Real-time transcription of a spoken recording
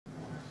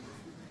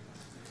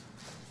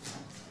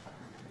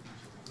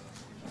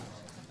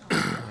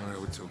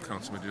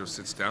Councilor Madero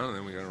sits down, and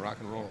then we're going to rock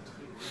and roll.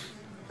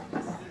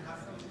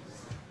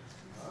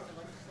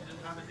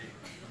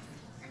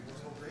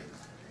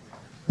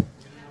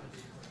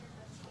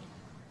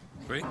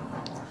 Great.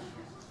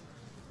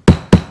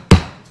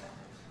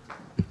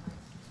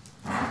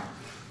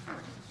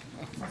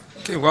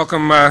 Okay,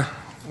 welcome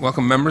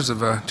members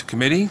to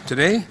committee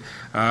today.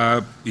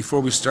 Before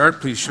we start,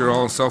 please ensure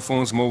all cell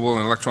phones, mobile,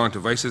 and electronic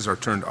devices are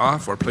turned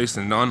off or placed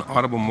in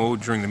non-audible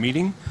mode during the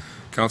meeting.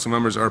 Council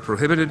members are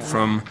prohibited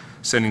from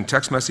sending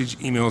text message,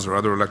 emails, or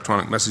other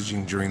electronic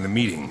messaging during the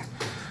meeting.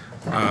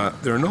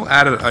 There are no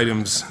added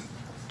items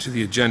to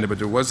the agenda, but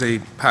there was a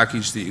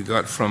package that you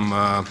got from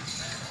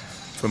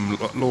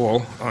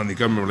Lowell on the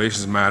government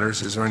relations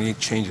matters. Is there any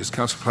changes?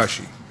 Councillor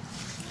Pleshy.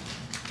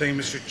 Thank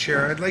you, Mr.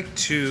 Chair. I'd like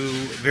to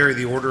vary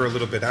the order a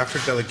little bit. After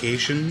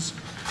delegations,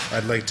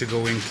 I'd like to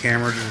go in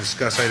camera to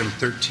discuss item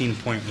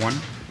 13.1.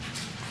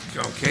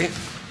 Okay.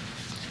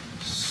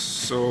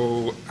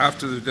 So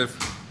after the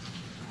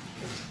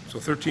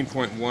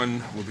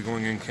 13.1 will be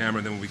going in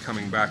camera, then we'll be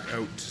coming back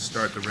out to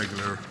start the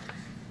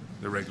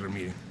regular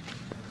meeting.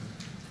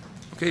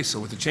 Okay, so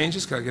with the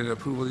changes, can I get an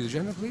approval of the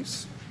agenda,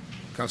 please?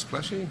 Councillor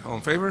Pleshy, all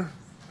in favor?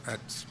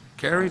 That's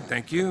carried.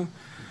 Thank you.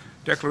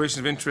 Declaration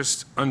of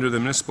interest under the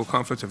Municipal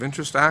Conflict of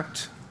Interest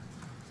Act.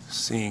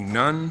 Seeing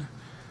none.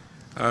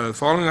 The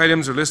following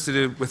items are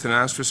listed with an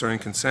asterisk, are in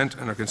consent,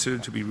 and are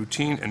considered to be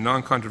routine and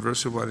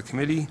non-controversial by the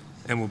committee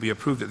and will be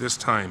approved at this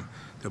time.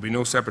 There will be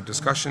no separate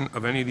discussion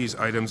of any of these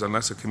items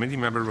unless a committee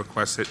member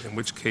requests it, in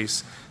which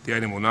case the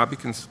item will not be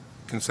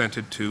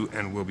consented to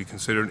and will be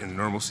considered in the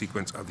normal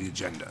sequence of the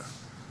agenda.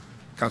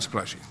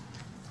 Councillor Pleshy.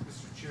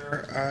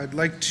 I'd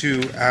like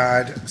to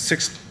add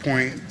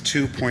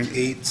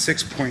 6.2.8,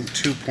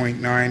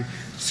 6.2.9,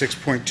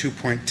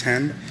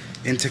 6.2.10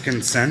 into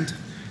consent.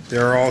 They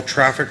are all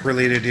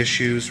traffic-related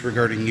issues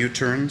regarding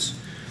U-turns.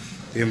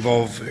 They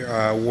involve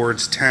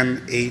wards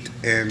 10, 8,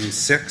 and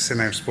 6, and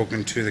I've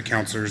spoken to the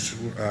councillors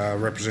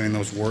representing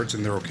those wards,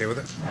 and they're okay with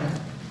it.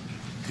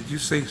 Did you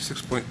say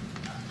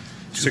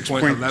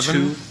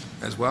 6.2.11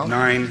 as well?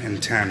 9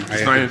 and 10.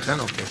 Just 9 and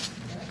 10, okay.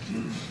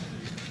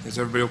 Is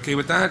everybody okay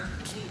with that?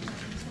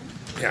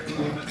 Yeah,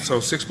 so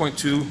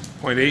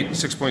 6.2.8,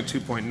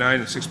 6.2.9,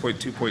 and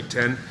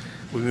 6.2.10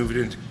 we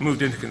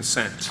moved into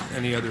consent.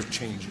 Any other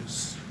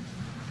changes?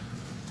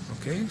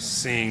 Okay,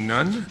 seeing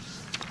none.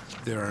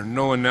 There are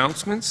no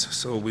announcements,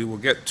 so we will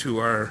get to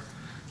our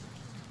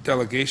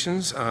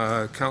delegations.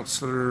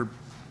 Councillor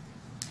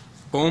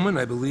Bowman,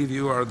 I believe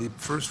you are the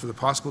first for the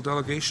possible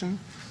delegation.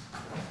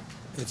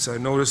 It's a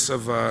notice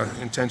of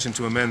intention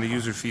to amend the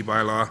user fee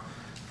bylaw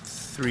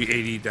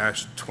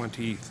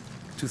 380-20.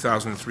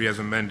 2003 as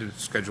amended,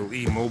 Schedule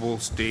E, mobile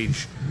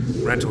stage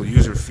rental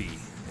user fee.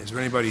 Is there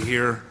anybody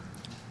here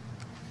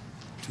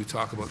to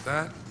talk about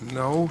that?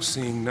 No,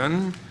 seeing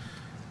none,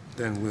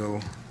 then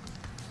we'll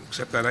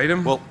accept that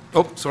item. Well,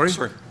 sorry.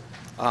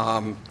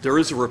 There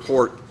is a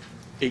report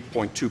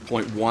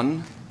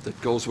 8.2.1 that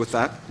goes with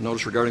that,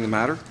 notice regarding the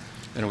matter,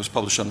 and it was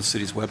published on the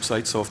city's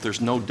website. So if there's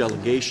no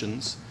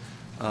delegations,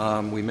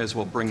 we may as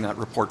well bring that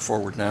report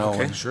forward now.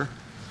 Okay, sure.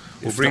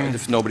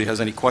 If nobody has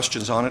any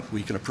questions on it,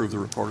 we can approve the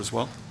report as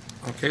well.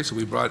 Okay, so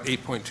we brought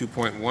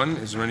 8.2.1.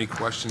 Is there any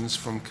questions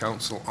from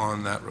council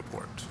on that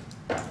report?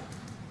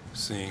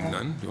 Seeing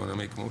none, do you want to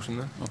make a motion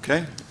then?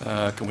 Okay,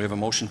 can we have a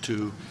motion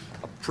to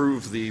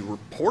approve the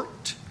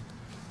report?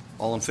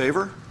 All in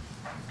favor?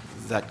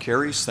 That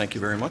carries. Thank you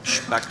very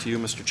much. Back to you,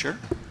 Mr. Chair.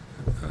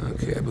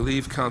 Okay, I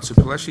believe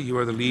Councillor Pleshy, you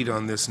are the lead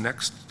on this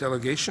next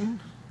delegation.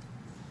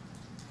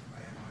 I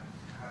am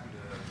happy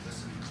to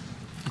listen.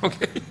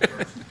 Okay.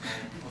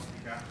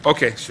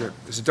 Okay, sure.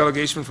 There's a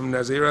delegation from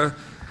Nazira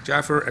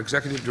Jaffer,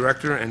 Executive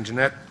Director, and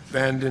Jeanette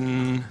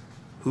Vanden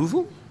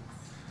Heuvel,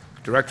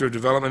 Director of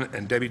Development,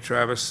 and Debbie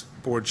Travis,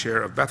 Board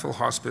Chair of Bethel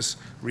Hospice,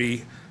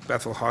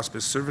 Bethel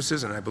Hospice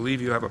Services, and I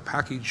believe you have a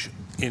package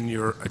in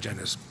your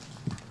agendas.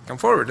 Come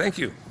forward. Thank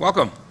you.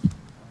 Welcome.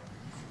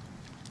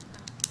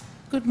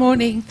 Good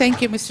morning.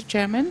 Thank you, Mr.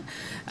 Chairman.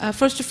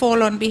 First of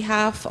all, on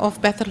behalf of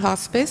Bethel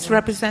Hospice,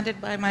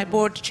 represented by my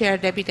board chair,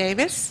 Debbie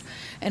Davis,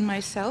 and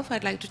myself,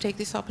 I'd like to take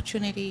this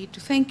opportunity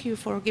to thank you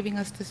for giving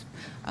us this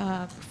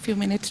few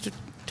minutes to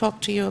talk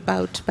to you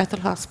about Bethel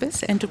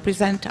Hospice and to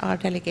present our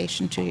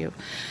delegation to you.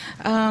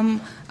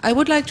 I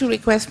would like to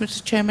request,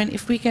 Mr. Chairman,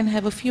 if we can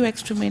have a few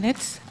extra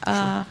minutes.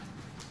 Sure.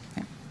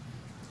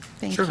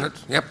 Thank you. Sure.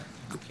 Yep.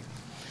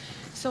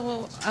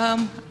 So,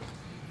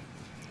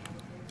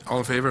 all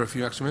in favor, a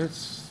few extra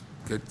minutes?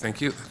 Good, thank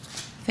you.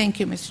 Thank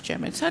you, Mr.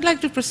 Chairman. So I'd like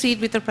to proceed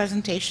with the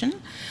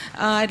presentation.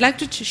 I'd like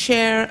to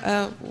share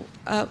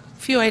a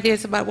few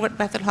ideas about what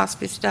Bethel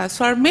Hospice does.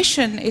 So our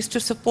mission is to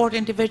support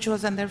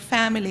individuals and their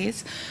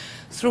families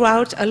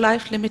throughout a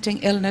life-limiting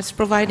illness,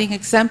 providing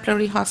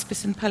exemplary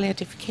hospice and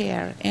palliative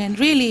care. And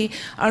really,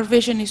 our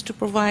vision is to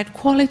provide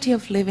quality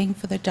of living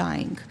for the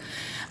dying.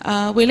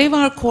 We live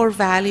our core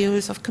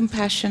values of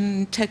compassion,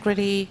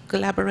 integrity,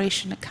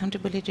 collaboration,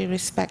 accountability,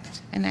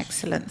 respect, and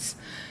excellence.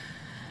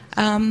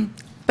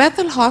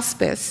 Bethel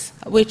Hospice,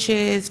 which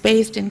is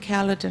based in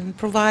Caledon,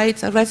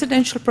 provides a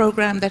residential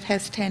program that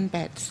has 10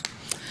 beds.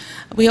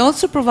 We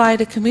also provide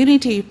a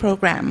community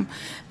program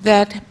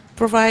that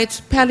provides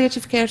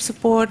palliative care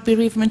support,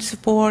 bereavement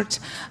support,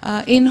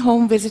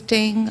 in-home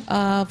visiting,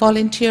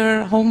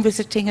 volunteer home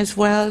visiting as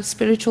well,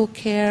 spiritual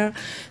care,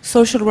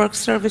 social work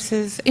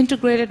services,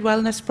 integrated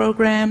wellness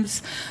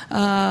programs.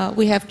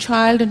 We have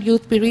child and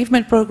youth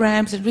bereavement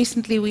programs, and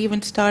recently we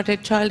even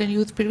started child and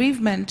youth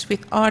bereavement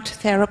with art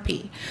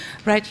therapy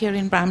right here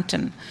in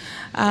Brampton.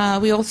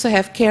 We also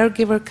have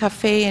caregiver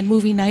cafe and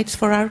movie nights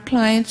for our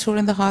clients who are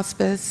in the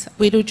hospice.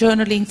 We do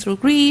journaling through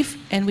grief,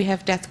 and we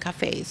have death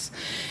cafes.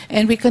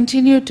 And we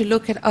continue to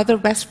look at other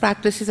best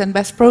practices and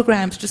best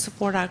programs to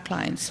support our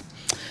clients.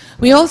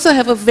 We also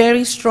have a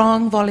very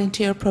strong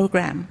volunteer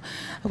program.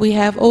 We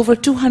have over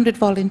 200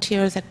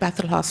 volunteers at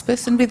Bethel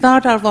Hospice, and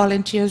without our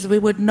volunteers, we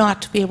would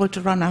not be able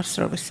to run our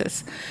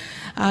services.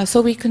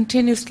 So we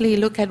continuously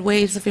look at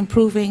ways of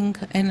improving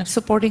and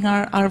supporting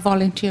our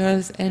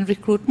volunteers and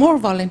recruit more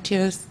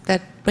volunteers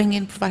that bring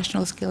in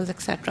professional skills,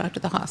 etc., to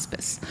the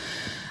hospice.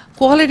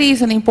 Quality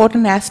is an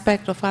important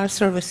aspect of our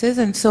services,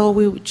 and so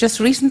we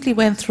just recently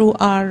went through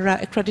our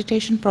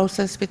accreditation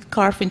process with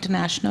CARF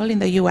International in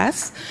the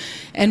US,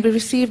 and we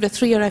received a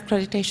 3-year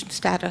accreditation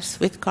status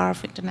with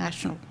CARF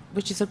International,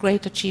 which is a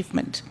great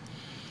achievement.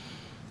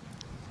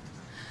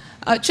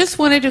 Just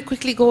wanted to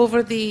quickly go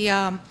over the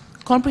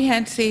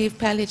comprehensive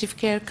palliative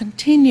care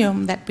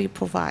continuum that we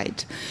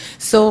provide.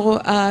 So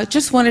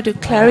just wanted to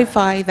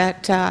clarify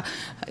that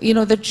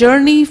the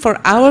journey for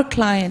our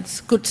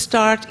clients could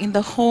start in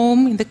the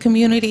home, in the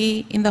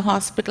community, in the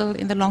hospital,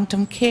 in the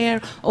long-term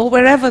care, or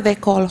wherever they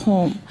call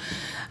home.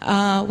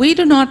 We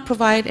do not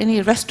provide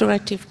any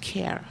restorative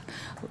care.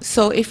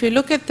 So if you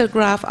look at the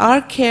graph, our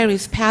care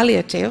is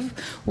palliative,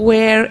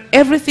 where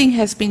everything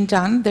has been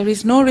done. There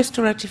is no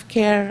restorative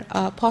care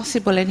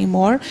possible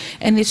anymore,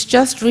 and it's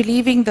just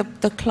relieving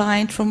the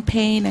client from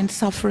pain and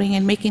suffering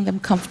and making them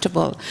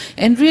comfortable,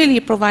 and really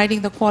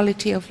providing the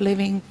quality of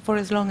living for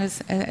as long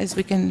as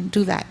we can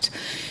do that.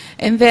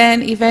 And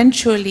then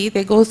eventually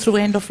they go through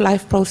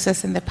end-of-life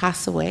process and they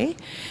pass away.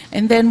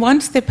 And then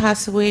once they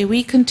pass away,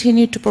 we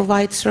continue to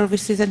provide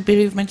services and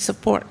bereavement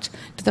support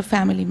to the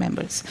family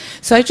members.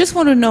 So I just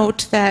want to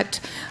note that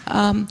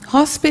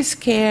hospice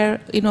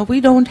care, we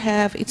don't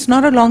have, it's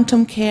not a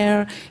long-term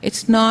care,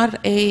 it's not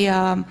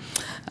a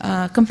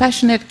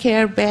compassionate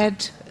care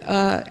bed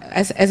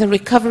as a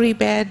recovery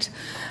bed,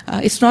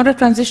 it's not a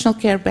transitional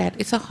care bed,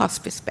 it's a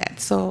hospice bed.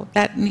 So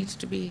that needs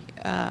to be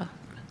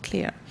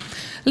clear.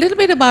 A little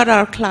bit about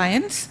our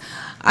clients.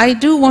 I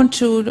do want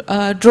to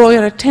draw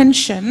your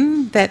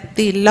attention that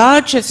the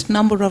largest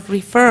number of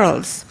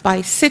referrals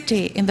by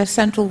city in the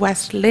Central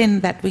West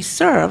LHIN that we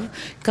serve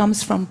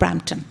comes from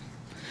Brampton.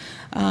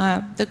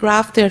 The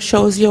graph there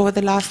shows you over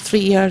the last 3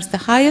 years, the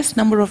highest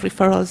number of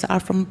referrals are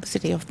from the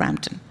city of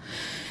Brampton.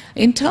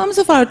 In terms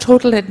of our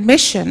total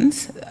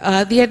admissions,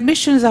 the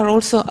admissions are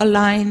also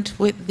aligned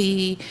with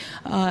the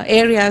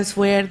areas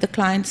where the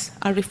clients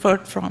are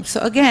referred from.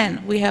 So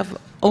again, we have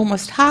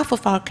almost half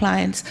of our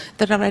clients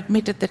that are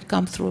admitted that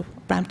come through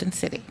Brampton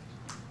City.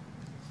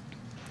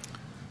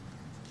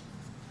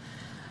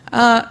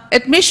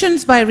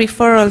 Admissions by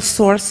referral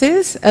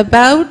sources,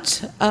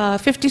 about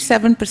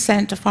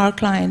 57% of our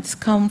clients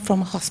come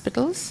from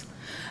hospitals,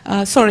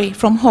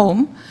 from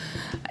home,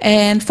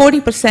 and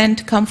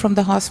 40% come from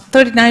the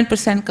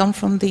 39% come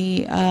from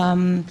the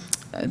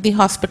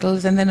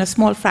hospitals, and then a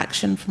small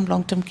fraction from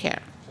long-term care.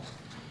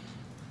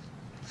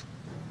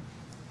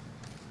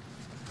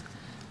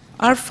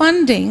 Our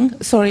funding,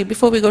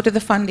 before we go to the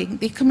funding,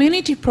 the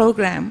community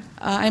program,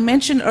 I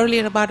mentioned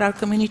earlier about our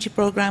community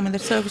program and the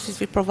services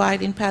we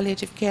provide in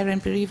palliative care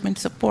and bereavement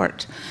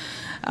support.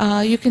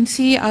 You can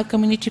see our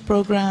community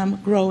program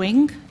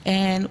growing,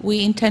 and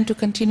we intend to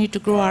continue to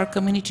grow our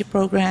community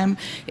program.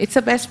 It's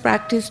a best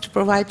practice to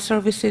provide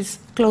services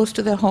close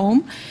to the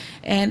home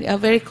and a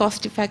very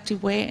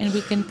cost-effective way, and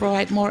we can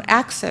provide more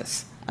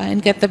access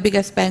and get the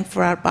biggest bang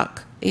for our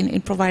buck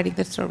in providing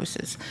the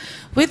services.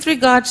 With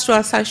regards to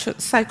our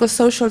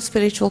psychosocial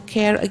spiritual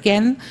care,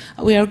 again,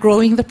 we are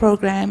growing the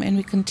program, and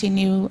we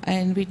continue,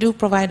 and we do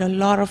provide a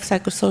lot of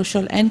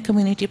psychosocial and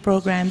community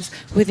programs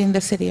within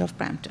the city of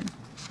Brampton.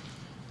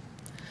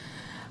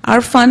 Our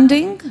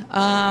funding,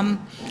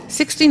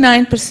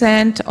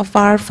 69% of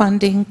our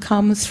funding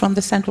comes from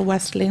the Central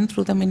West LHIN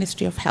through the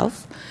Ministry of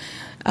Health.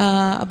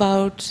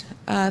 About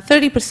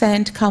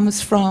 30%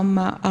 comes from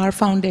our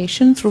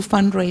foundation through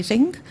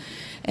fundraising,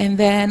 and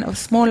then a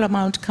small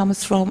amount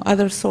comes from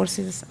other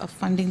sources of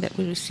funding that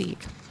we receive.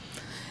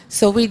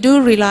 So we do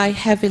rely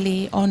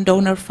heavily on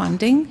donor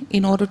funding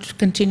in order to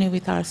continue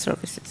with our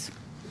services.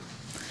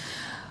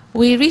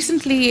 We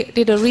recently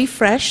did a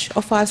refresh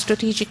of our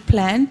strategic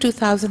plan,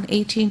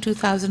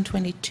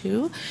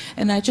 2018-2022,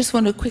 and I just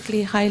want to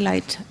quickly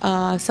highlight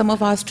some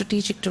of our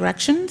strategic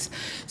directions.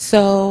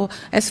 So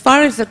as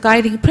far as the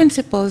guiding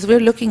principles, we're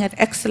looking at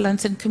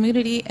excellence in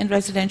community and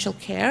residential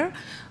care.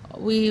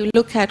 We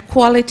look at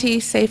quality,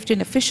 safety,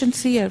 and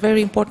efficiency, a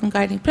very important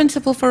guiding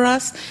principle for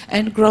us,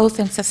 and growth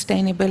and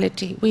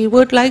sustainability. We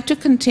would like to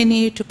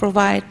continue to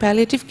provide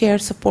palliative care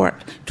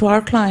support to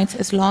our clients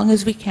as long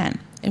as we can,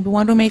 and we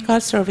want to make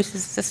our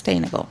services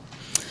sustainable.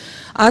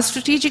 Our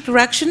strategic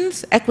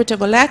directions: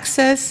 equitable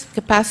access,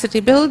 capacity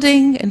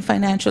building, and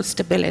financial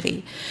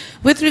stability.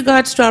 With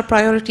regards to our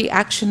priority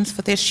actions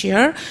for this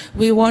year,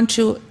 we want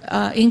to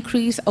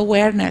increase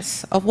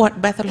awareness of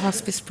what Bethel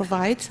Hospice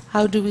provides.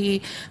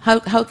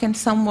 How can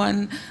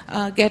someone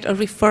get a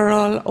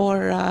referral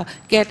or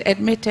get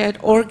admitted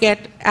or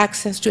get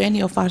access to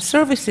any of our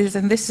services?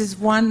 And this is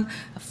one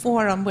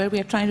forum where we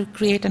are trying to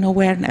create an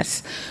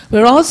awareness.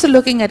 We're also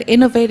looking at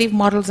innovative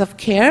models of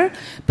care,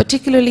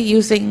 particularly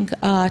using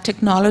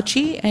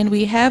technology, and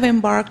we have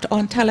embarked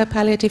on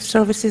telepalliative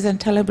services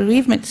and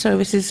telebereavement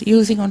services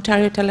using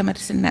Ontario Telemedicine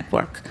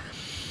Network.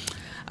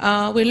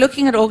 We're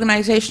looking at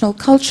organizational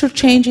culture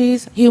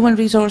changes, human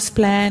resource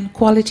plan,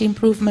 quality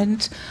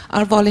improvement,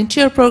 our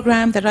volunteer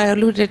program that I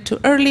alluded to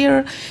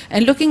earlier,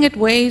 and looking at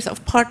ways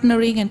of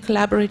partnering and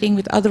collaborating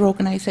with other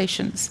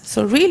organizations.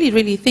 So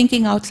really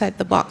thinking outside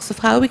the box of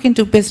how we can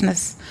do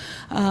business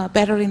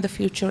better in the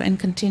future and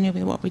continue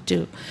with what we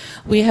do.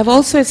 We have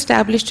also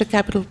established a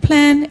capital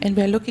plan, and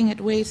we're looking at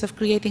ways of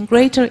creating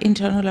greater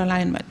internal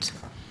alignment.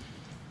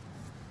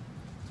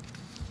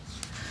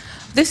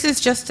 This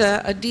is just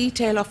a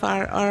detail of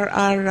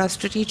our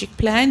strategic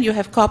plan. You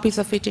have copies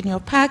of it in your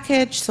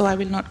package, so I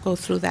will not go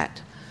through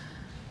that.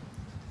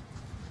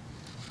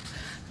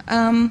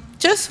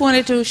 Just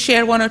wanted to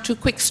share one or two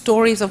quick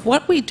stories of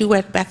what we do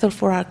at Bethel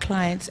for our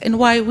clients and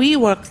why we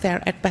work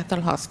there at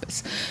Bethel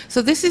Hospice.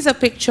 So this is a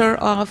picture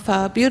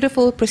of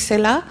beautiful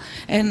Priscilla,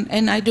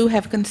 and I do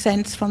have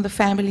consents from the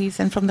families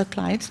and from the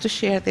clients to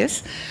share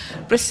this.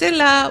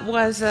 Priscilla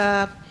was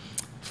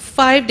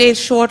 5 days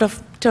short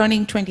of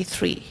turning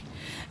 23.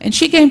 And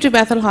she came to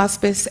Bethel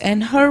Hospice,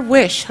 and her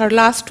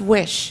last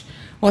wish,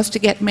 was to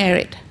get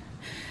married.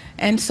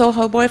 And so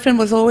her boyfriend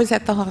was always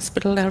at the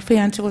hospital, her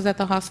fiancé was at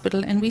the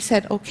hospital, and we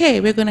said, okay,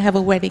 we're going to have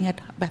a wedding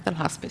at Bethel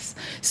Hospice.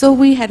 So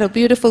we had a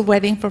beautiful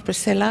wedding for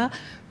Priscilla,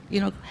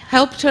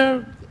 helped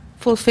her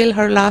fulfill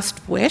her last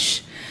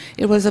wish.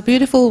 It was a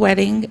beautiful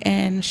wedding,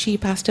 and she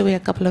passed away a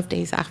couple of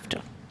days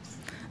after.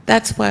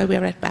 That's why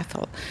we're at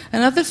Bethel.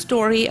 Another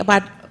story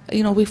about,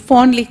 we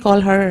fondly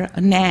call her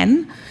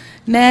Nan.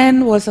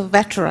 Nan was a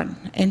veteran,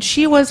 and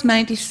she was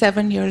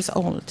 97 years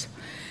old.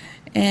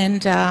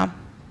 And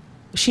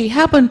she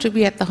happened to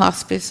be at the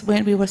hospice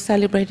when we were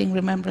celebrating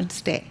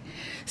Remembrance Day.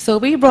 So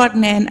we brought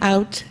Nan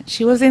out.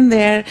 She was in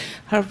there.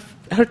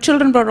 Her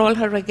children brought all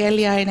her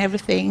regalia and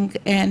everything,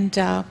 and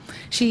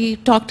she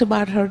talked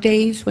about her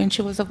days when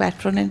she was a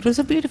veteran, and it was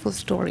a beautiful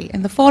story.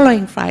 And the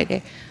following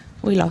Friday,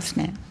 we lost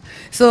Nan.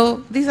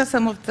 So these are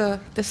some of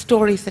the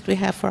stories that we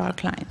have for our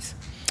clients.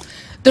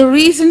 The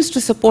reasons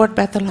to support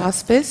Bethel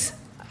Hospice: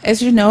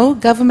 as you know,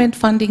 government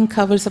funding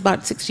covers about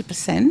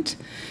 60%.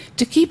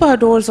 To keep our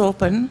doors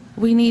open,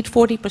 we need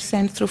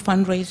 40% through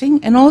fundraising,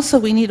 and also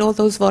we need all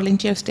those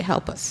volunteers to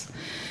help us.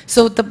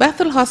 So the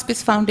Bethel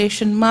Hospice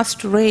Foundation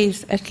must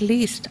raise at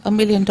least $1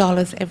 million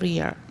every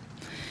year.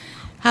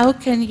 How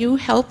can you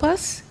help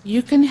us?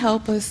 You can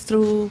help us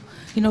through,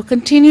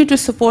 continue to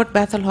support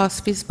Bethel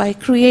Hospice by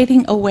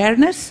creating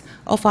awareness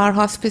of our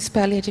hospice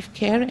palliative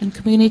care and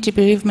community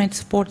bereavement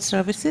support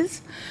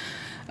services.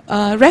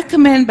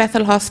 Recommend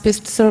Bethel Hospice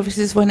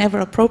services whenever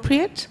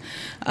appropriate.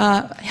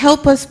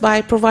 Help us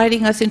by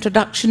providing us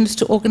introductions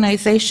to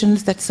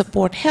organizations that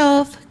support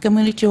health,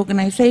 community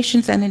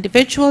organizations, and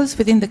individuals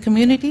within the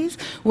communities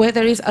where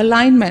there is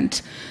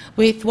alignment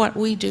with what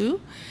we do.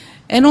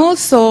 And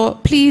also,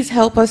 please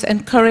help us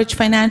encourage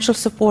financial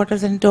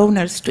supporters and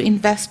donors to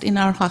invest in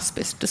our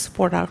hospice to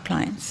support our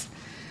clients.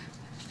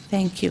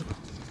 Thank you.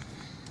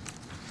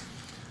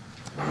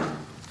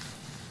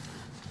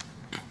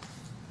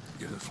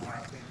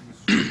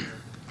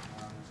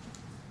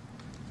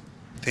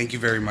 Thank you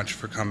very much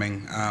for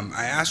coming.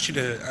 I asked you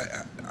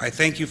to, I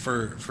thank you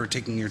for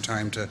taking your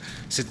time to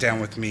sit down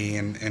with me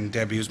and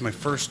Debbie. It was my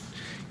first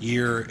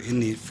year,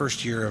 in the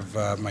first year of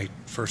my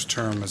first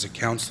term as a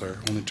counselor,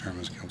 only term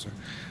as a counselor,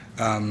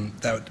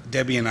 that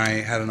Debbie and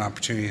I had an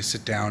opportunity to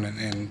sit down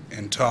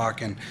and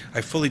talk, and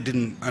I fully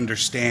didn't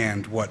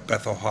understand what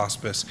Bethel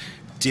Hospice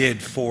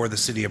did for the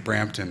city of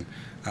Brampton.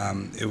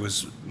 It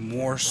was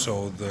more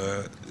so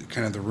the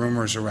kind of the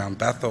rumors around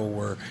Bethel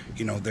were,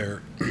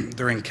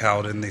 they're in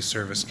Caledon, they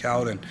service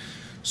Caledon.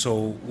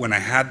 So when I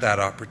had that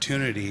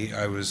opportunity,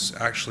 I was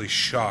actually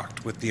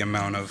shocked with the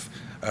amount of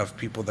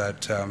people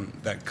that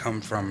that come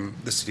from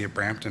the city of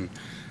Brampton.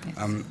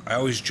 I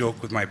always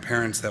joke with my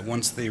parents that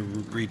once they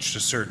reached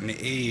a certain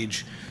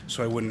age,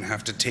 so I wouldn't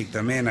have to take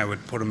them in, I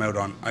would put them out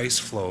on ice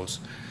floes.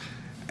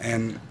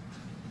 And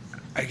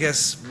I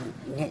guess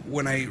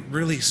when I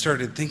really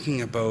started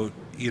thinking about,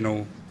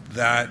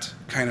 that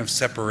kind of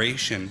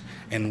separation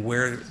and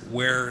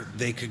where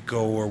they could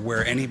go or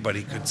where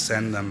anybody could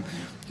send them,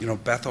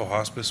 Bethel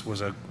Hospice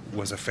was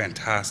a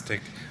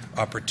fantastic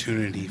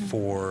opportunity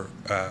for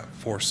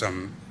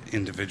some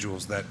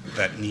individuals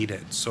that need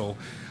it. So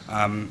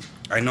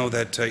I know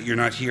that you're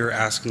not here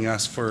asking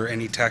us for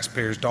any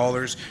taxpayers'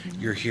 dollars.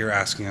 You're here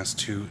asking us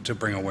to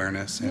bring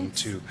awareness and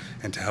to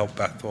help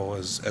Bethel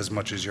as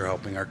much as you're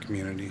helping our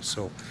community.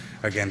 So,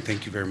 again,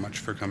 thank you very much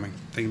for coming.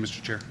 Thank you,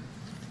 Mr. Chair.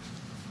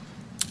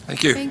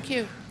 Thank you. Thank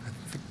you.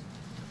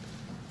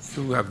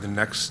 You have the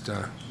next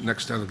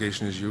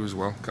delegation is you as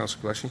well,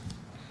 Councillor Pleshy.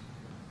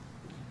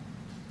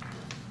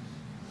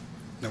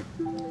 No.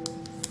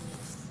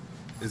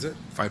 Is it?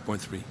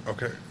 5.3.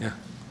 Okay. Yeah.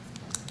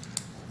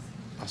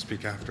 I'll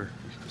speak after.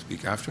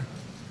 Speak after.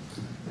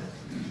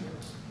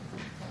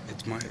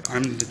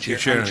 I'm the chair. You're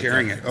chairing I'm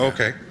chairing it. yeah.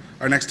 Okay.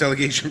 Our next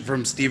delegation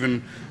from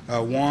Stephen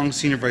Wong,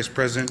 Senior Vice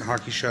President,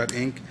 Hockey Shot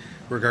Inc.,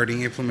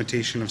 regarding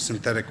implementation of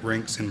synthetic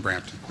rinks in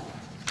Brampton.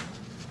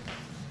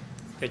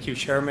 Thank you,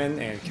 Chairman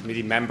and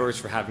committee members,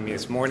 for having me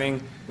this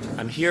morning.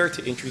 I'm here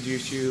to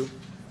introduce you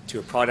to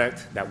a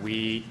product that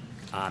we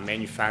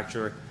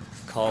manufacture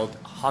called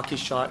Hockey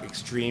Shot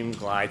Extreme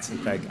Glide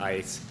Synthetic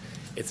Ice.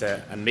 It's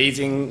an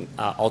amazing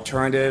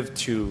alternative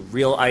to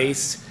real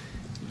ice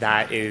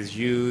that is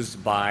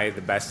used by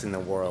the best in the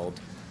world.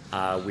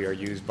 We are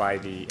used by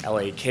the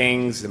LA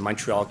Kings, the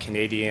Montreal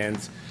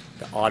Canadiens,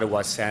 the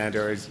Ottawa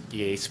Senators,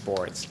 EA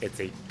Sports. It's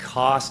a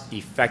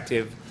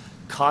cost-effective,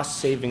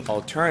 cost-saving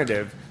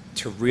alternative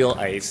to real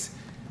ice,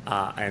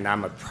 and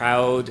I'm a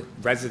proud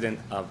resident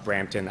of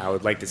Brampton. I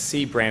would like to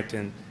see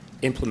Brampton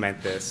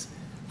implement this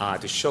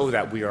to show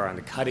that we are on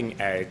the cutting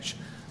edge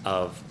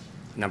of,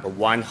 number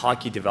one,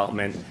 hockey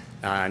development,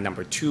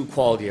 number two,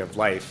 quality of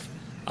life,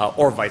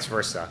 or vice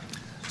versa.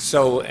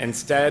 So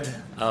instead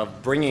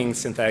of bringing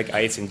synthetic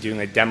ice and doing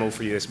a demo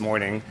for you this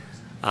morning,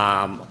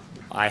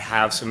 I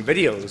have some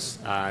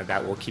videos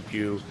that will keep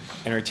you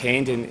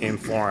entertained and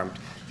informed.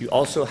 You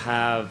also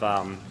have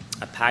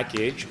a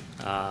package,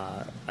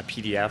 a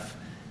PDF,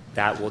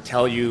 that will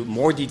tell you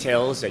more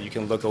details that you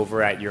can look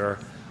over at your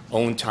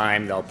own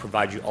time. They'll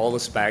provide you all the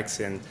specs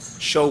and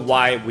show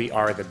why we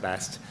are the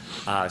best.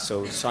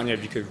 So Sonia,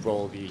 if you could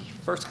roll the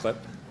first clip.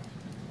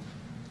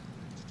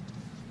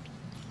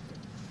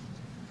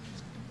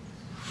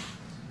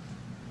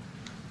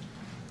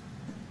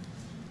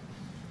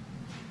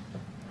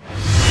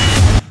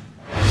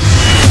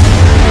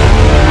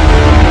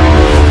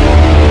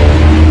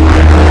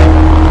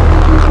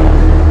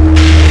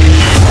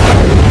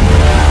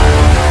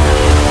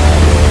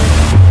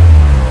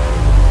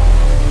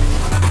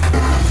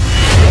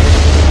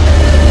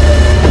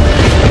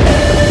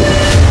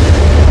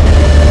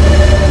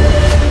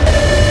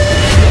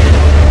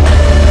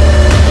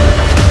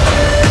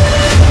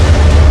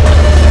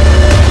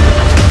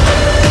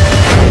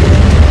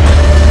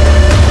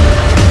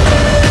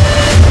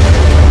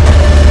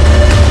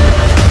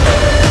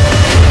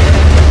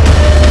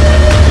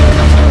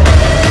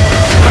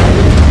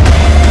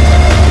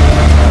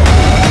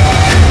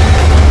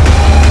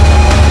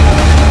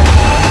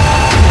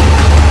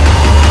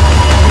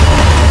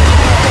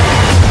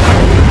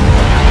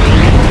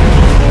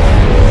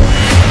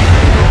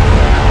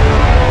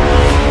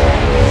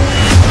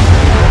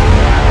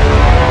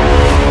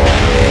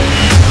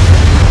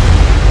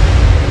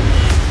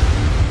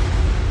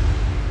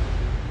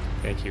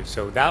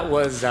 So that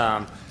was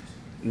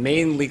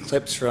mainly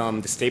clips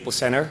from the Staples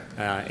Center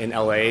in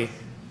LA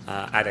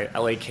at a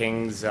LA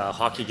Kings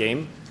hockey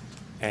game.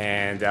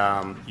 And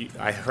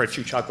I heard a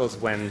few chuckles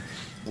when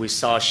we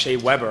saw Shea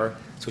Weber.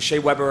 So Shea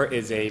Weber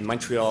is a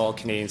Montreal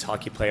Canadiens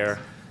hockey player.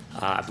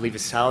 I believe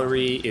his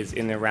salary is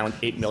in around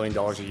 $8 million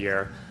a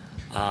year.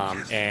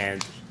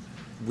 And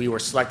we were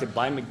selected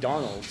by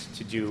McDonald's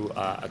to do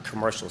a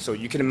commercial. So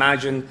you can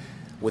imagine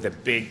with a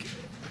big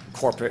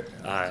corporate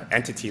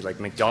entity like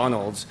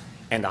McDonald's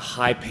and a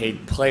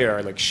high-paid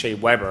player like Shea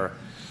Weber,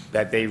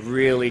 that they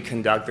really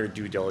conduct their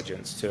due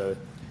diligence to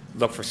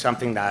look for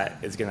something that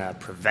is going to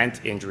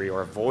prevent injury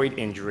or avoid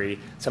injury,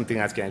 something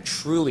that's going to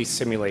truly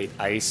simulate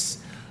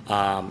ice,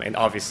 and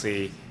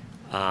obviously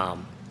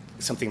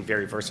something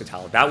very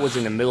versatile. That was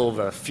in the middle of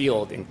a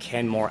field in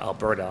Canmore,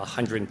 Alberta, a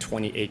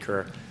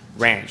 120-acre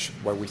ranch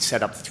where we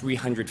set up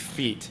 300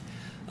 feet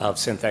of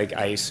synthetic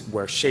ice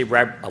where Shea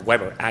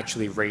Weber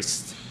actually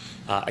raced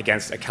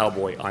against a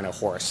cowboy on a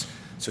horse.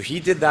 So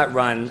he did that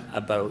run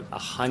about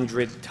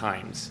 100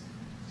 times.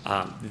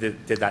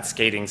 Did that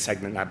skating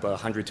segment about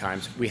 100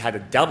 times. We had a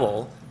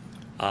double,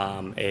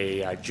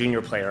 a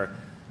junior player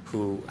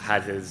who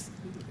had his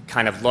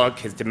kind of look,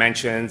 his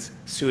dimensions,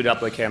 suited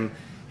up like him,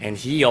 and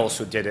he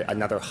also did it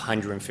another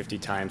 150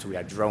 times. We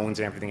had drones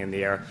and everything in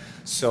the air.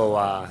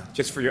 So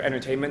just for your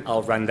entertainment,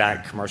 I'll run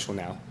that commercial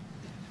now.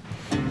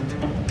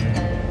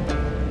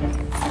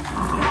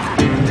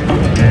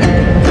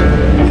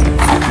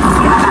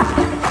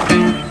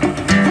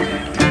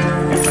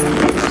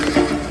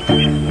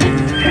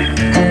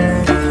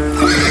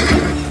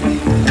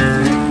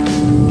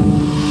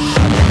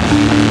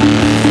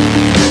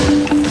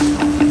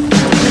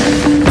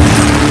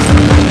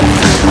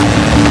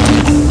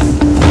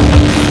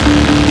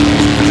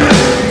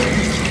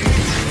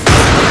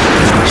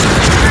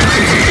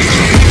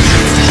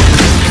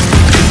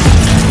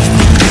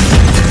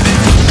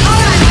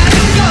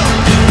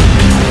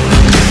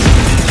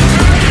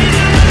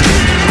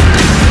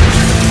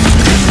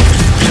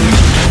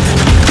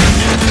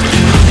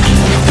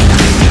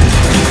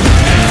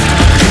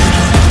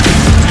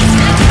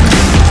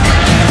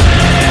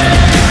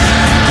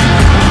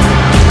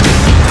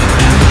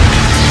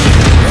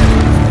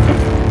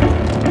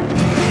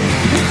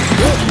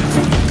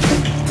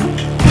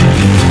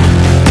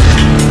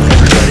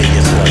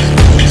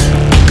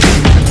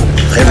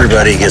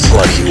 Everybody gets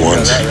lucky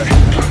once.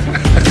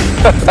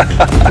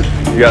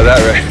 You got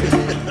that right.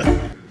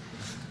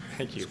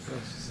 Thank you.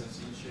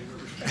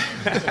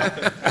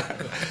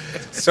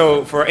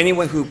 So for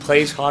anyone who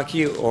plays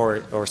hockey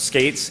or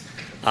skates,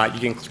 you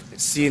can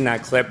see in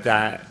that clip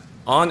that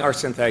on our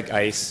synthetic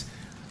ice,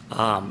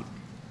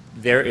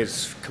 there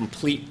is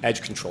complete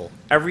edge control.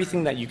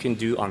 Everything that you can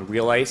do on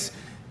real ice,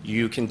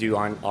 you can do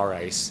on our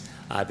ice.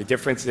 The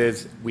difference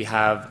is we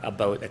have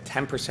about a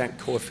 10%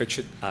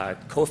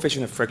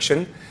 coefficient of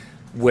friction,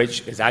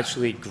 which is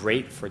actually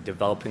great for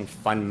developing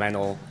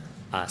fundamental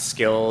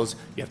skills.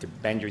 You have to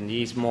bend your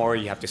knees more,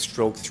 you have to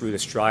stroke through the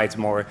strides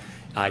more.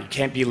 You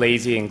can't be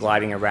lazy and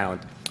gliding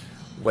around.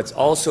 What's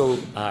also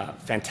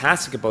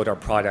fantastic about our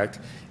product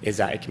is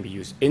that it can be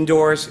used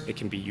indoors, it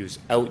can be used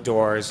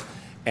outdoors,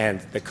 and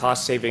the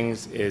cost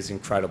savings is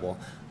incredible.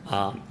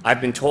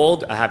 I've been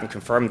told, I haven't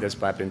confirmed this,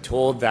 but I've been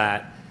told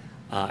that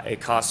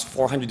it costs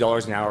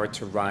 $400 an hour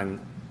to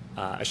run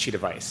a sheet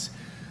of ice.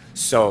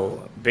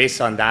 So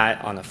based on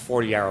that, on a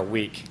 40-hour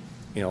week,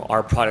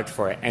 our product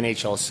for an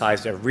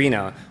NHL-sized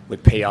arena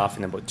would pay off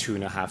in about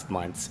 2.5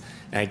 months.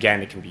 And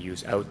again, it can be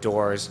used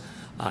outdoors.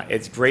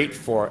 It's great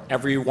for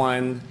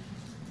everyone,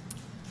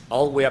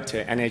 all the way up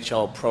to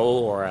NHL pro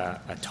or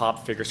a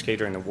top figure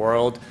skater in the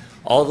world,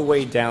 all the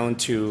way down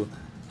to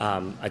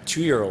a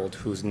 2-year-old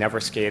who's never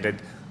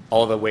skated,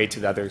 all the way to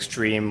the other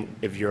extreme.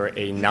 If you're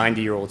a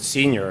 90-year-old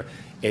senior,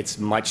 it's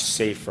much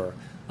safer.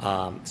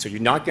 So you're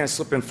not going to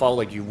slip and fall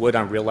like you would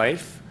on real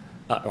life,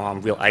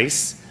 on real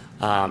ice.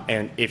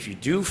 And if you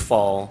do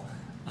fall,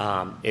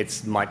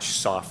 it's much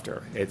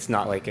softer. It's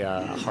not like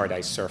a hard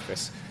ice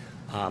surface.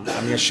 I'm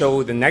going to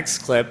show the next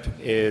clip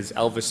is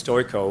Elvis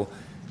Stojko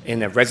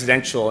in a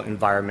residential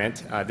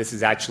environment. This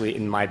is actually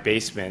in my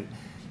basement.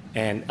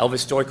 And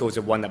Elvis Stojko is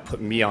the one that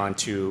put me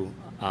onto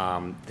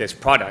this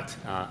product.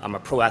 I'm a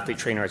pro athlete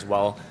trainer as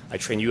well. I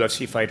train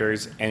UFC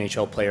fighters,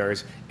 NHL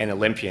players, and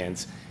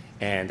Olympians.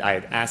 And I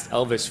had asked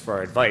Elvis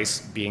for advice,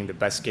 being the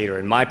best skater,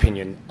 in my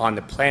opinion, on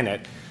the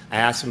planet. I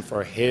asked him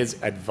for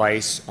his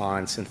advice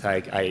on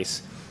synthetic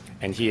ice.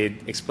 And he had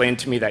explained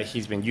to me that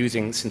he's been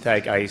using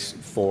synthetic ice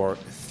for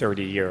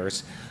 30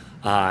 years.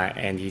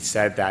 And he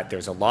said that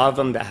there's a lot of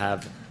them that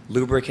have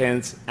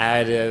lubricants,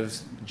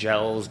 additives,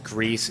 gels,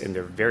 grease, and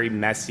they're very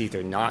messy,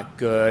 they're not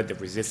good, the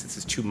resistance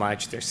is too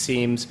much, there's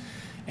seams.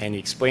 And he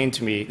explained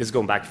to me, this is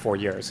going back 4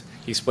 years,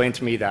 he explained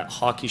to me that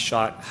Hockey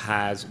Shot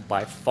has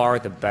by far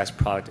the best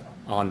product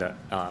on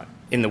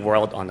in the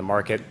world on the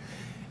market.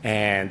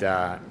 And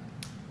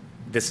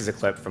this is a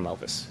clip from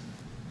Elvis.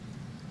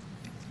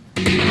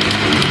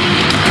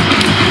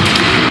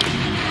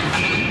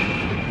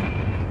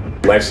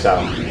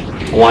 Lifestyle.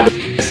 I wanted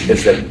to,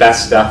 this is the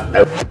best stuff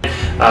out.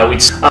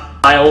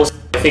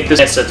 I think this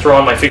is to throw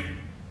on my figure.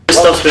 This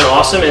stuff's been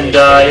awesome, and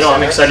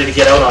I'm excited to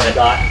get out on it.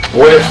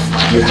 What if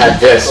you had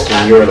this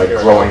when you were like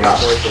growing up?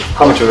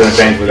 How much of an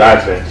advantage would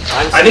that have been?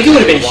 I think it would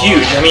have been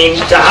huge. I mean,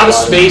 to have a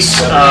space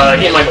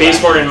in my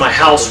basement or in my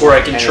house where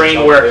I can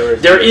train, where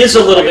there is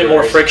a little bit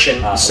more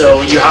friction,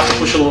 so you have to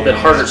push a little bit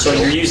harder. So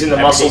you're using the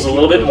muscles a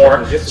little bit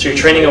more, so you're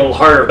training a little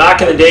harder.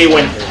 Back in the day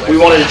when we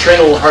wanted to train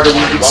a little harder,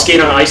 we would skate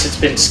on ice that's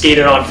been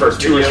skated on for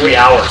 2 or 3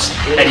 hours,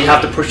 and you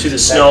have to push through the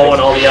snow and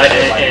all the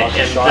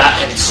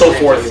and so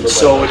forth.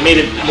 So it made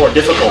it more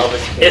difficult.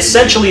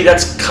 Essentially,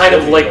 that's kind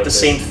of like the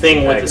same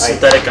thing with the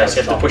synthetic ice.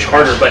 You have to push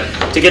harder, but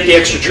to get the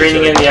extra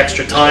training in, the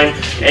extra time,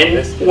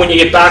 and when you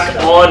get back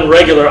on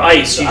regular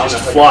ice, you just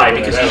fly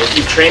because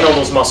you've trained all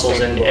those muscles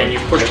and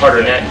you've pushed harder,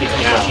 and it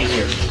becomes much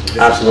easier.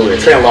 Absolutely. I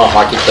train a lot of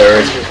hockey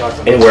players,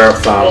 anywhere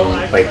from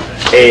like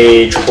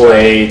A,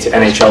 AAA to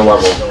NHL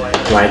level.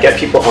 When I get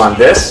people on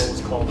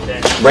this,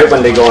 right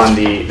when they go on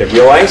the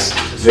real ice,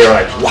 they're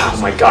like, wow,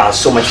 my God,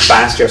 so much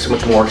faster, so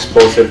much more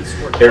explosive.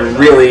 It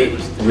really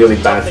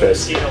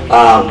benefits. Kind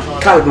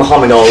of like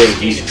Muhammad Ali,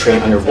 he used to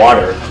train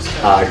underwater,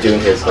 doing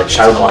his like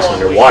shadow boxing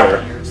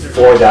underwater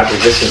for that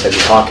resistance that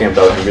you're talking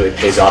about, and it really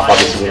pays off.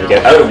 Obviously, when you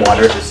get out of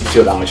water, you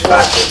feel that much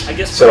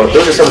faster. So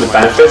those are some of the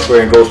benefits. We're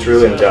going to go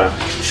through and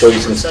show you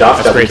some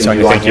stuff that we can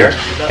do on here.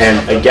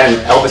 And again,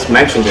 Elvis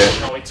mentioned it.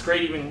 It's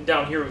great even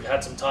down here. We've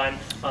had some time.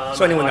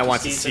 So anyone that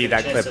wants to see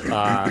that clip,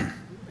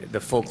 the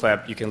full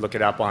clip, you can look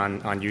it up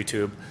on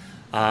YouTube.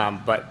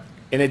 But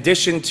in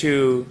addition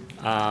to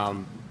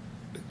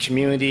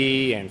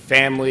community and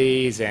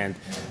families and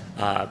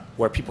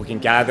where people can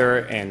gather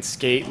and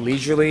skate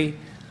leisurely,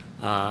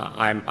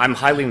 I'm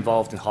highly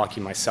involved in hockey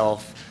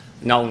myself,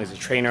 not only as a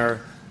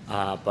trainer,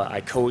 but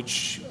I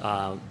coach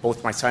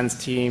both my son's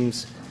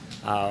teams.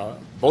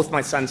 Both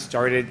my sons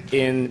started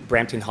in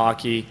Brampton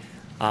hockey.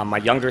 My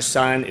younger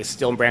son is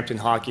still in Brampton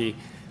hockey.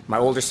 My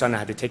older son, I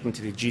had to take him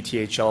to the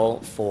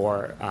GTHL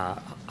for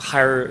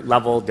higher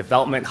level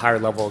development, higher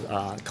level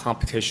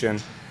competition.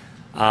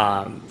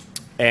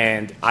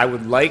 And I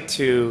would like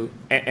to,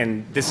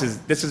 and this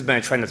has been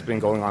a trend that's been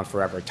going on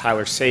forever.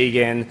 Tyler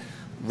Seguin,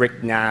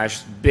 Rick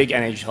Nash, big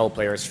NHL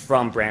players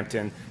from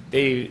Brampton.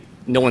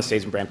 No one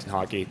stays in Brampton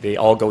hockey. They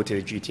all go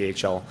to the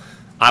GTHL.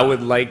 I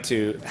would like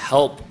to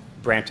help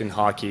Brampton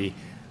hockey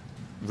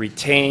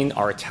retain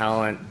our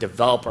talent,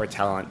 develop our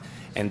talent,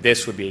 and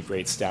this would be a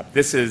great step.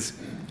 This is,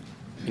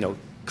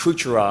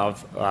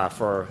 Kucherov,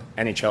 for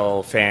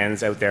NHL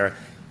fans out there,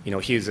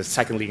 he was the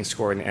second leading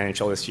scorer in the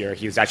NHL this year.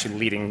 He was actually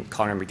leading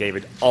Connor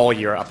McDavid all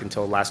year up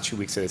until the last 2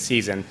 weeks of the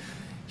season.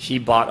 He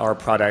bought our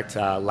product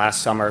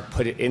last summer,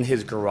 put it in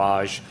his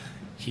garage.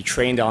 He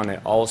trained on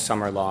it all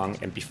summer long,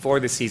 and before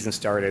the season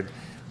started,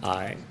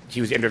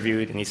 he was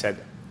interviewed, and he said,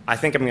 I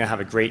think I'm going to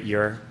have a great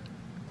year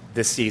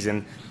this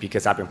season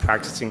because I've been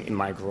practicing in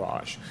my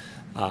garage.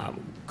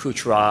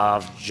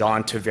 Kucherov,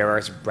 John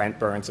Tavares, Brent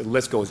Burns, the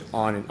list goes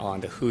on and on,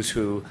 the who's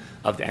who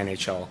of the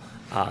NHL.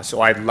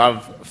 So I'd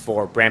love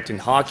for Brampton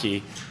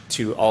Hockey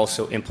to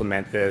also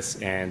implement this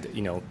and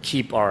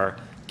keep our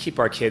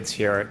kids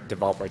here,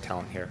 develop our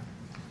talent here.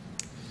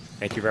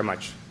 Thank you very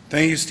much.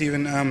 Thank you,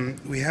 Stephen.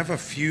 We have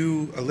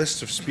a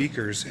list of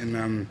speakers,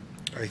 and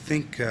I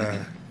think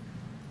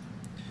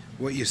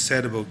what you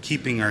said about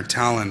keeping our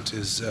talent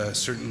is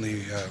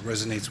certainly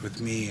resonates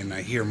with me, and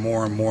I hear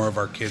more and more of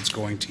our kids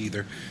going to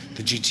either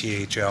the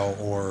GTHL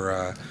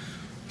or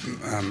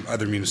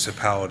other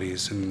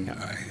municipalities, and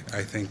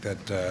I think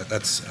that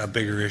that's a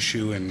bigger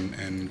issue, and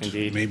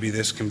Indeed. maybe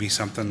this can be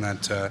something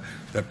that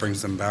that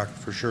brings them back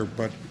for sure.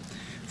 But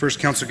first,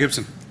 Councillor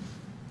Gibson.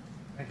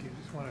 Thank you.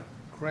 Just want to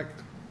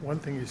correct one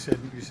thing you said.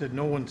 You said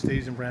no one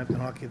stays in Brampton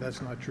Hockey.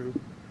 That's not true.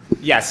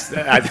 Yes,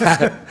 want I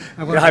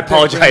to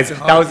apologize.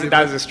 protect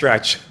That was a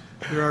stretch.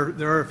 There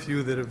are a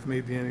few that have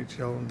made the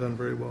NHL and done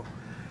very well.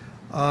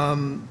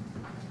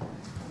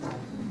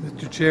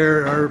 Mr.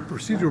 Chair, our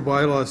procedural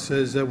bylaw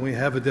says that when we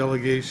have a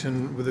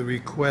delegation with a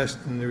request,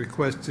 and the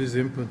request is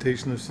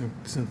implementation of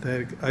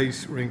synthetic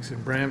ice rinks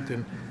in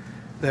Brampton,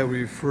 that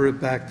we refer it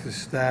back to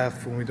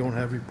staff when we don't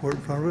have a report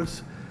in front of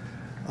us.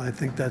 I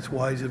think that's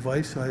wise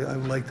advice. I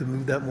would like to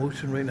move that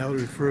motion right now to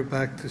refer it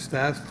back to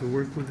staff to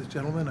work with this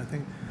gentleman. I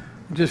think,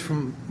 just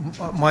from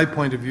my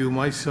point of view,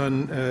 my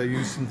son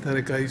used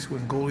synthetic ice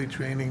when goalie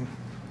training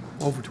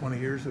over 20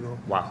 years ago.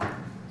 Wow.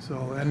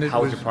 So, and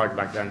How was your product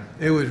back then?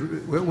 it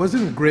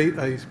wasn't great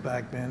ice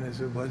back then as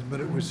it was,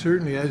 but it was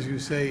certainly, as you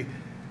say,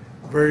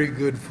 very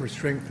good for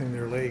strengthening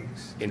their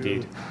legs.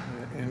 Indeed.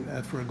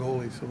 And for a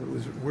goalie, so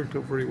it worked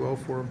out very well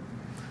for him.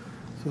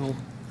 So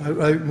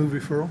I move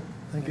referral.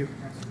 Thank you.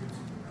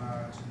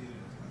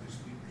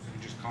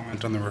 Just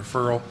comment on the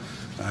referral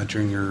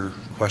during your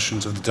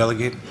questions of the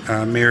delegate.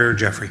 Mayor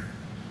Jeffrey.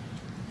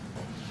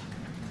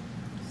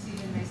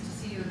 Stephen, nice to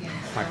see you again.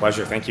 My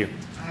pleasure. Thank you.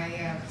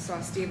 I saw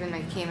Stephen.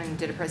 I came and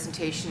did a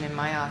presentation in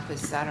my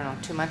office, I don't know,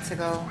 2 months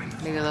ago,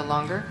 maybe a little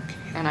longer,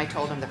 and I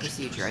told him the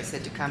procedure. I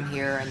said to come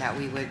here and that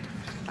we would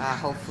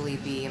hopefully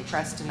be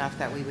impressed enough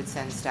that we would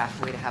send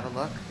staff away to have a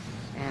look.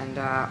 And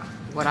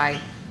what I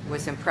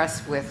was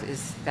impressed with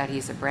is that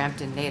he's a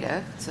Brampton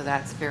native, so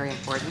that's very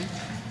important.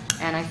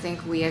 And I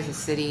think we as a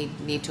city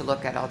need to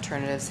look at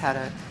alternatives, how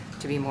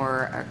to be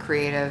more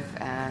creative,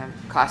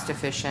 cost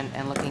efficient,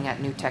 and looking at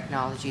new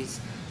technologies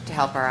to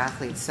help our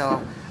athletes.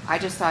 So I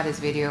just thought his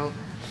video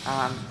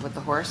with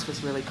the horse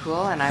was really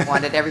cool, and I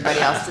wanted everybody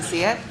else to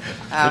see it.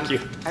 Thank you.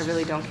 I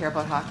really don't care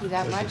about hockey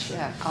that much,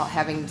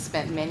 having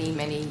spent many,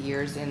 many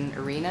years in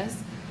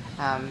arenas.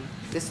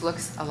 This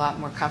looks a lot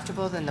more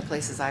comfortable than the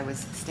places I was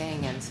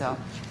staying in. So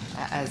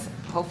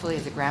hopefully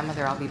as a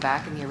grandmother, I'll be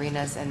back in the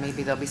arenas, and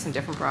maybe there'll be some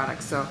different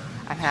products. So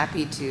I'm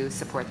happy to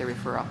support the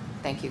referral.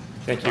 Thank you.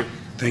 Thank you.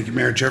 Thank you,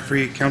 Mayor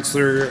Jeffrey.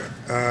 Councillor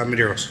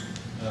Medeiros.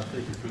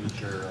 Thank you through the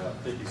chair.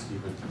 Thank you,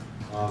 Stephen.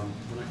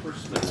 When I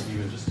first met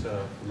Stephen, just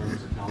for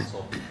members of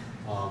council,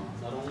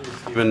 not only is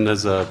Stephen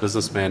as a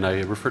businessman,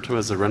 I refer to him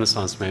as a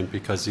Renaissance man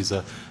because he's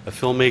a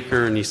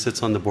filmmaker and he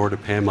sits on the board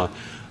of PAMA.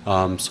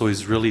 So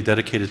he's really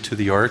dedicated to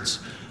the arts.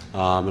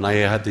 And I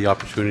had the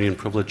opportunity and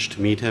privilege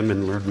to meet him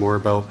and learn more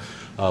about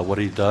what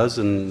he does,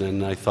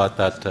 and I thought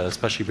that,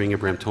 especially being a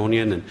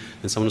Bramptonian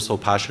and someone who's so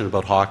passionate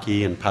about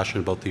hockey and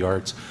passionate about the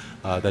arts,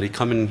 that he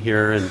come in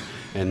here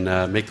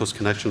and make those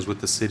connections with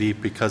the city,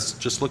 because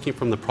just looking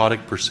from the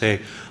product per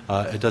se,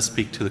 it does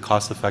speak to the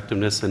cost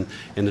effectiveness, and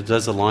it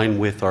does align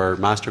with our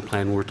master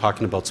plan when we're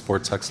talking about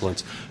sports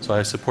excellence. So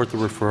I support the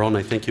referral, and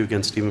I thank you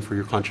again, Stephen, for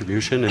your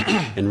contribution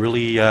and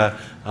really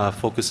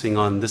focusing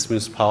on this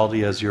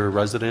municipality as your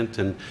resident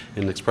and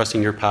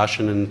expressing your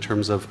passion in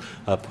terms of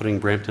putting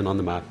Brampton on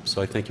the map.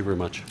 So I thank you very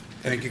much.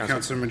 Thank you,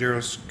 Councillor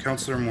Medeiros.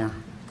 Councillor Moore.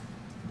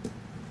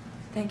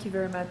 Thank you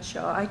very much.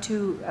 I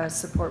too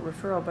support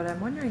referral, but I'm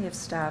wondering if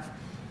staff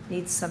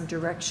needs some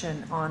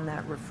direction on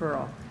that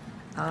referral.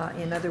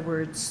 In other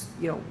words,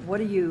 what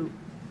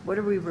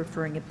are we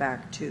referring it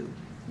back to?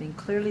 I mean,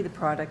 clearly the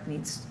product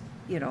needs,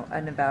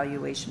 an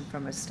evaluation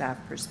from a staff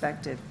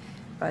perspective,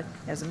 but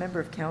as a member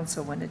of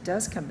council, when it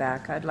does come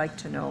back, I'd like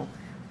to know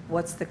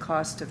what's the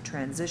cost of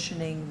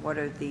transitioning, what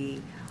are the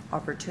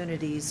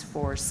opportunities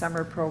for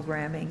summer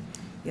programming.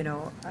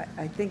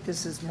 I think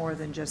this is more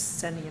than just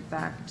sending it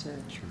back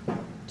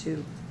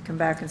to come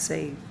back and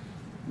say,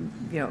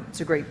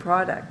 it's a great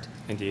product.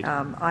 Indeed.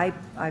 I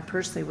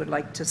personally would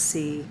like to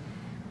see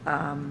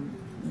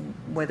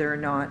whether or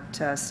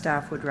not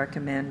staff would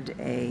recommend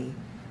a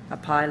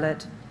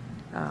pilot,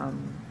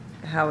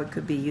 how it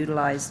could be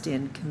utilized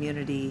in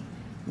community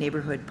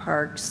neighborhood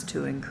parks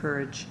to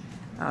encourage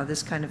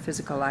this kind of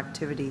physical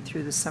activity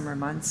through the summer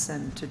months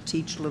and to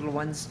teach little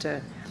ones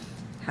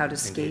how to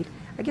skate.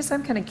 I guess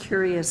I'm kind of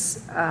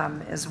curious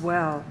as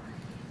well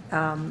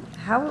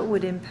how it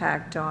would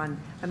impact on,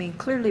 I mean,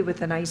 clearly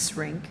with an ice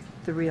rink,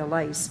 the real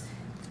ice,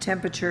 the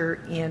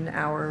temperature in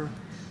our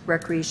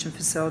recreation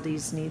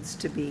facilities needs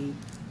to be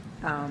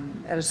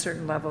at a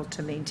certain level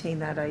to maintain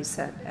that ice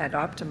at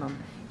optimum.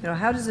 You know,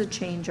 how does it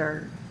change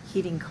our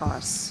heating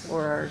costs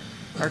or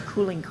our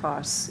cooling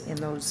costs in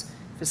those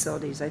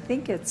facilities? I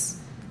think it's,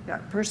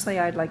 personally,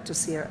 I'd like to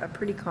see a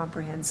pretty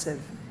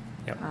comprehensive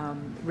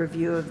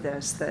review of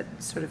this that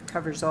sort of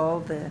covers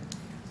all the,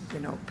 you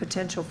know,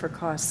 potential for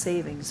cost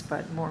savings,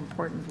 but more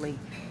importantly,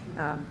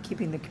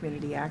 keeping the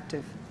community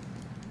active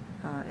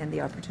and the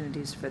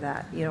opportunities for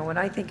that. You know, when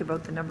I think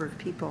about the number of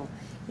people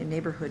in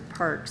neighborhood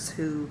parks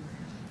who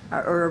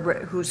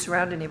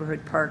surround a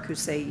neighborhood park who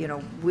say, you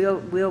know,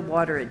 we'll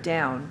water it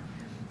down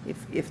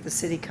if the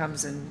city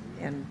comes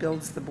and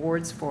builds the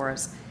boards for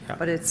us,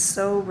 but it's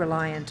so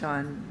reliant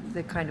on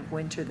the kind of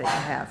winter that you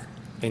have.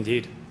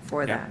 Indeed.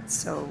 For that.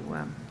 So,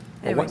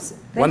 anyways,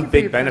 one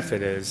big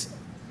benefit is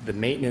the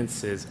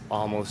maintenance is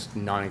almost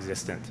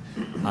non-existent.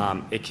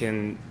 It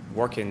can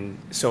work in,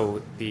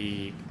 so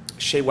the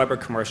Shea Weber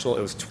commercial,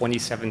 it was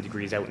 27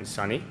 degrees out and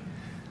sunny.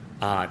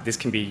 This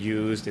can be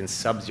used in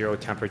sub-zero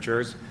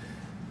temperatures.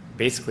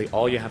 Basically,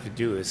 all you have to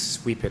do is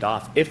sweep it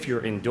off. If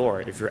you're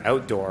indoor, if you're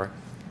outdoor,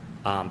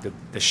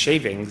 the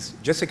shavings,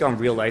 just like on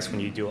real ice when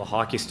you do a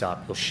hockey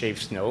stop, you'll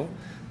shave snow.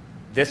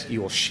 This,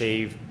 you will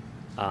shave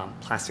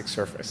plastic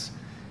surface.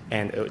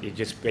 And it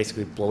just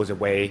basically blows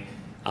away,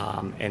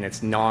 and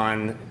it's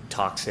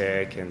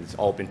non-toxic, and it's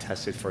all been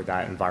tested for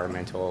that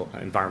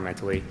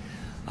environmentally.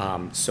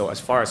 So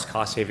as far as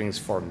cost savings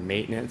for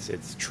maintenance,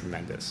 it's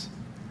tremendous.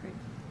 Great.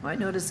 Well, I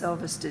noticed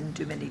Elvis didn't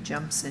do many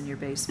jumps in your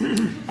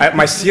basement.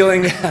 My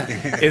ceiling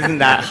isn't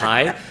that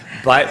high,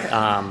 but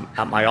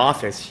at my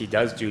office, he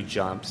does do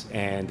jumps.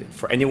 And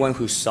for anyone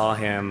who saw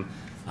him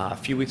a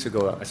few weeks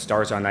ago at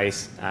Stars on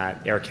Ice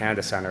at Air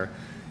Canada Centre,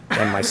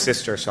 and my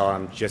sister saw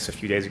him just a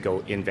few days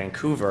ago in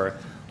Vancouver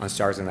on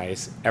Stars on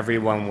Ice,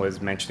 everyone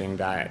was mentioning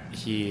that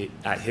he,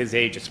 at his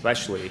age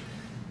especially,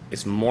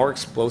 is more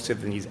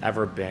explosive than he's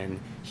ever been.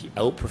 He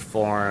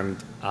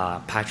outperformed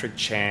Patrick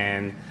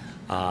Chan,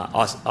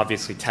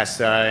 obviously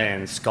Tessa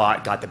and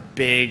Scott got the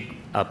big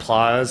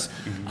applause,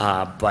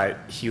 but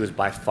he was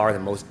by far the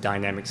most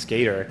dynamic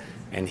skater,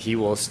 and he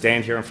will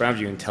stand here in front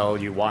of you and tell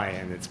you why,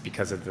 and it's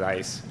because of the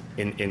ice,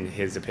 in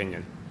his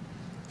opinion.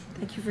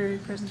 Thank you for your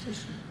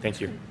presentation.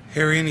 Thank you.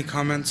 Harry, any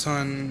comments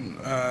on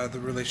the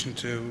relation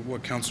to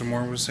what Councillor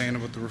Moore was saying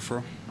about the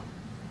referral?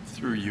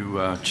 Through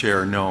you,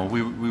 Chair, no,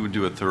 we would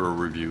do a thorough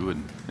review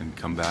and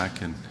come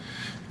back, and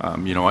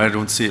you know, I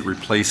don't see it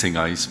replacing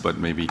ice, but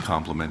maybe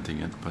complementing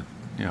it, but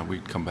yeah,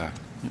 we'd come back.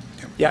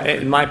 Yeah,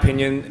 in my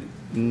opinion,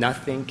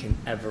 nothing can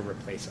ever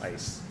replace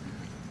ice,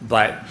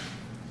 but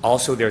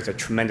also there's a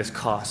tremendous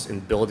cost in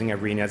building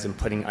arenas and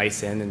putting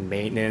ice in and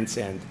maintenance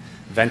and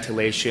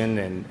ventilation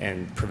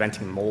and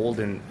preventing mold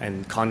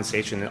and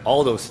condensation and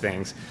all those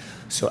things.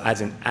 So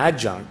as an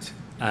adjunct,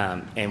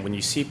 and when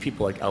you see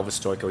people like Elvis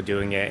Stojko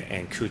doing it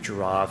and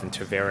Kucherov and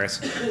Tavares,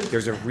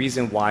 there's a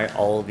reason why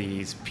all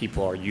these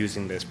people are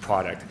using this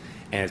product,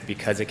 and it's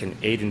because it can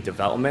aid in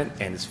development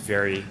and it's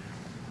very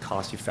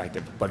cost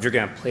effective. But if you're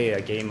going to play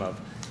a game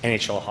of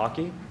NHL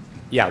hockey,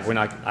 yeah,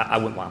 I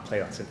wouldn't want to play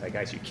it on synthetic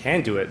ice. You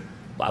can do it,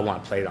 but I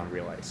want to play it on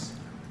real ice.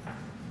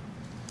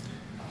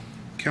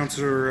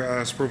 Councillor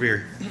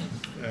Sprovier.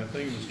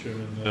 Thank you, Mr.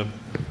 Chairman.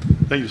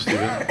 Thank you,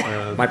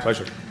 Stephen. My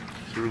pleasure.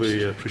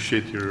 Really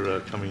appreciate your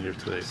coming here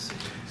today.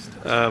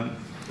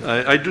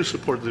 I do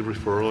support the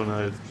referral, and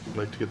I'd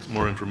like to get some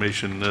more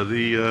information. One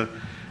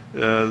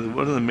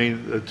of the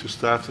main to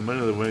staff, one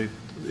of the main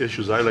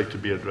issues I like to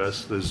be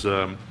addressed is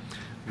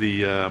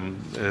the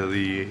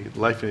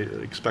life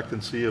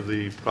expectancy of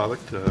the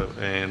product,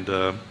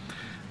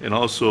 and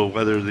also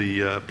whether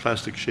the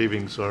plastic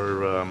shavings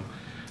are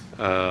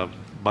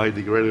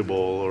biodegradable,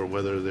 or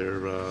whether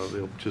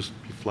they'll just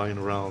be flying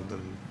around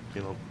and,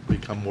 you know,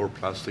 become more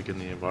plastic in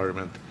the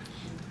environment.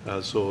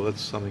 So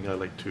that's something I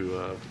like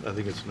to. I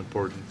think it's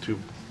two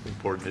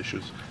important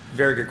issues.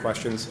 Very good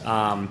questions.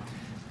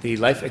 The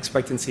life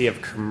expectancy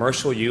of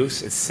commercial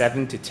use is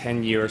 7 to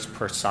 10 years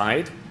per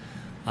side.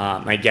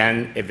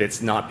 Again, if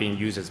it's not being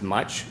used as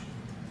much,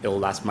 it will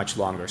last much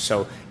longer.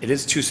 So it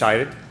is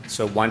two-sided.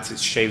 So once it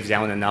shaves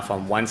down enough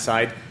on one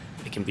side,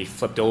 it can be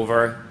flipped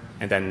over,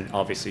 and then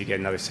obviously you get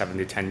another 7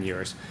 to 10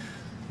 years.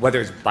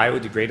 Whether it's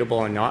biodegradable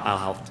or not,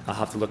 I'll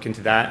have to look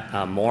into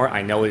that more.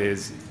 I know it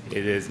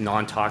is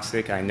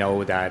non-toxic. I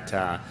know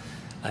that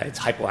it's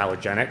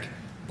hypoallergenic,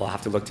 but I'll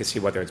have to look to see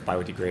whether it's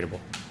biodegradable.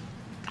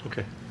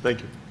 Okay,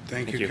 thank you.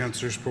 Thank you,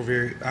 Councillor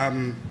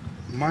Sprovier.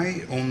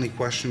 My only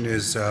question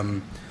is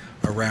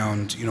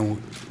around, you know,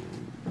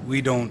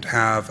 we don't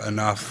have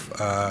enough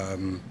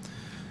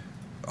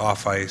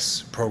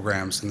off-ice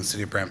programs in the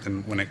city of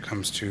Brampton when it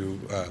comes to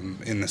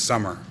in the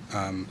summer.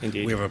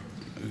 Indeed. We have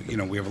you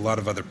know, we have a lot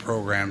of other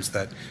programs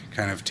that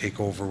kind of take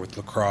over with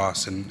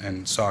lacrosse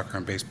and soccer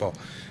and baseball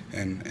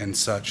and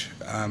such.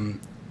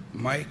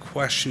 My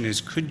question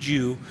is, could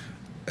you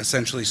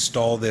essentially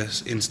install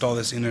this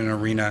in an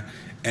arena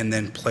and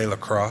then play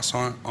lacrosse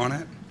on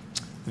it?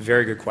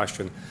 Very good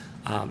question.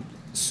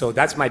 So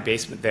that's my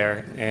basement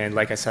there, and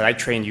like I said, I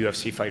train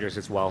UFC fighters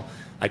as well.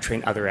 I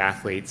train other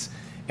athletes,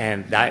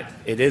 and that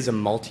it is a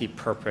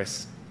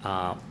multi-purpose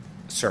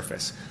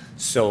surface.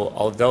 So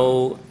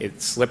although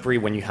it's slippery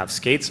when you have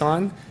skates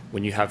on,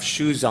 when you have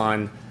shoes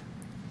on,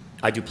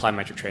 I do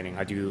plyometric training.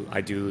 I do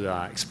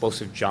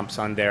explosive jumps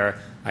on there.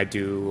 I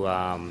do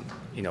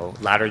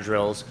ladder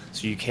drills.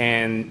 So you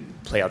can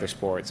play other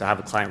sports. I have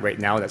a client right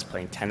now that's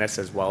playing tennis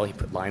as well. He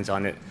put lines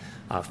on it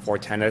for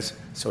tennis.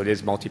 So it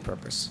is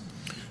multi-purpose.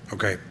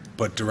 Okay,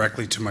 but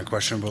directly to my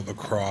question about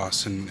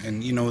lacrosse,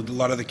 and you know, a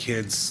lot of the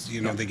kids, you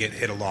know, they get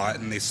hit a lot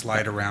and they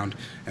slide around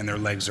and their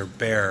legs are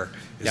bare.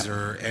 Is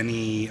there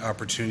any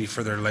opportunity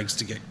for their legs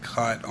to get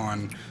cut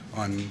on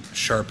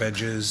sharp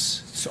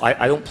edges? So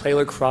I don't play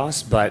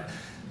lacrosse, but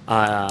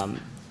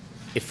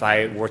if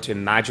I were to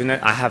imagine it,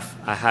 I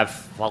have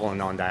fallen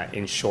on that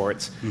in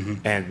shorts,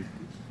 and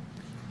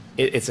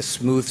it's a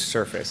smooth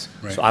surface.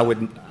 Right. So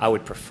I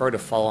would prefer to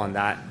fall on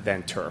that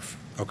than turf.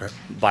 Okay.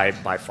 By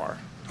far.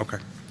 Okay.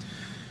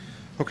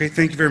 Okay,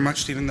 thank you very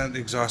much, Stephen. That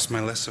exhausts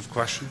my list of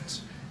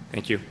questions.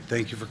 Thank you.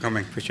 Thank you for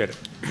coming. Appreciate it.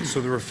 So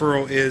the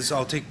referral is,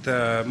 I'll take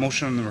the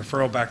motion on the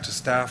referral back to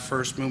staff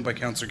first, moved by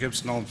Councillor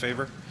Gibson. All in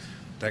favor?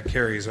 That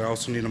carries. I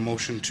also need a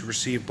motion to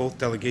receive both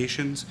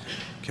delegations.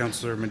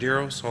 Councillor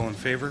Medeiros, all in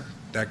favor?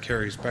 That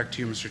carries. Back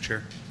to you, Mr.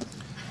 Chair.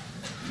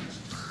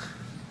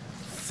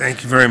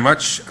 Thank you very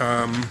much.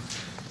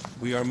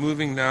 We are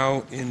moving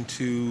now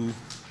to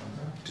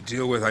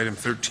deal with item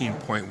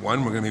 13.1. We're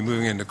going to be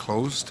moving into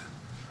closed,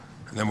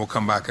 and then we'll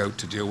come back out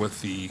to deal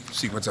with the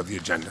sequence of the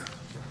agenda.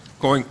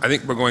 I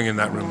think we're going in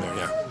that room there,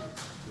 yeah.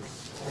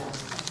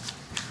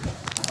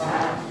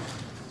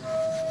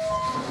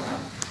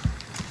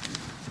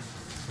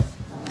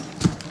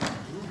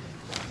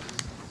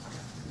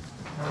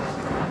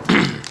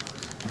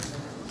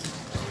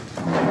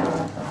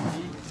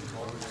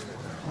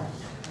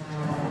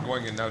 We're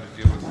going in now to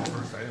deal with the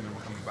first item, and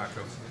we're coming back out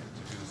to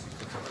do the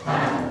sequence of the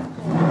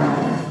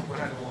we're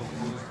not going to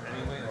move it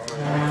anyway.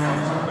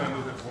 I'm going to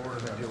move it forward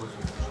and then deal with it.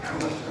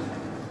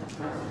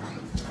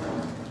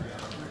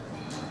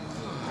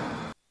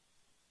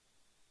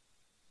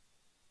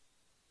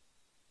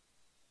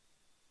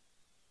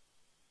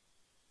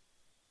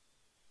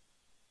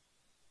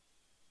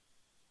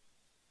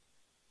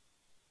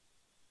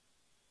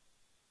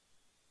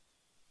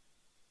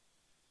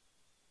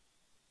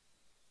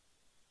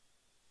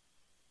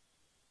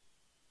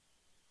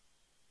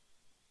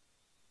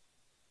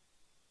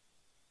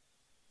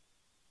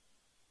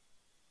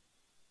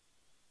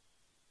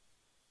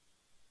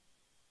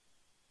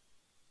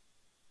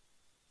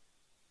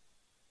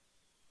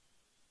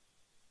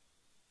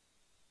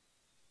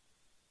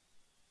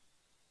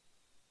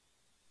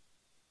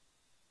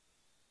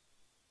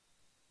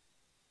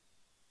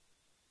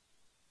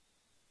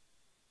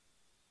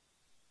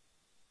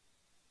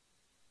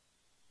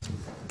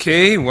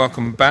 Okay,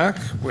 welcome back.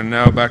 We're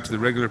now back to the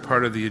regular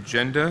part of the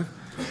agenda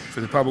for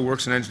the Public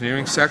Works and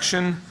Engineering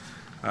section.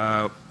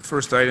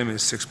 First item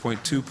is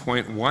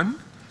 6.2.1.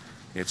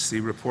 It's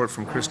the report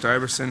from Chris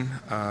Diverson,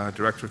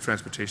 Director of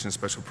Transportation and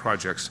Special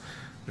Projects.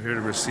 We're here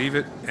to receive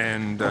it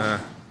and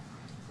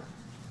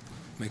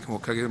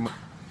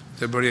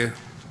everybody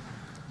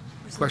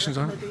questions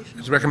on it?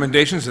 There's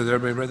recommendations. Has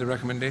everybody read the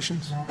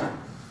recommendations?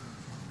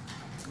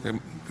 Okay,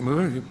 move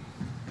it. You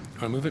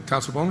want to move it?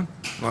 Councilor Bowman?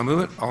 Want to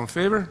move it? All in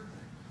favor?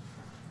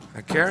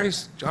 That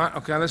carries. John,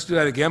 okay, let's do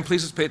that again.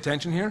 Please, let's pay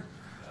attention here.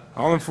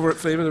 All in favor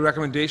of the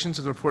recommendations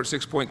of the report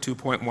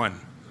 6.2.1.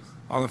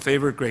 All in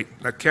favor?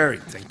 Great. That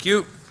carried. Thank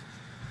you.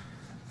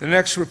 The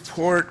next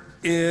report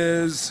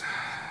is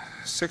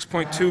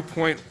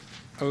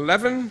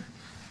 6.2.11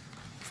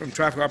 from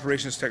Traffic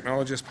Operations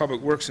Technologists, Public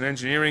Works and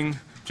Engineering,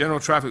 General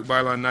Traffic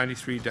Bylaw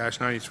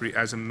 93-93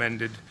 as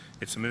amended.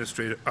 Its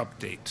administrative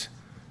update.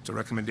 It's a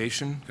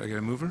recommendation. Can I get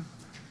a mover?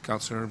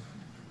 Councillor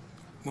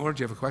Moore,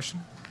 do you have a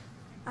question?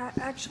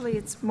 Actually,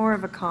 it's more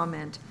of a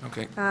comment.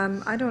 Okay.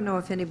 I don't know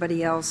if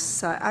anybody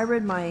else, I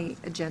read my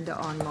agenda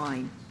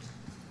online,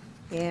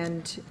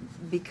 and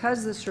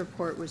because this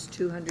report was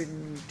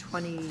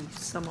 220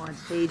 some odd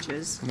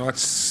pages. No,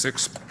 it's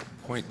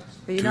 6.2.12.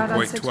 Are you not on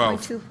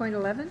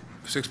 6.2.11?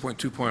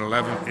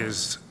 6.2.11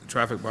 is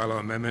traffic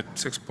bylaw amendment.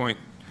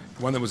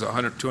 One that was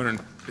 200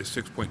 is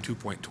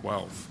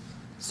 6.2.12.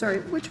 Sorry,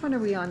 which one are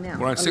we on now?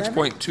 We're on 11?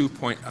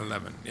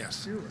 6.2.11,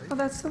 yes. Well,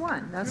 that's the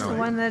one. That's No. the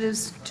one that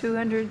is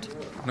 200.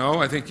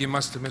 No, I think you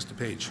must have missed a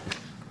page.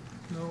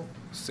 No.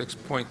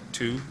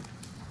 6.2.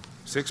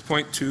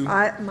 6.2.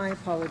 My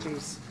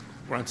apologies.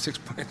 We're on 6.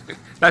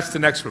 That's the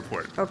next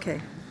report.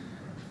 Okay.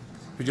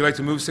 Would you like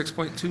to move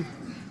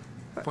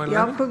 6.2.11?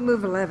 Yeah, I'll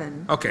move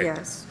 11. Okay.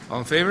 Yes. All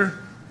in favor?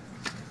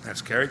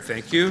 That's carried.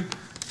 Thank you.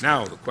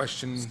 Now, the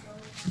question.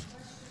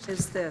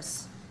 Is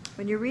this.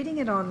 when you're reading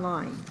it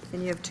online,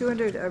 and you have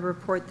a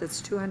report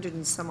that's 200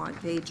 and some odd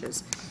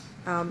pages,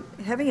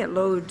 having it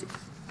load,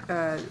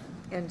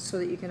 and so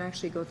that you can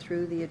actually go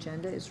through the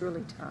agenda is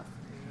really tough.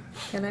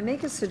 Can I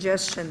make a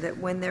suggestion that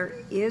when there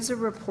is a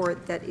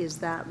report that is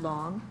that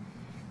long,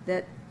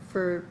 that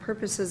for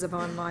purposes of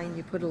online,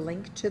 you put a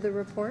link to the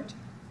report?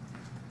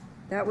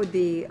 That would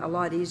be a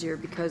lot easier,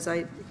 because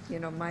my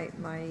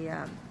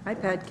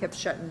iPad kept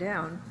shutting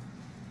down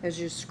as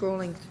you're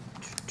scrolling,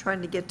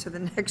 trying to get to the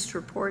next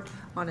report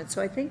on it.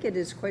 So I think it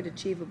is quite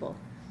achievable.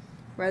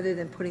 Rather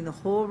than putting the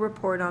whole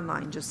report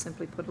online, just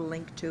simply put a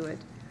link to it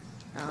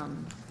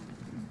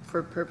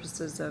for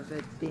purposes of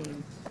it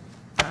being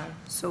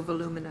so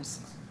voluminous.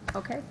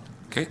 Okay?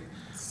 Okay.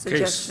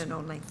 Suggestion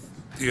only.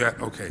 Yeah,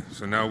 okay.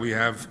 So now we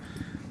have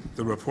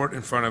the report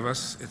in front of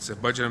us. It's a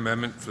budget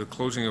amendment for the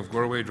closing of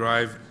Goreway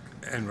Drive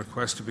and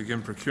request to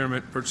begin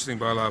procurement, purchasing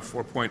bylaw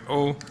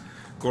 4.0,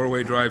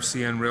 Goreway Drive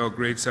CN rail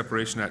grade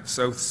separation at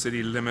South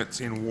City limits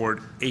in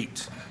Ward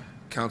 8.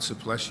 Councillor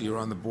Pleshy, you're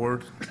on the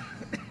board.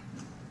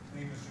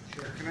 Mr.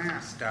 Chair, can I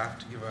ask staff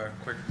to give a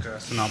quick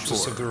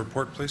synopsis of the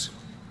report, please?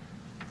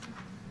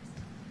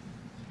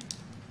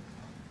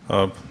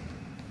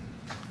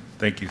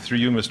 Thank you. Through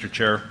you, Mr.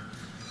 Chair.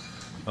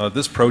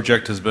 This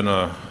project has been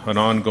an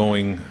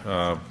ongoing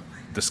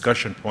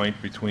discussion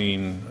point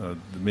between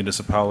the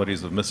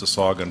municipalities of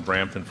Mississauga and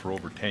Brampton for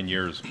over 10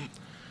 years.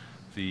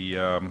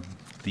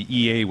 The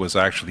EA was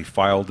actually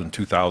filed in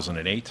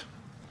 2008.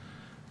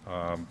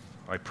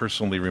 I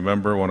personally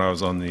remember when I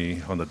was on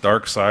the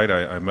dark side,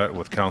 I met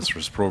with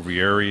Councillor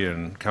Sprovieri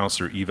and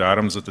Councillor Eve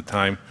Adams at the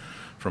time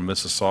from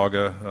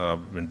Mississauga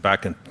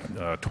back in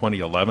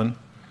 2011.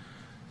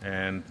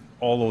 And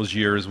all those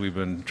years we've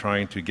been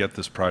trying to get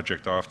this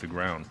project off the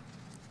ground.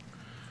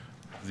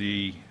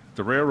 The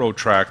railroad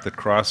track that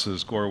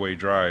crosses Goreway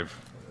Drive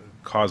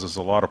causes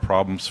a lot of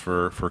problems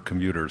for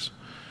commuters.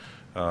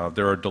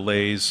 There are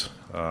delays.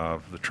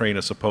 The train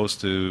is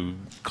supposed to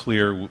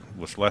clear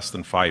with less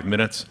than 5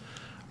 minutes.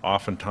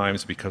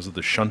 Oftentimes, because of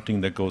the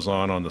shunting that goes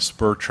on the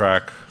spur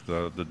track,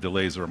 the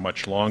delays are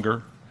much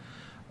longer.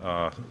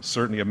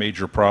 Certainly a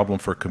major problem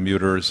for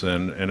commuters,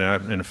 and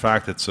in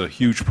fact, it's a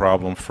huge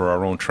problem for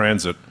our own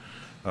transit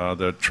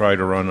that try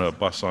to run a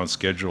bus on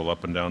schedule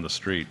up and down the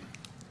street.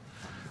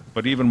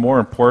 But even more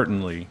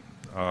importantly,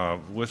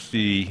 with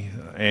the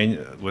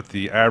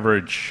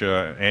average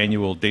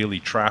annual daily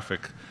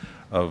traffic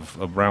of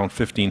around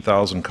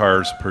 15,000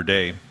 cars per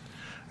day,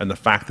 and the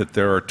fact that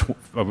there are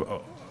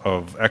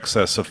of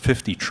excess of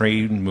 50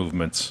 train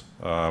movements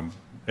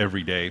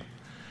every day,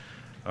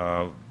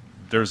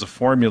 there's a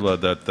formula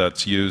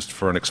that's used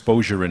for an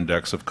exposure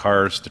index of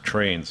cars to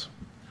trains.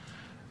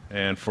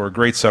 And for a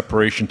grade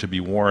separation to be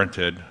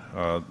warranted,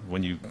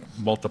 when you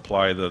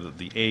multiply the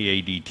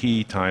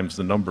AADT times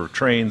the number of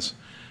trains,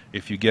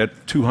 if you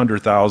get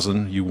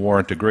 200,000, you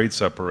warrant a grade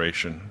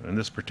separation. In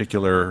this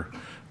particular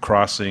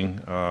crossing,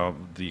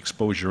 the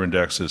exposure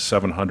index is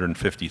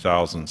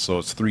 750,000, so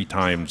it's three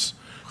times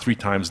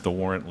the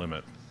warrant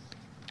limit.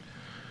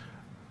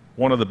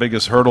 One of the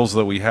biggest hurdles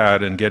that we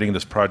had in getting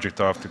this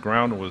project off the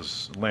ground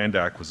was land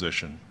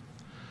acquisition.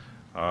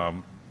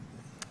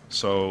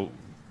 So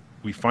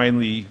we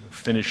finally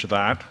finished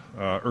that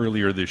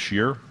earlier this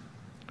year.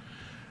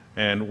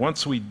 And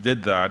once we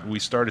did that, we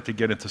started to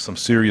get into some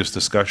serious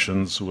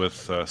discussions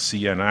with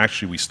CN.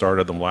 Actually, we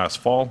started them last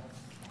fall.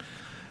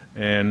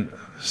 And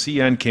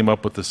CN came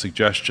up with the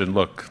suggestion,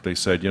 look, they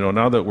said,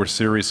 now that we're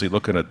seriously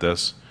looking at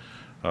this,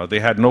 they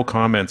had no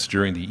comments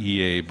during the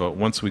EA, but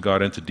once we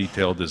got into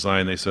detailed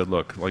design, they said,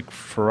 look, like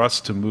for us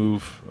to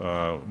move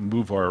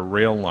our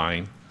rail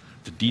line,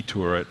 to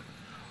detour it,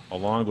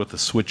 along with the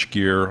switch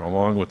gear,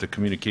 along with the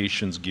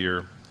communications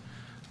gear,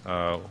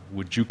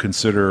 would you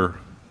consider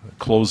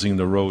closing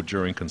the road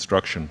during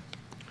construction?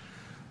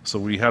 So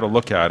we had a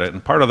look at it,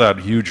 and part of that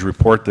huge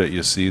report that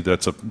you see,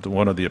 that's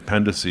one of the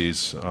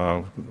appendices,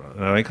 and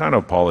I kind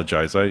of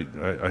apologize, I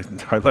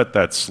let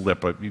that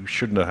slip. You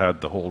shouldn't have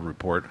had the whole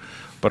report,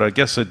 but I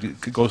guess it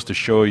goes to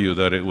show you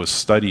that it was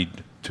studied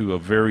to a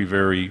very,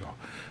 very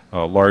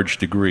large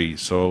degree.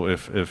 So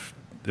if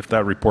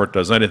that report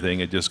does anything,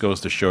 it just goes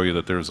to show you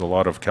that there's a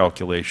lot of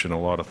calculation, a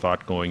lot of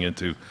thought going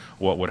into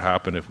what would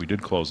happen if we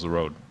did close the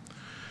road.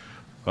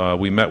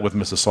 We met with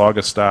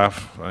Mississauga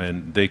staff,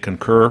 and they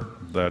concur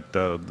that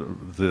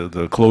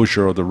the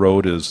closure of the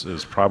road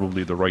is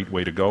probably the right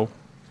way to go.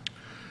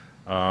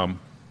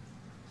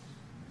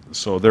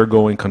 So they're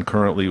going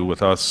concurrently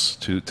with us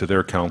to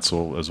their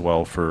council as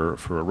well for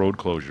a road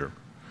closure.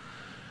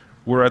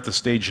 We're at the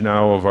stage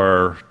now of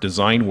our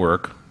design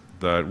work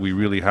that we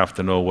really have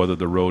to know whether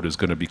the road is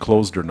going to be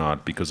closed or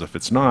not, because if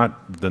it's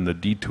not, then the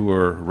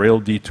detour, rail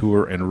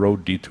detour and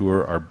road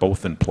detour are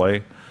both in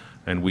play,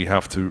 and we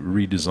have to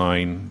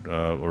redesign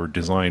or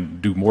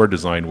do more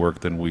design work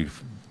than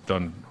we've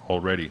done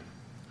already.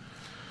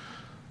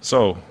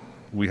 So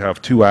we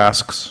have two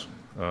asks.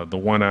 The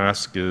one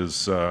ask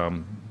is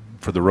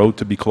for the road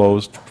to be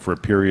closed for a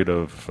period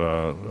of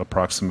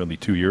approximately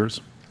 2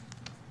 years.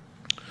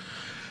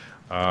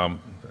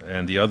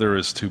 and the other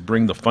is to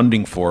bring the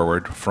funding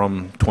forward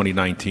from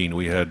 2019.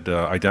 We had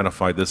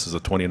identified this as a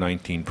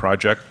 2019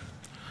 project.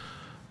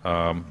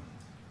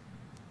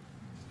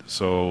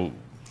 So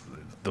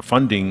the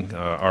funding,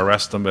 our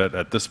estimate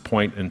at this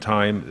point in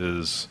time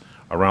is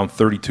around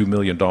 $32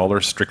 million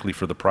strictly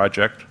for the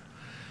project.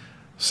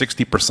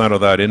 60%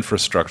 of that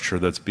infrastructure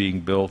that's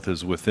being built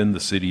is within the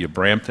city of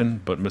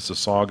Brampton, but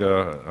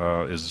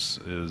Mississauga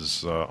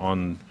is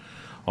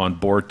on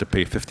board to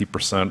pay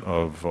 50%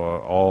 of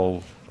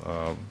all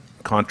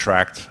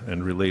contract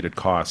and related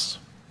costs.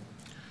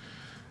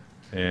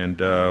 And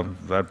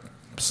that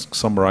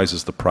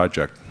summarizes the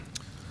project.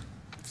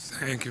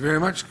 Thank you very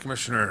much,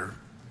 Commissioner.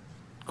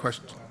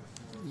 Question?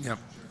 Yep.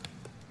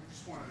 I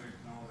just wanted to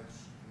acknowledge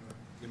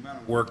the amount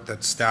of work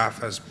that staff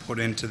has put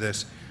into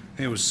this. I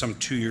think it was some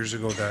 2 years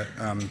ago that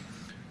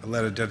I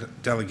led a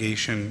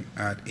delegation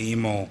at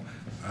AMO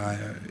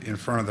in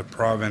front of the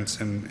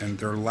province, and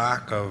their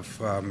lack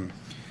of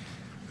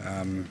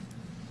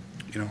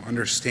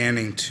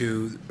understanding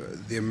to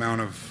the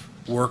amount of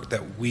work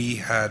that we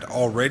had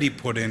already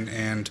put in,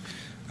 and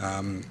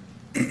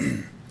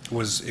it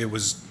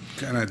was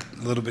kind of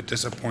a little bit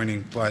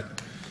disappointing,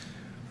 but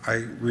I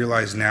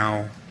realize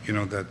now,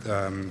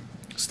 that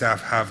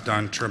staff have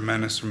done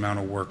tremendous amount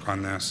of work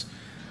on this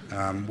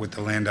with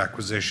the land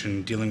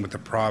acquisition, dealing with the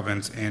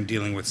province, and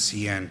dealing with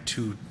CN,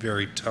 two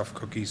very tough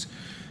cookies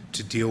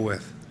to deal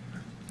with.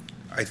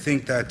 I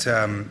think that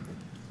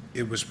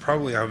it was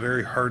probably a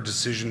very hard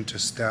decision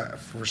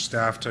for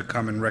staff to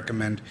come and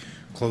recommend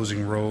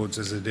closing roads,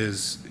 as it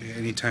is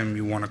anytime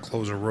you want to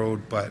close a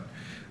road, but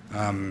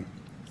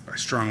I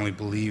strongly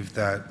believe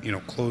that,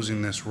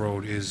 closing this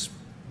road is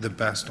the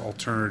best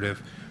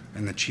alternative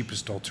and the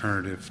cheapest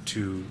alternative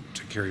to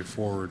carry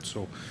forward.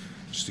 So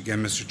just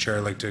again, Mr. Chair,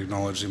 I'd like to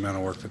acknowledge the amount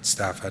of work that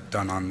staff had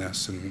done on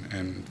this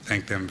and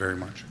thank them very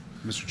much.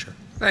 Mr. Chair.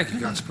 Thank you,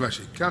 Councilor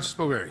Pleshy.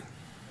 Councilor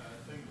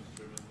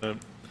Spilberry.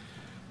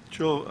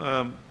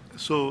 Joe,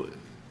 so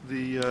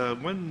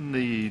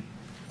when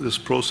this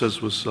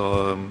process was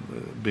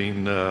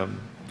being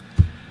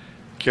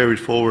carried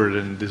forward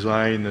and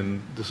design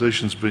and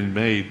decisions being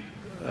made,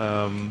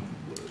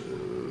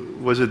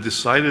 was it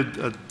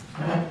decided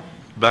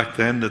back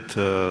then that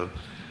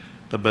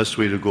the best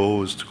way to go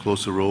was to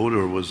close the road,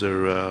 or was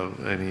there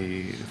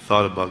any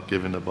thought about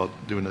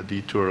doing a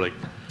detour like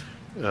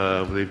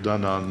they've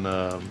done on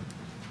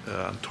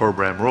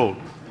Torbram Road?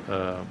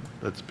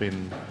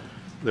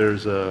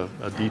 There's a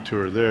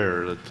detour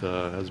there that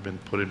has been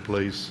put in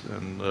place,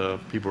 and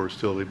people are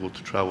still able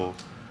to travel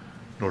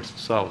north and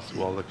south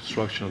while the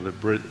construction of the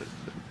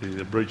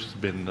bridge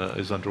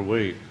is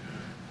underway.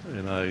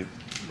 And I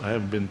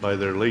haven't been by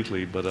there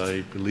lately, but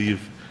I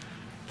believe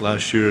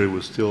last year it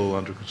was still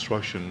under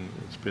construction.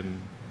 It's been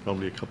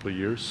probably a couple of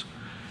years.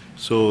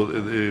 So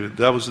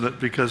that was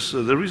because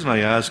the reason I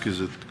ask is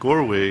that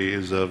Goreway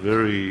is a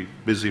very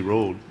busy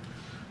road.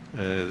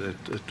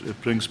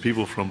 It brings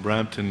people from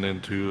Brampton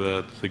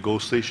into the GO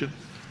station,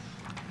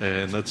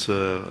 and that's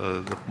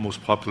the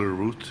most popular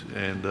route,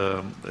 and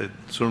it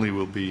certainly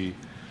will be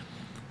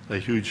a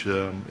huge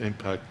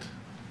impact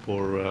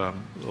for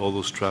all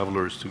those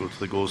travelers to go to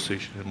the GO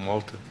station in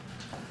Malton.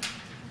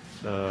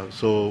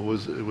 So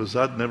was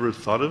that never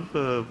thought of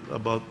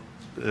about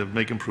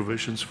making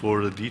provisions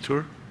for the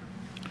detour?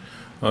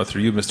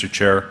 Through you, Mr.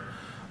 Chair,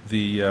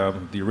 the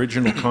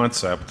original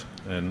concept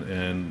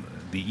and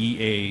the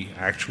EA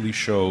actually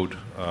showed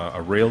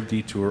a rail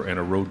detour and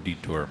a road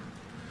detour.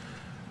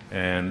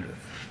 And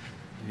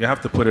you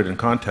have to put it in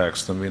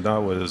context. I mean, that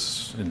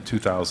was in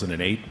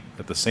 2008.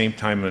 At the same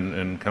time,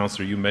 and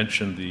Councillor, you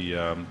mentioned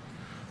the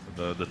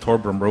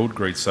Torbram road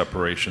grade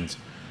separations,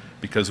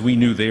 because we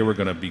knew they were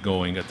going to be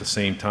going at the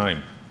same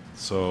time.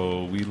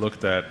 So we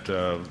looked at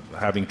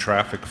having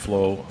traffic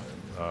flow,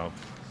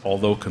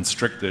 although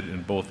constricted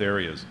in both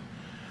areas.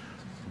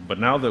 But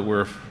now that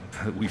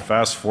we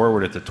fast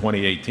forward it to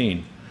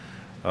 2018,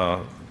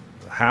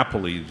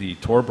 happily the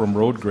Torbram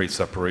road grade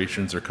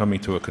separations are coming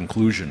to a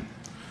conclusion.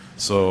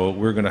 So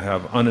we're going to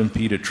have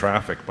unimpeded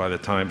traffic by the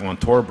time on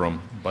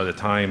Torbram by the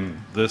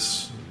time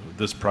this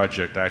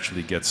project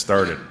actually gets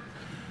started.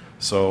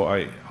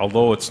 So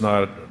although it's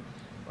not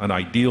an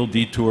ideal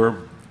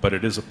detour, but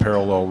it is a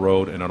parallel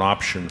road and an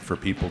option for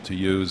people to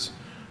use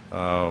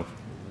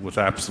with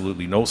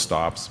absolutely no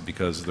stops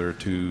because there are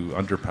two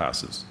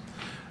underpasses.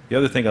 The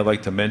other thing I'd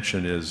like to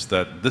mention is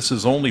that this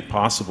is only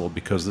possible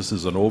because this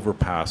is an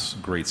overpass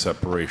grade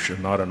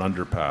separation, not an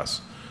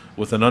underpass.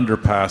 With an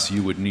underpass,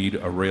 you would need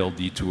a rail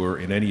detour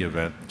in any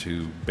event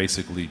to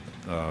basically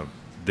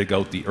dig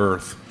out the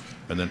earth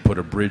and then put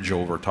a bridge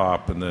over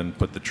top and then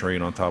put the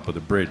train on top of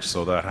the bridge.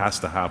 So that has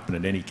to happen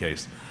in any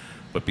case.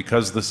 But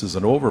because this is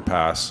an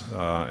overpass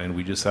and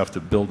we just have to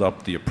build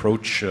up the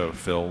approach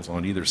fills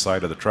on either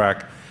side of the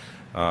track,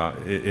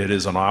 it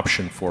is an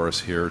option for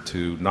us here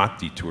to not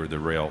detour the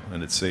rail,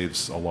 and it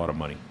saves a lot of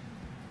money.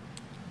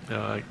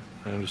 Yeah,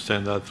 I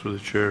understand that through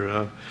the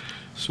chair.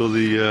 So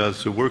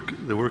the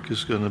work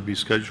is going to be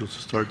scheduled to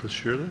start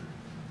this year then?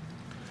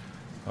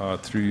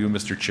 Through you,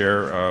 Mr.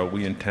 Chair,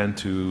 we intend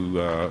to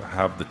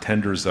have the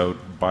tenders out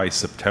by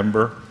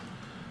September.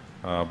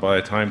 By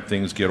the time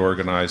things get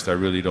organized, I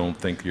really don't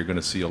think you're going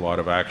to see a lot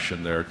of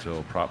action there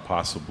till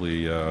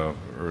possibly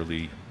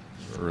early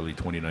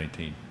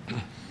 2019.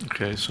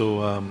 Okay,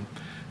 so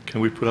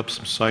can we put up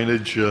some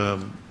signage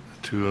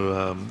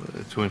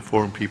to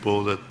inform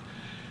people that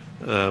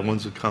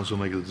once the council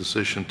makes a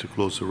decision to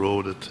close the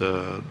road,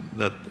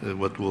 that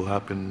what will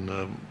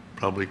happen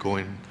probably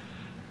going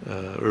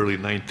early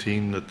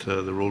 19, that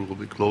the road will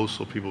be closed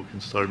so people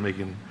can start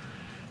making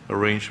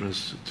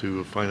arrangements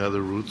to find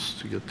other routes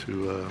to get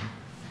to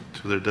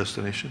their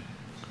destination?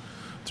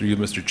 Through you,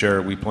 Mr.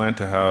 Chair, we plan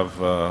to have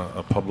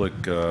a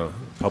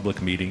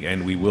public meeting,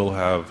 and we will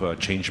have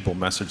changeable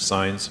message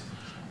signs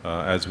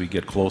as we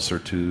get closer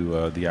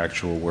to the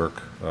actual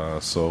work.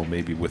 So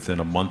maybe within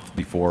a month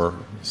before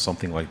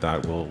something like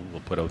that, we'll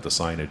put out the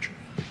signage.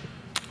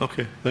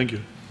 Okay, thank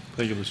you.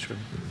 Thank you, Mr.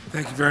 Chairman.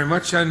 Thank you very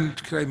much.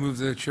 And could I move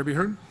the chair be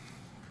heard?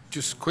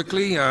 Just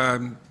quickly,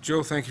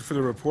 Joe, thank you for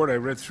the report. I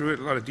read through it,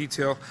 a lot of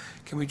detail.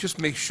 Can we just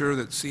make sure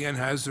that CN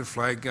has their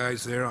flag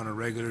guys there on a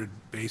regular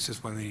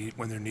basis when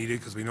they're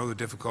needed? Because we know the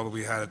difficulty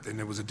we had, and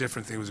it was a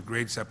different thing. It was a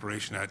grade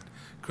separation at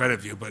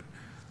Credit View, but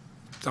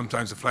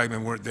sometimes the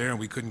flagmen weren't there and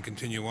we couldn't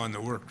continue on the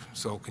work.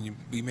 So can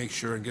we make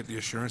sure and get the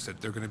assurance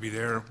that they're going to be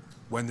there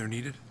when they're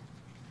needed?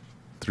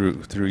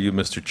 Through you,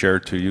 Mr. Chair,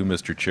 to you,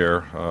 Mr.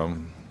 Chair.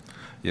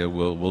 Yeah,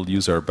 we'll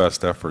use our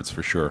best efforts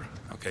for sure.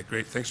 Okay,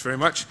 great. Thanks very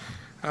much.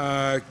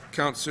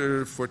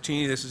 Councillor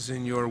Fortini, this is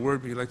in your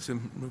word. Would you like to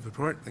move the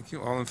report? Thank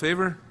you. All in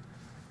favor?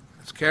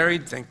 That's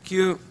carried. Thank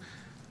you.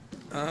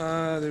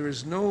 There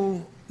is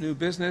no new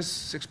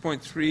business.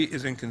 6.3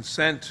 is in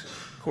consent.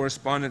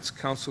 Correspondence,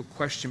 council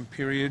question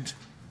period.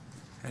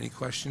 Any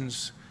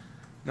questions?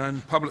 None.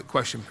 Public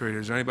question period.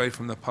 Is there anybody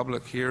from the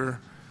public here?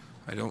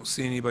 I don't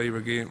see anybody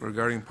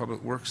regarding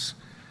public works.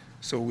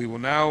 So we will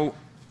now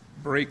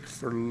break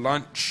for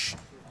lunch.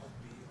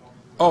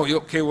 Oh,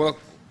 okay. Well,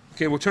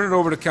 okay. We'll turn it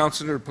over to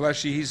Councillor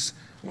Pellecci. He's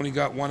only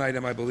got one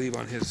item, I believe,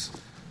 on his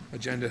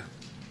agenda.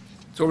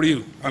 It's over to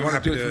you. I'm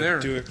happy to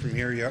do it from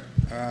here. Yep.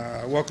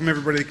 Welcome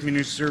everybody to the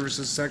community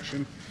services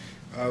section.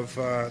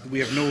 We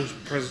have no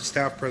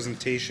staff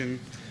presentation.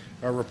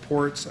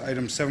 Reports.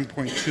 Item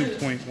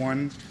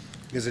 7.2.1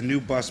 is a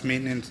new bus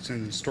maintenance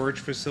and storage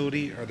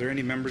facility. Are there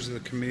any members of the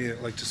committee that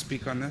would like to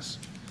speak on this?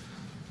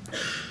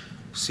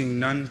 Seeing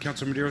none,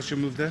 Councilor Medeiros,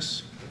 you'll move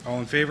this. All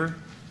in favor?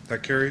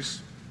 That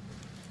carries.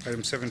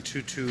 Item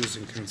 7.2.2 is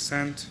in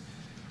consent.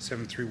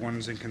 7.3.1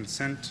 is in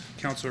consent.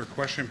 Councilor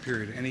question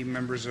period. Any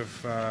members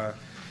of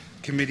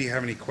committee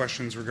have any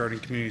questions regarding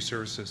community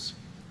services?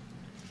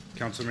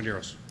 Councilor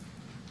Medeiros.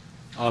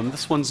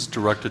 This one's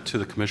directed to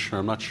the commissioner.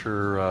 I'm not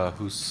sure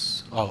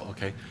who's. Oh,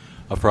 okay.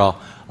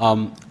 Farrell.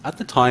 At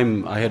the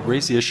time, I had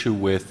raised the issue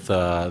with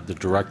the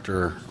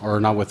director, or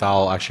not with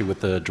Al, actually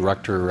with the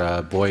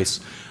director, Boyce.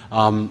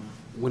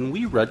 When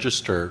we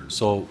register,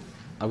 so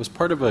I was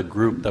part of a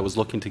group that was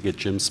looking to get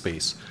gym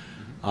space.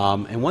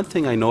 And one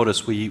thing I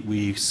noticed,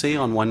 we say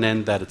on one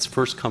end that it's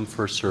first come,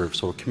 first serve.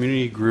 So a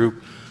community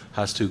group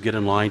has to get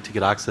in line to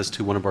get access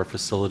to one of our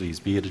facilities,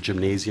 be it a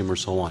gymnasium or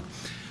so on.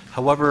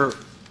 However,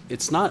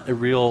 it's not a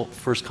real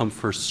first come,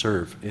 first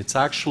serve. It's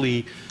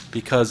actually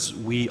because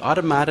we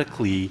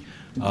automatically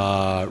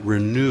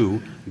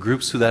renew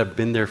groups that have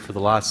been there for the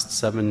last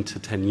 7 to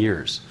 10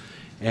 years.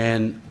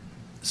 And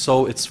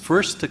so it's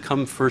first to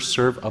come, first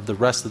serve of the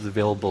rest of the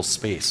available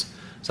space.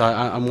 So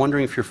I'm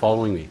wondering if you're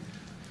following me.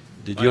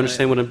 Did you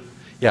understand what I'm...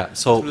 Yeah,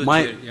 so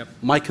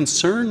my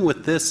concern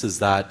with this is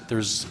that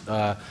there's,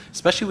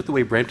 especially with the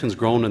way Brampton's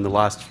grown in the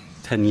last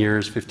 10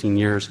 years, 15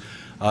 years,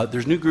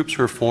 there's new groups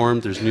who are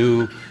formed, there's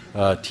new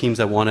teams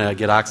that want to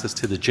get access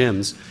to the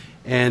gyms,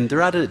 and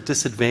they're at a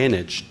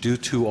disadvantage due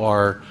to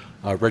our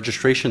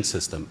registration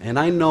system. And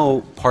I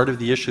know part of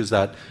the issue is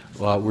that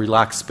we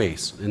lack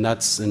space, and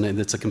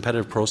it's a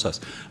competitive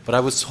process. But I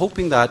was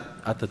hoping that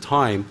at the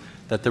time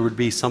that there would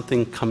be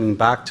something coming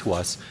back to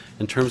us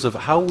in terms of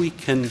how we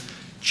can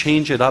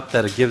change it up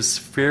that it gives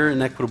fair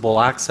and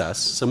equitable access,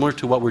 similar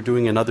to what we're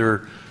doing in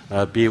other,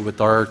 be it with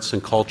arts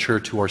and culture,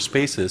 to our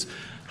spaces.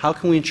 How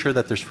can we ensure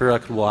that there's fair,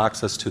 equitable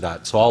access to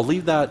that? So I'll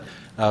leave that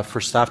for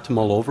staff to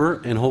mull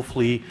over, and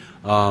hopefully,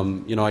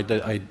 you know,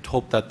 I'd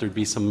hope that there'd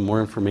be some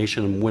more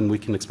information on when we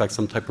can expect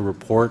some type of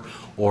report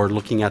or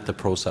looking at the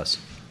process.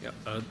 Yeah,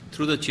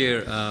 through the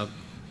chair,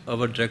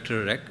 our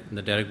director,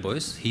 Derek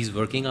Boyce, he's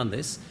working on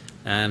this,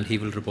 and he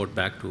will report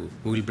back to,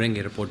 we will bring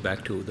a report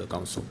back to the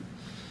council.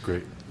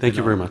 Great. Thank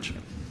you very much.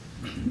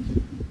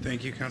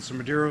 Thank you,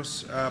 Councilor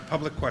Medeiros.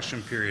 Public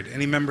question period.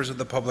 Any members of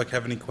the public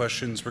have any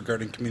questions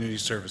regarding community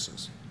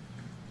services?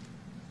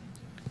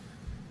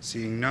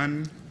 Seeing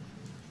none.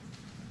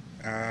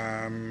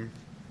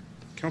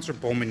 Councilor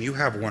Bowman, you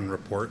have one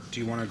report. Do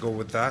you want to go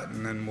with that?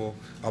 And then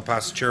I'll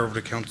pass the chair over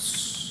to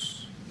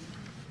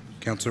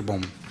Councilor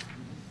Bowman.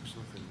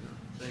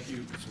 Thank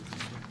you.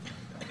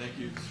 Thank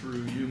you.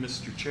 Through you,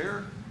 Mr.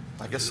 Chair.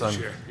 I guess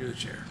You're the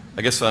chair.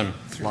 I guess I'm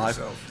live.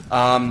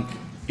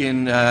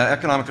 In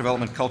Economic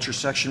Development Culture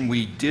section,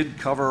 we did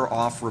cover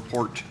off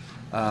report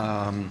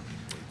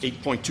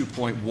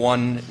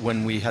 8.2.1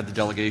 when we had the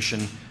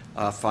delegation,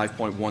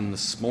 5.1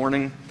 this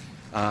morning.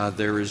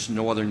 There is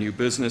no other new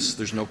business.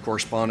 There's no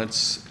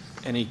correspondence.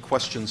 Any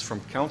questions from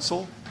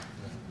council?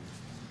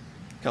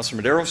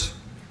 Councillor Medeiros?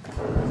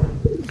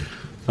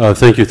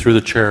 Thank you. Through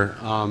the chair.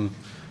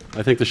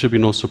 I think there should be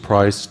no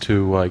surprise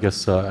to,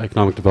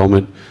 economic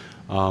development.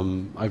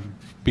 I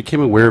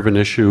became aware of an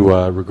issue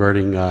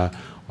regarding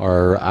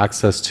our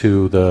access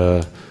to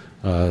the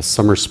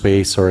summer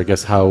space, or I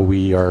guess how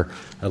we are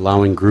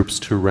allowing groups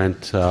to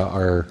rent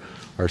our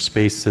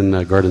space in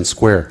Garden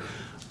Square.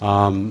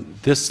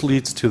 This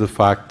leads to the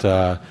fact,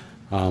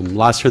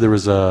 last year there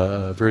was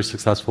a very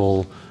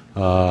successful,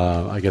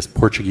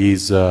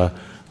 Portuguese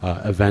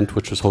event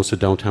which was hosted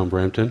downtown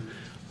Brampton.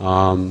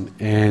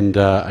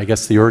 I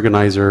guess the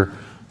organizer,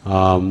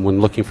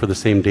 when looking for the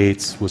same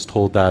dates, was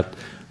told that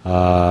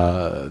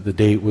the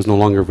date was no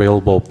longer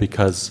available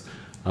because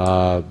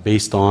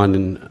based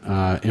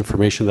on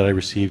information that I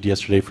received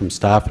yesterday from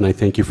staff, and I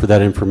thank you for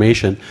that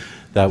information,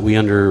 that we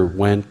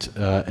underwent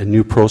a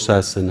new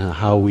process in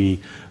how we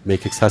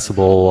make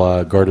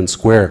accessible Garden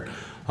Square.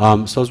 So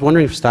I was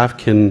wondering if staff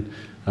can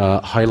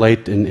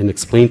highlight and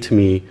explain to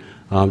me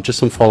just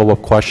some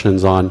follow-up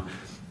questions on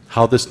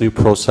how this new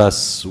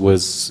process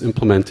was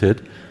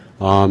implemented.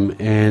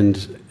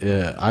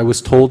 I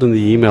was told in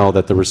the email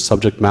that there were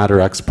subject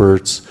matter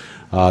experts,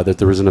 that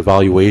there was an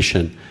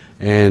evaluation.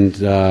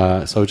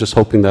 So I was just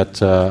hoping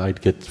that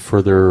I'd get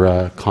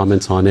further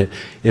comments on it.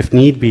 If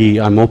need be,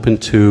 I'm open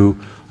to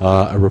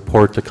a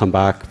report to come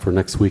back for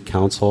next week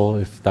council,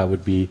 if that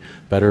would be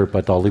better,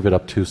 but I'll leave it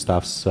up to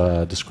staff's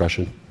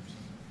discretion.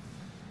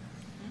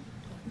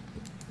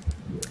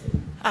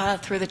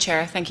 Through the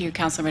chair, thank you,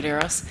 Councillor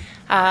Medeiros.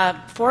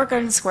 For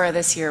Garden Square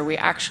this year, we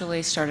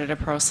actually started a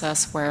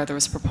process where there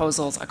was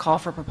a call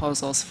for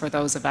proposals for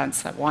those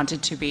events that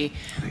wanted to be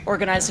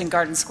organized in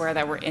Garden Square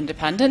that were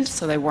independent,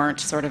 so they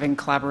weren't sort of in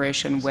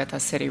collaboration with a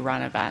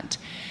city-run event.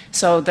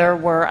 So there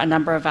were a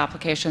number of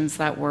applications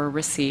that were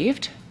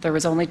received. There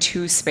was only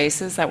 2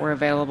 spaces that were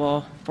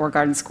available for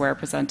Garden Square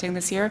presenting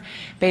this year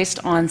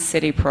based on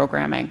city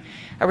programming.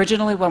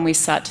 Originally, when we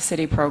set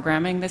city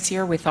programming this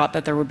year, we thought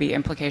that there would be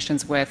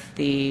implications with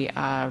the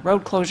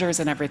road closures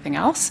and everything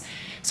else.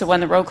 So when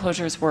the road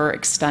closures were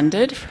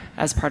extended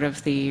as part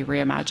of the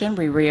Reimagine,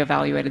 we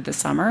reevaluated the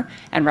summer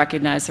and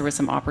recognized there was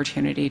some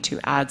opportunity to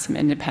add some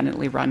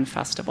independently run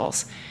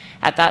festivals.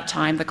 At that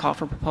time, the call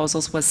for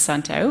proposals was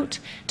sent out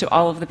to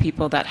all of the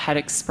people that had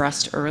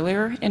expressed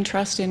earlier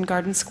interest in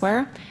Garden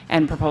Square,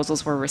 and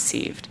proposals were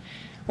received.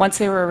 Once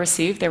they were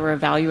received, they were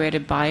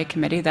evaluated by a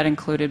committee that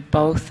included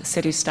both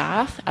city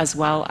staff as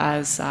well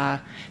as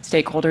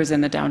stakeholders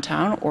in the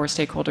downtown, or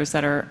stakeholders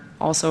that are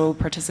also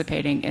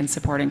participating in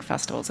supporting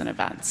festivals and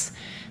events.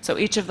 So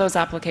each of those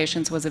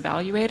applications was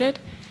evaluated,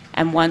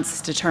 and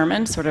once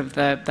determined, sort of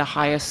the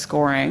highest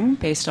scoring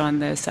based on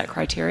the set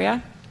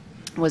criteria,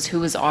 was who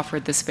was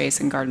offered the space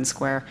in Garden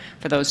Square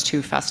for those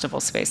 2 festival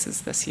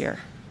spaces this year.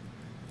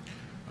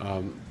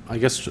 I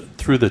guess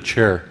through the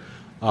chair,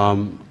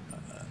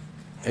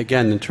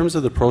 again, in terms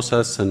of the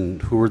process and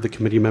who were the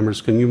committee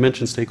members, can you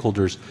mention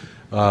stakeholders?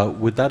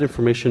 Would that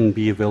information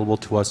be available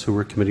to us who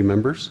were committee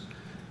members?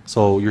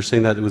 So you're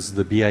saying that it was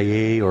the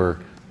BIA, or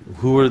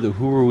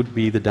who would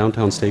be the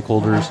downtown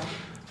stakeholders?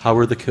 How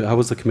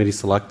was the committee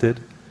selected?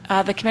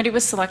 The committee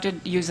was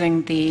selected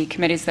using the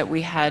committees that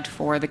we had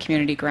for the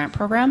community grant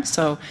program.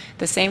 So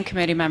the same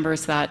committee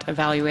members that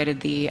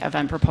evaluated the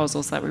event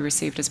proposals that we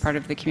received as part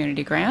of the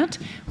community grant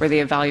were the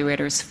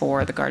evaluators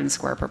for the Garden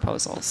Square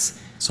proposals.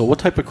 So what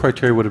type of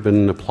criteria would have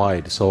been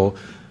applied? So,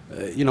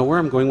 where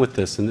I'm going with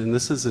this, and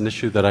this is an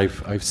issue that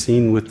I've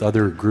seen with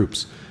other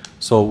groups.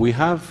 So we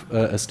have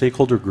a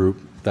stakeholder group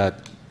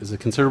that is a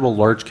considerable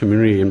large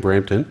community in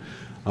Brampton.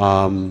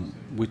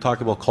 We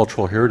talk about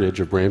cultural heritage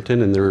of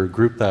Brampton, and they're a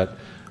group that,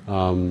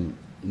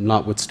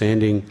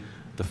 notwithstanding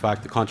the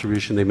fact, the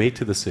contribution they made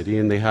to the city,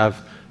 and they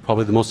have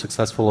probably the most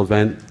successful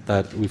event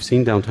that we've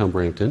seen downtown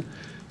Brampton.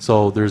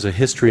 So there's a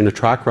history and a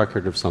track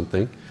record of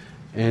something.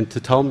 And to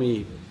tell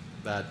me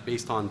that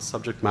based on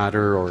subject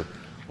matter,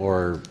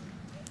 or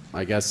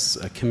I guess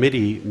a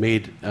committee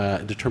made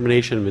a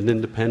determination of an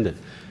independent.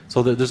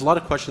 So there's a lot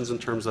of questions in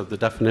terms of the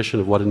definition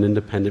of what an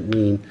independent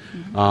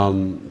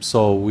mean.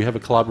 So we have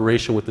a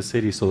collaboration with the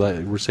city, so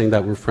that we're saying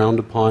that we're frowned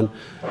upon.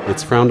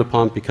 It's frowned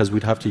upon because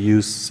we'd have to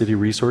use city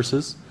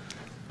resources,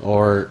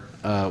 or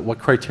what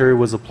criteria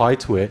was applied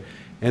to it.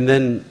 And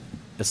then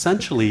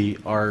essentially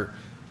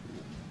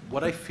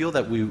what I feel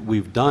that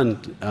we've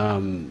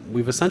done,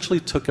 we've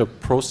essentially took a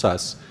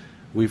process.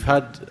 We've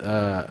had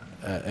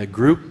a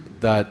group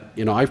that,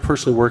 I've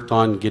personally worked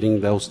on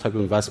getting those type of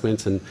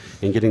investments and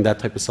getting that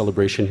type of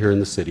celebration here in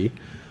the city,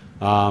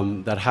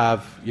 that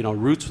have,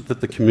 roots within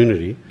the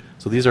community.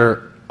 So these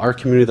are our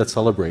community that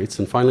celebrates,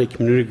 and finally a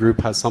community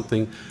group has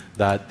something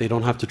that they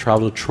don't have to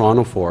travel to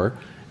Toronto for.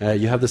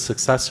 You have the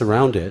success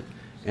around it,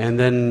 and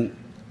then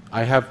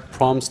I have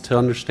problems to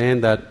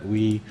understand that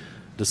we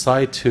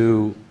decide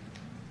to,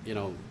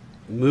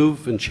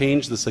 move and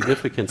change the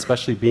significance,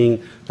 especially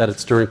being that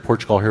it's during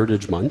Portugal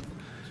Heritage Month.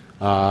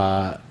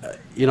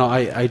 You know,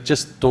 I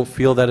just don't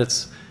feel that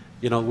it's,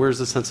 you know, where's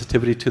the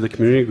sensitivity to the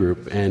community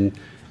group? And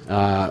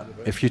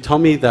if you tell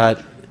me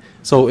that,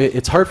 so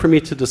it's hard for me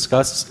to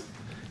discuss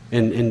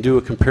and do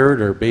a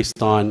comparator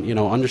based on, you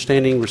know,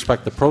 understanding,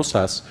 respect the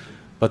process,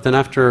 but then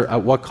after,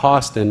 at what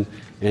cost and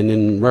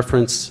in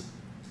reference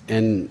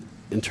and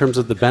in terms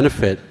of the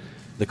benefit,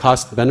 the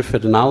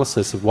cost-benefit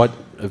analysis of what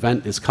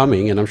event is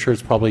coming, and I'm sure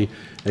it's probably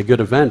a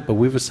good event, but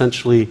we've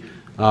essentially,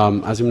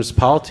 as a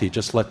municipality,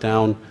 just let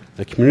down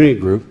a community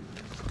group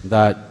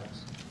that,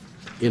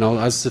 you know,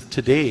 as of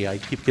today, I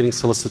keep getting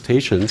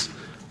solicitations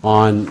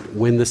on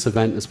when this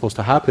event is supposed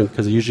to happen,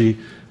 because it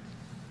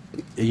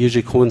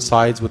usually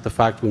coincides with the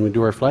fact when we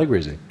do our flag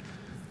raising.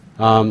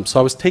 So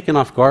I was taken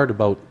off guard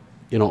about,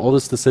 you know, all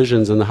these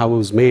decisions and how it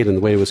was made and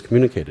the way it was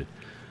communicated.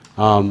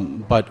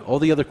 But all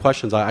the other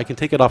questions, I can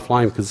take it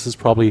offline because this is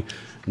probably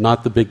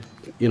not the big,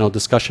 you know,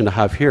 discussion to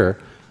have here.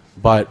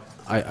 But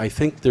I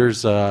think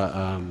there's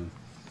a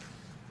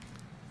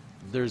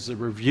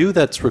review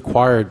that's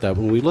required that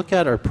when we look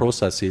at our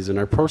processes, and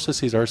our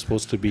processes are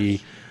supposed to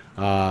be,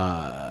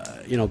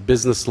 you know,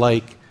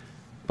 business-like,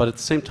 but at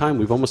the same time,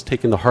 we've almost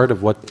taken the heart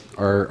of what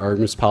our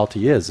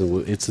municipality is,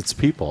 and it's its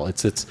people.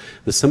 It's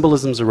the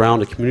symbolisms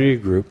around a community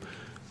group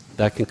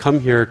that can come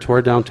here to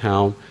our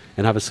downtown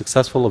and have a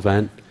successful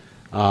event,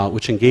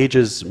 which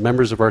engages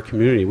members of our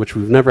community, which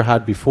we've never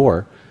had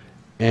before.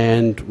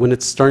 And when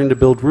it's starting to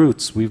build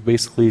roots, we've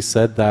basically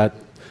said that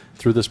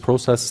through this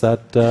process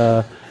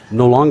that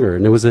no longer.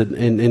 And it was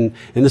in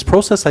this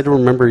process, I don't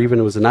remember even,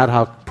 it was an ad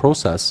hoc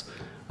process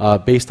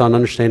based on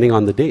understanding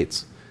on the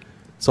dates.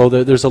 So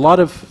there's a lot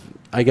of,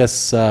 I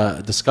guess,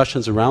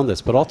 discussions around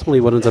this, but ultimately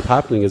what ends up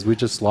happening is we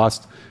just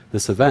lost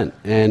this event.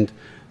 And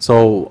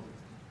so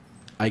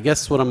I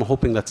guess what I'm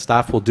hoping that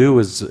staff will do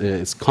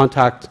is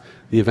contact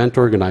the event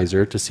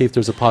organizer to see if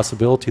there's a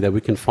possibility that we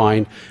can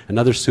find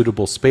another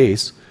suitable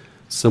space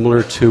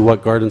similar to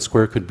what Garden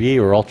Square could be,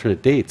 or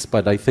alternate dates.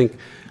 But I think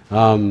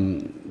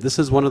this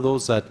is one of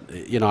those that,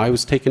 you know, I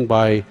was taken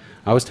by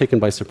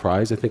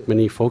surprise. I think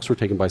many folks were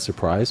taken by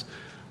surprise.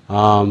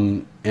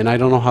 And I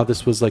don't know how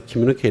this was like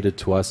communicated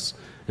to us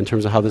in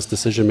terms of how this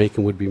decision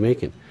making would be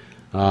making.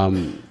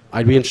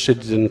 I'd be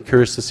interested and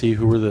curious to see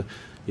who were the,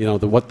 you know,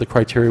 what the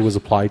criteria was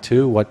applied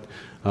to, what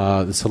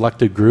the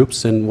selected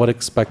groups, and what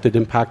expected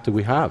impact do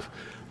we have,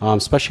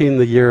 especially in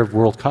the year of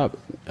World Cup.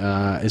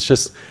 It's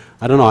just,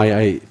 I don't know,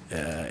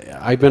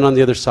 I've been on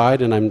the other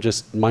side, and I'm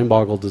just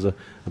mind-boggled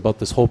about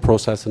this whole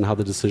process and how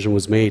the decision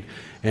was made.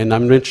 And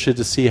I'm interested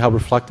to see how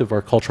reflective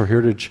our cultural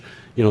heritage,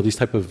 you know, these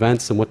type of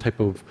events and what type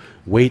of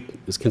weight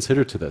is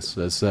considered to this.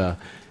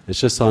 It's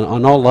just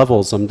on all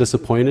levels, I'm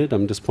disappointed.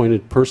 I'm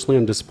disappointed personally.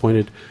 I'm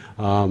disappointed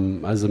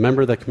as a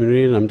member of that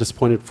community, and I'm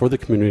disappointed for the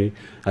community,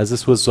 as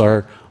this was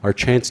our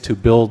chance to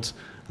build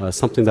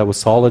something that was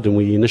solid, and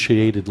we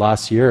initiated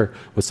last year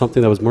with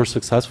something that was more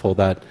successful,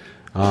 that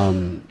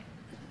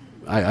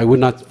I would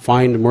not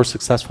find a more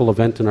successful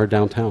event in our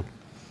downtown.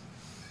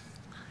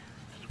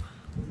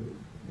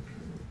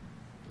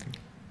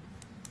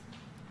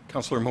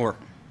 Councillor Moore.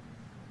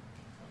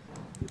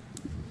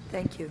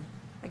 Thank you.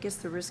 I guess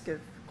the risk of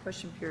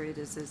question period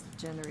is it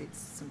generates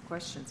some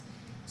questions.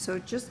 So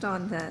just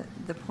on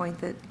the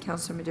point that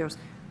Councillor Medeiros,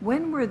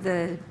 when were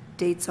the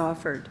dates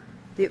offered?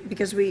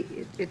 Because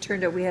it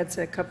turned out we had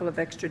a couple of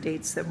extra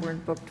dates that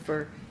weren't booked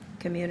for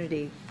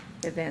community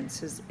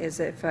events, as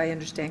if I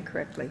understand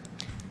correctly.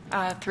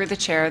 Through the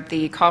chair,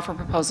 the call for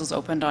proposals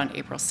opened on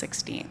April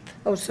 16th.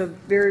 Oh, so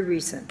very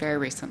recent. Very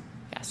recent,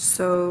 yes.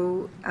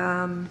 So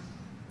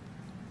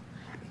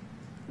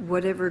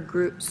whatever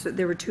groups, so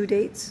there were two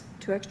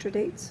extra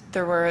dates?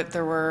 There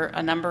were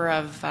a number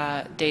of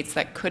dates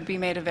that could be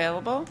made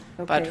available,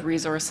 but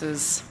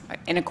resources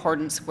in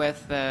accordance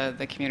with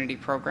the community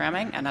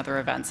programming and other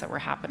events that were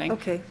happening.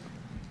 Okay.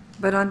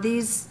 But on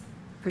these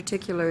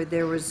particular,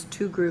 there was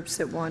two groups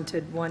that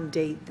wanted one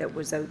date that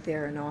was out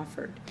there and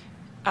offered.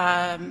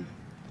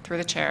 Through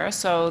the chair.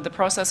 So the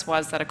process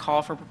was that a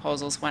call for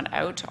proposals went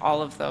out to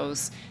all of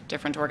those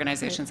different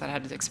organizations that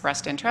had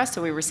expressed interest.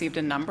 So we received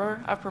a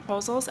number of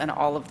proposals, and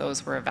all of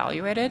those were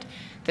evaluated.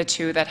 The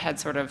two that had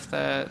sort of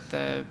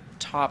the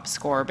top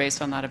score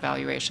based on that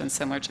evaluation,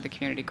 similar to the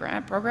community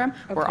grant program,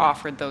 were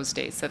offered those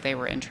dates that they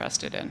were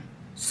interested in.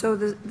 So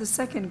the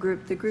second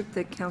group, the group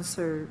that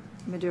Councillor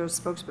Medeiros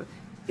spoke about,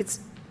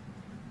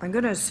 I'm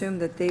going to assume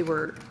that they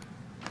were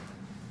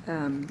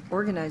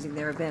organizing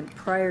their event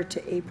prior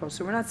to April.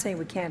 So we're not saying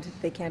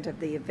they can't have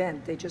the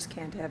event, they just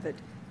can't have it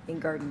in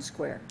Garden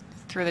Square.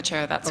 Through the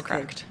chair, that's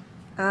correct.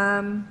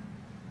 And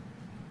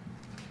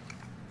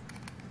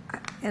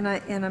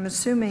I'm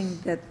assuming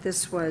that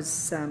this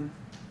was,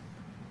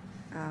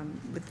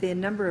 with the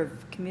number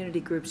of community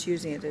groups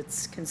using it,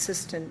 it's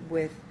consistent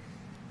with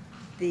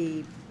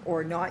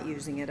or not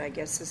using it, I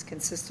guess, is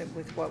consistent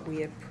with what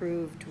we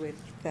approved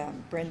with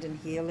Brendan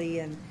Healy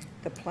and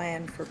the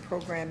plan for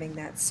programming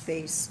that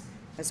space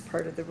as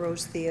part of the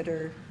Rose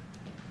Theatre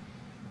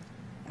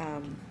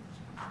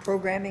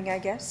programming, I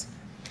guess?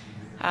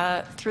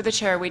 Through the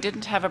chair, we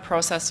didn't have a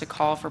process to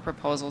call for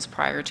proposals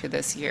prior to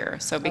this year.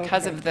 So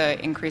because of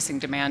the increasing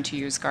demand to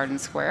use Garden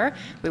Square,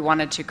 we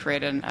wanted to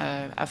create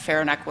a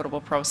fair and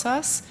equitable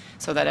process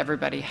so that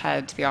everybody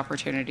had the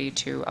opportunity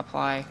to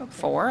apply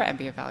for and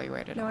be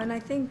evaluated. No, and I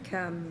think,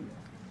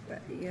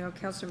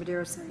 Councillor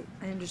Medeiros,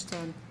 I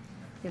understand,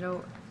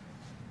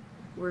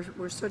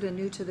 we're sort of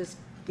new to this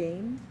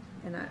game,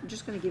 and I'm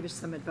just going to give you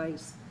some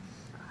advice.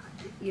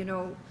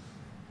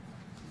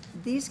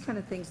 These kind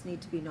of things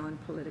need to be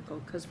non-political,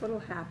 because what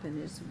will happen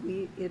is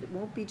it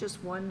won't be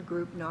just one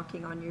group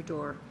knocking on your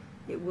door.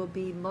 It will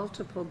be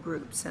multiple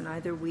groups, and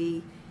either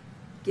we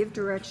give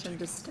direction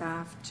to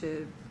staff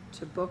to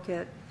book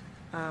it,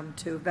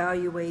 to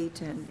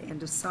evaluate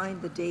and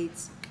assign the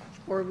dates,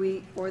 or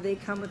they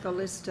come with a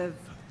list of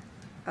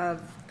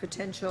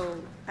potential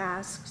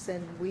asks,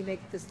 and we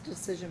make this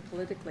decision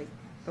politically.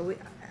 But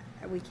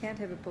we can't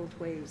have it both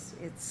ways.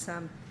 It's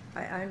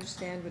I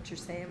understand what you're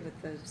saying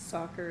with the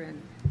soccer, and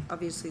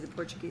obviously the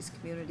Portuguese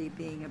community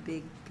being a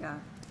big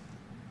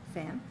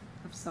fan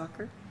of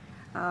soccer.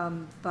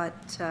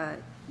 But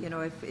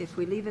if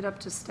we leave it up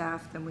to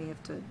staff, then we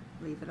have to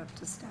leave it up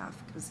to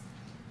staff, because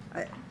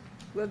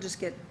we'll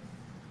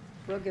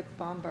get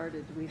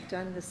bombarded. We've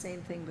done the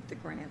same thing with the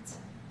grants,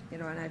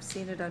 and I've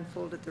seen it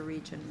unfold at the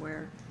region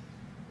where,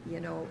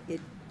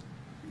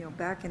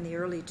 back in the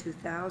early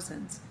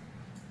 2000s,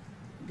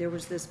 there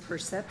was this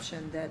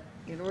perception that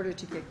in order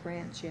to get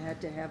grants, you had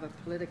to have a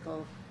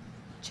political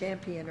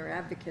champion or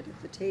advocate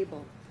at the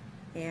table.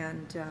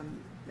 And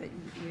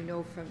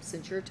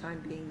since your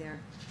time being there,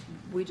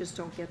 we just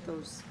don't get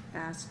those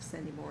asks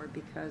anymore,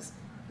 because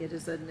it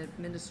is an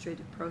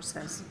administrative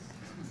process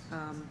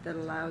that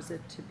allows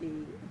it to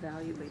be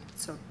evaluated.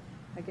 So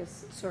I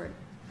guess, sorry.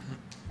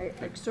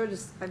 I'm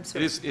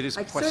sorry. It is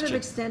I sort of question.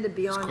 extended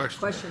beyond It's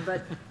question,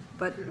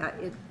 but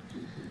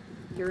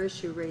your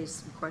issue raised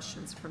some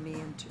questions for me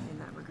in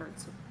that regard,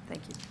 so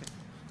thank you.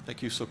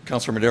 Thank you. So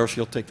Councillor Medeiros,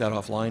 you'll take that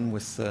offline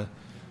with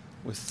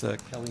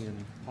Kelly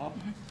and Bob?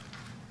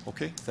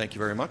 Okay, thank you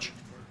very much.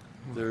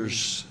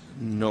 There's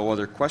no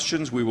other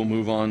questions. We will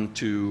move on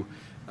to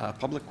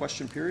public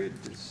question period.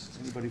 Is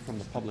anybody from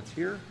the public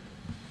here?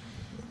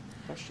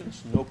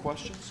 Questions? No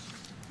questions?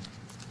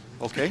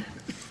 Okay,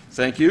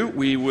 thank you.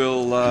 We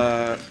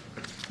will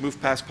move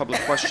past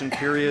public question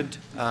period.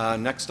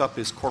 Next up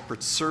is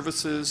corporate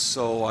services,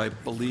 so I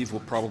believe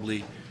we'll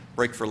probably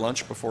break for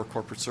lunch before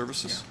corporate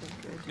services.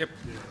 Yep.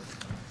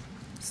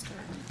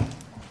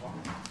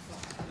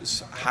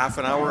 Is half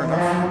an hour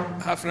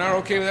enough? Half an hour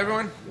okay with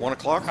everyone? 1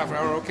 o'clock? Half an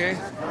hour okay?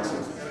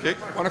 Okay.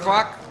 1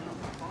 o'clock?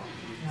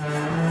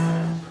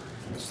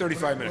 It's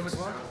 35 minutes.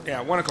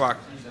 Yeah, 1 o'clock.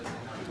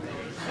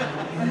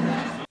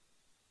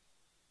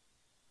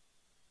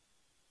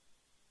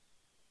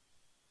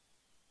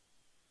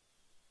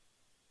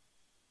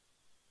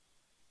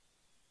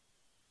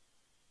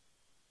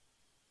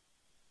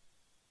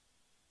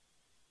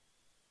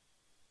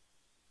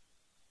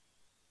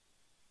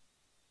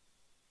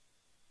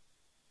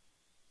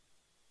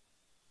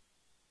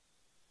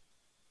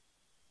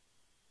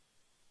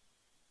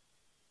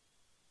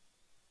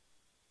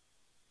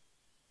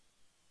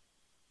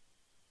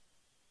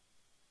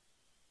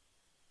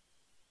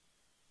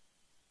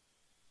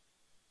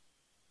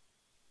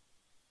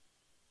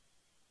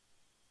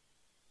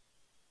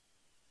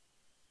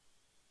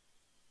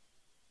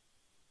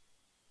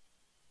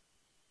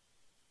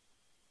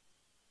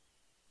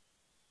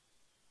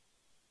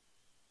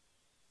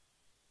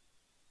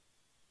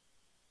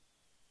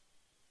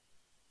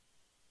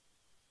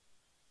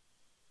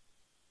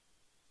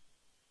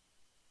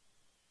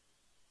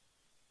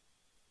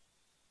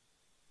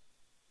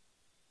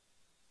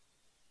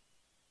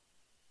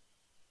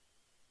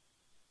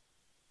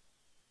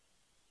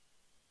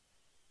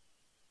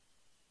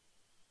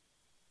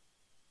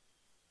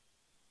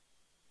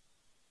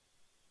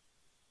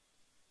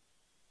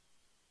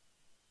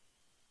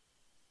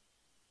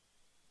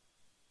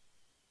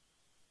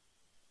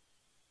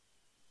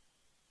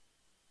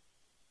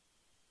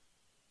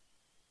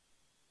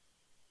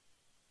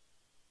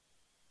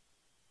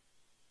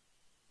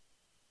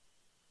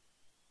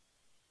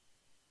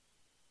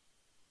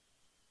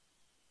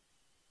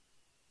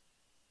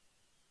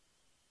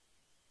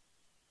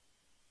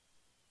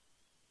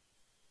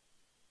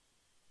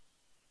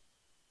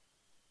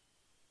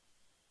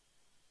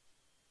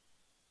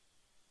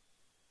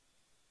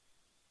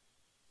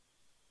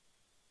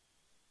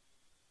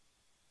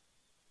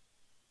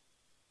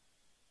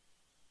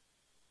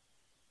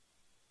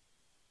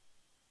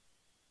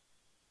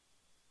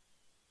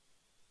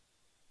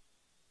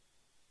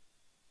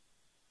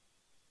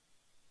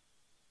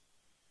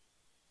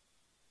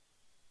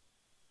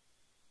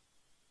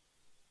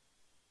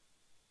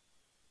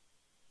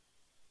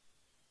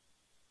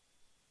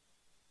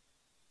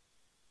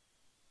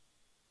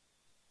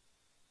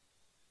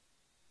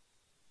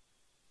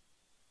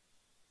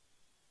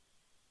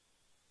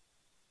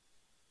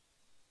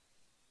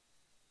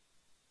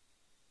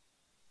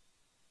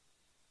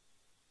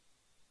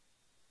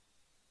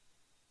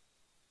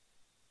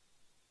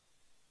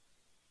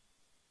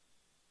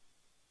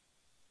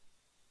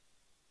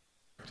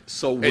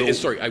 So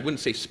Sorry, I wouldn't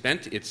say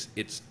spent,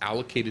 it's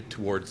allocated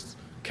towards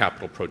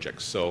capital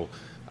projects. So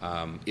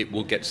it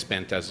will get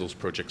spent as those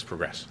projects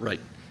progress. Right.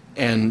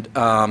 And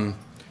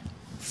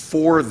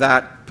for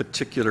that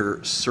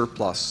particular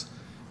surplus,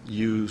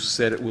 you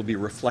said it will be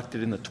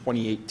reflected in the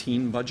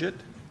 2018 budget.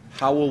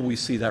 How will we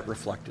see that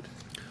reflected?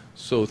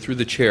 So through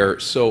the chair,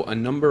 so a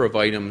number of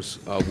items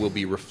will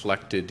be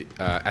reflected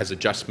as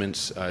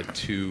adjustments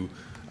to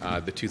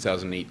the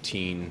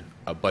 2018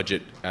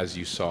 budget, as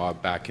you saw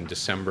back in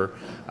December.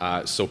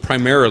 So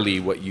primarily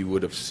what you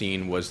would have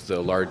seen was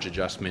the large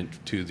adjustment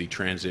to the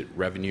transit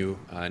revenue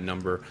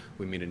number.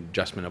 We made an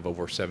adjustment of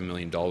over $7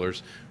 million,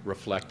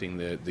 reflecting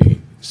the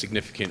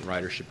significant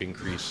ridership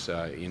increase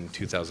in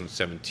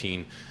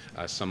 2017,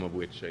 some of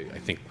which I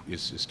think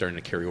is starting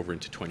to carry over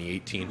into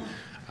 2018.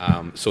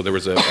 So there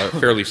was a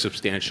fairly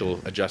substantial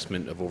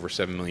adjustment of over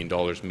 $7 million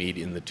made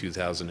in the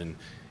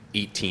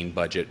 2018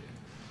 budget,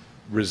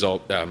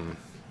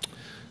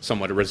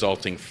 somewhat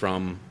resulting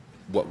from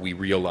what we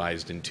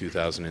realized in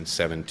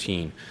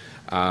 2017.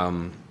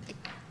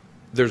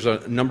 There's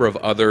a number of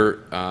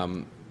other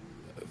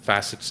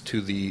facets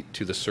to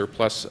the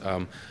surplus,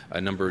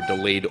 a number of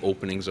delayed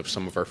openings of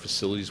some of our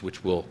facilities,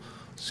 which will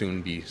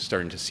soon be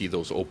starting to see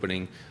those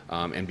opening,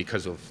 and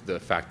because of the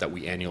fact that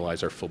we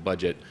annualize our full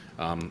budget,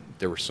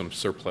 there were some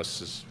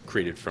surpluses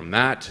created from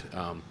that,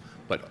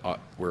 but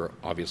we're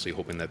obviously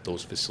hoping that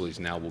those facilities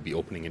now will be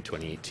opening in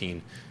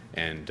 2018,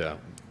 and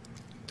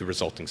the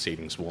resulting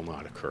savings will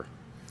not occur.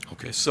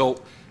 Okay,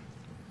 so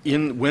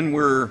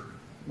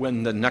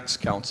when the next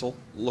council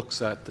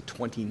looks at the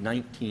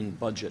 2019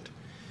 budget,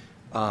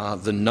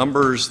 the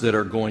numbers that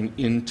are going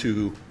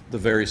into the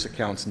various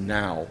accounts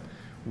now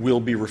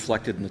will be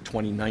reflected in the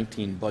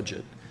 2019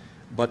 budget.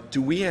 But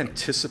do we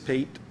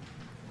anticipate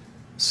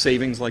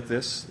savings like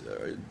this?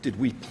 Did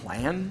we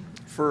plan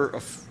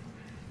for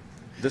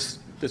this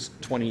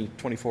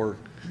 24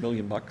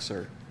 million bucks,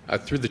 or?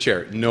 Through the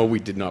chair, no, we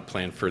did not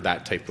plan for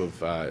that type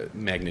of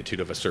magnitude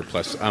of a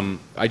surplus.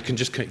 I can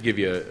just give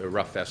you a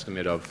rough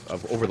estimate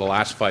of over the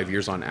last 5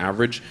 years on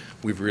average,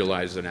 we've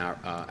realized an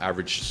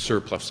average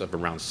surplus of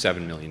around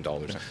 $7 million.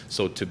 Okay.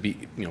 So to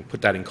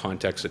put that in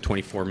context, a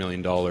 $24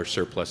 million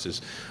surplus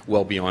is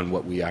well beyond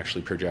what we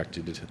actually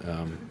projected,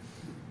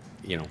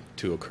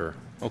 to occur.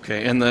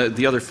 Okay, and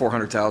the other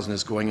 $400,000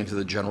 is going into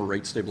the general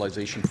rate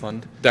stabilization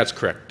fund? That's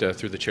correct,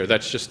 through the chair.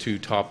 That's just to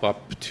top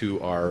up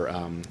to our,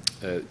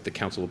 the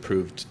council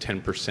approved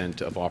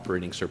 10% of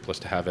operating surplus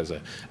to have as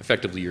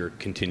effectively your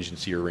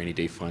contingency or rainy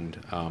day fund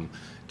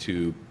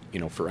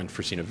for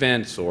unforeseen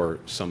events or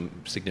some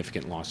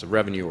significant loss of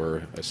revenue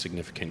or a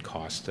significant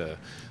cost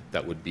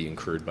that would be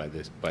incurred by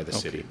the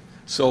city.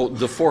 So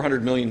the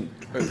 400 million,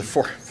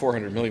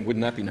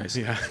 wouldn't that be nice?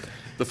 Yeah.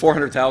 The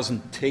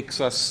 400,000 takes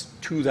us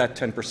to that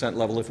 10%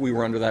 level. If we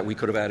were under that, we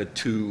could have added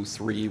 2,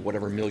 3,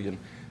 whatever million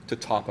to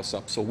top us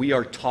up. So we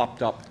are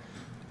topped up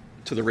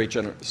to the rate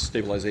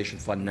stabilization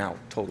fund now,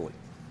 totally.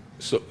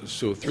 So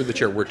through the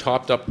chair, we're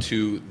topped up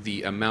to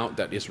the amount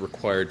that is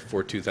required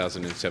for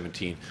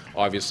 2017.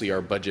 Obviously,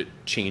 our budget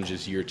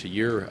changes year to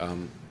year,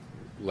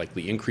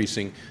 likely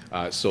increasing,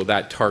 so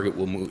that target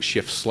will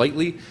shift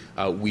slightly.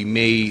 We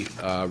may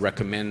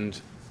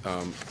recommend,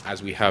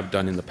 as we have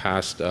done in the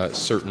past,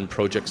 certain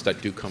projects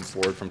that do come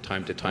forward from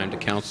time to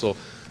council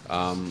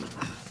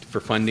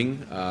for funding,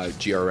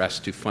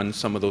 GRS to fund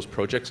some of those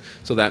projects.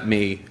 So that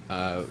may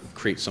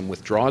create some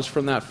withdrawals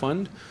from that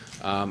fund,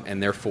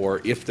 and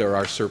therefore, if there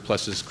are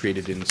surpluses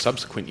created in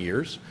subsequent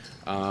years,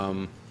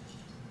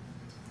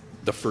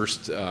 the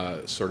first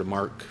sort of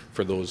mark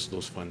for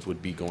those funds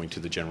would be going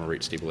to the general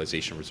rate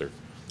stabilization reserve.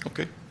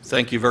 Okay,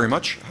 thank you very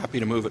much. Happy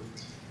to move it.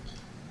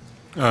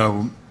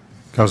 Councilor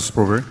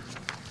Sproberry.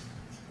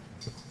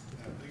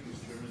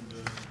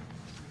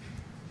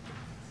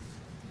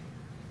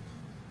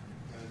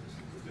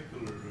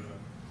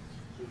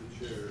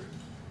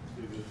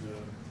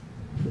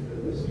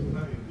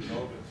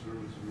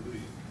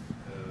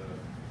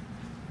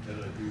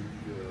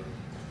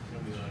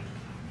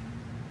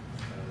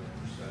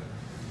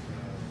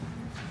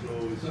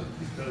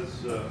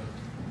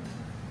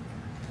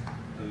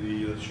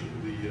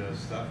 The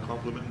staff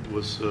complement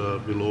was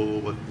below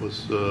what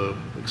was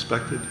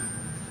expected,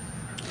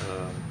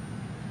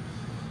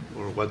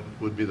 or what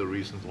would be the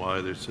reasons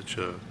why there's such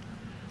a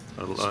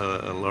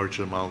large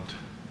amount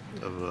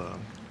of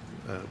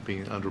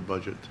being under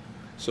budget?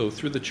 So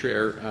through the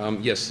chair,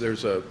 yes,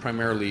 there's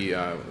primarily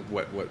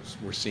what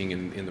we're seeing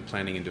in the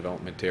planning and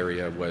development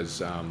area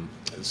was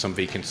some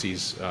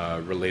vacancies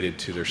related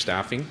to their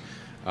staffing.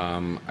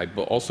 I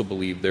also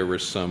believe there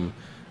was some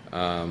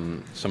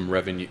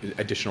revenue,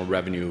 additional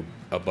revenue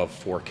above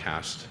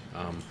forecast.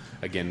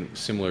 Again,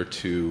 similar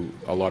to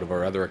a lot of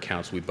our other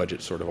accounts, we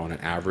budget sort of on an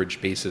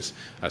average basis.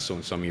 So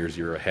in some years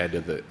you're ahead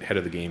of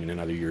the game, and in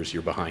other years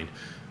you're behind.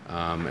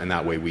 And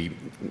that way we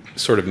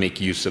sort of make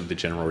use of the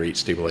general rate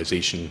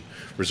stabilization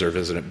reserve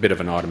as a bit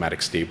of an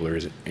automatic stabler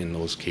in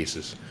those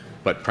cases,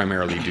 but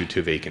primarily due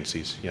to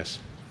vacancies. Yes.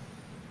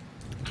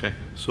 Okay.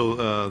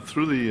 So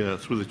through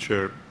the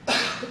chair.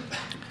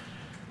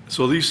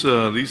 So these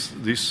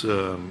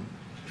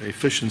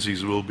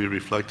efficiencies will be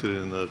reflected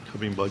in the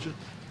coming budget?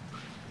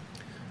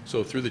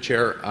 So through the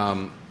chair,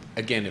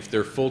 again, if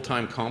they're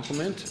full-time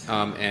complement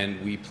and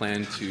we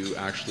plan to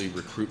actually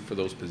recruit for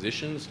those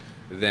positions,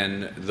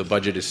 then the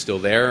budget is still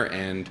there.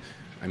 And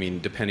I mean,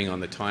 depending on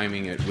the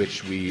timing at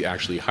which we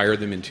actually hire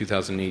them in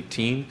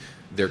 2018,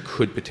 there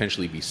could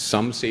potentially be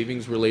some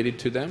savings related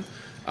to them.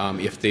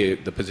 If the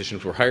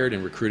positions were hired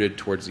and recruited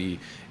towards the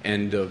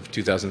end of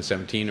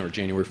 2017 or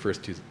January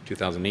 1st,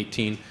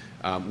 2018,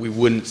 we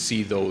wouldn't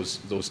see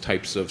those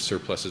types of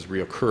surpluses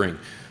reoccurring.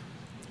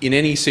 In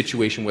any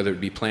situation, whether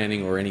it be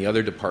planning or any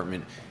other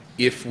department,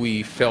 if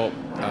we felt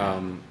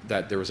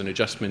that there was an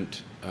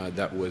adjustment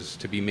that was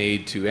to be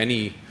made to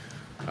any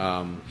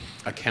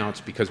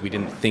accounts because we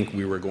didn't think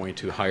we were going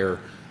to hire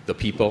the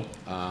people,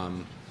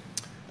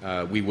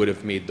 we would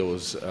have made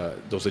those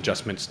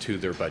adjustments to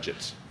their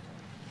budgets.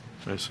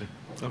 I see.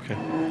 Okay.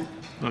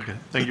 Okay.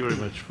 Thank you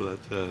very much for that.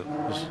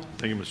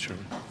 Thank you, Mr.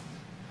 Chairman.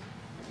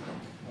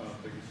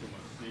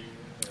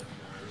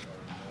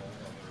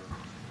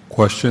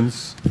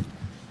 Questions?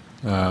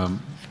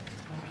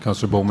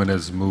 Councillor Bowman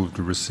has moved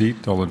to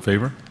receipt. All in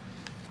favor?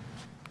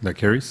 That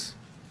carries.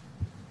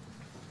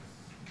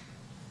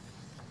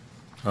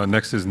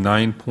 Next is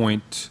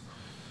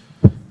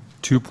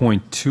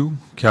 9.2.2,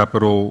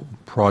 Capital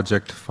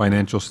Project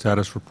Financial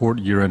Status Report,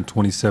 year-end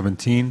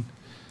 2017,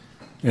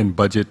 and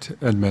budget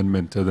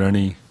amendment. Are there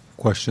any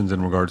questions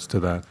in regards to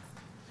that?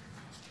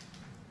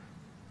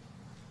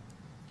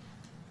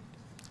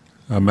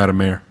 Madam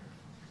Mayor.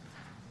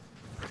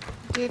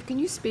 Dave, can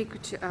you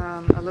speak to,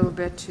 a little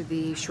bit to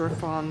the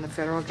shortfall in the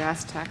federal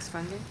gas tax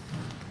funding?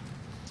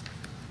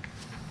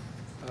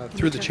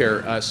 Through the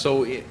chair,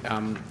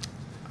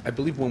 I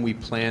believe when we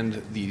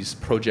planned these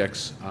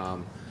projects,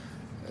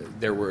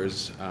 there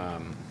was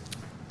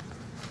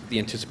the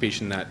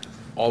anticipation that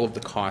all of the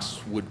costs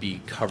would be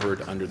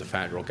covered under the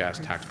federal gas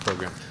tax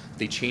program.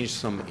 They changed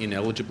some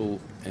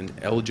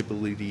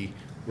eligibility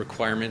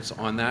requirements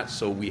on that,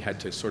 so we had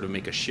to sort of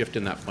make a shift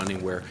in that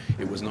funding where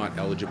it was not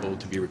eligible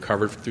to be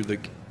recovered through the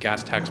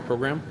gas tax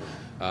program,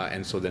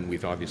 and so then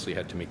we've obviously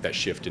had to make that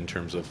shift in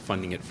terms of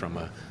funding it from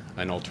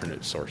an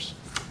alternate source.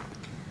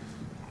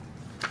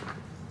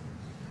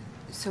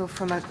 So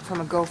from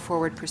a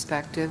go-forward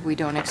perspective, we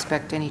don't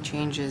expect any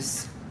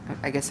changes.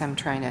 I guess I'm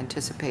trying to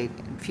anticipate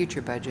in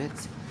future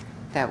budgets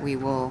that we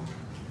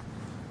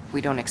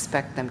don't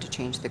expect them to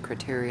change the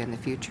criteria in the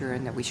future,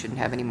 and that we shouldn't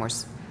have any more,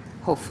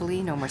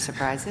 hopefully, no more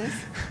surprises.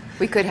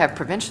 We could have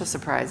provincial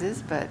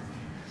surprises, but...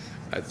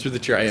 Through the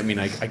chair, I mean,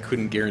 I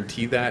couldn't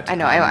guarantee that. I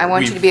know, I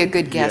want you to be a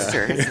good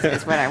guesser,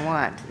 is what I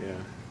want. Yeah.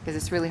 Because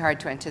it's really hard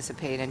to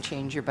anticipate and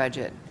change your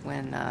budget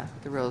when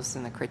the rules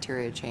and the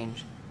criteria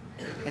change.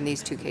 In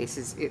these two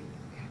cases,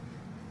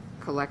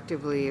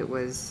 collectively, it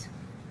was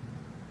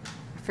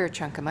a fair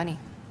chunk of money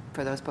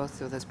for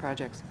both of those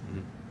projects.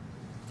 Mm-hmm.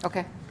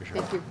 Okay, Sure.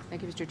 thank you.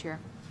 Thank you, Mr. Chair.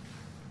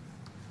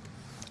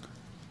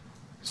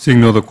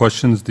 Seeing no other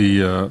questions,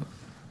 the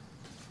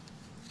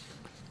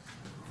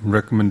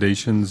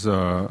recommendations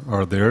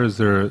are there. Is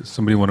there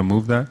somebody want to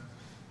move that?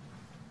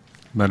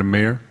 Madam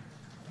Mayor,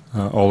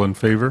 all in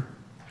favor?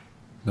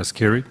 That's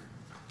carried.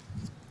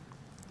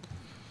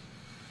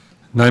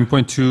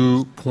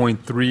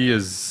 9.2.3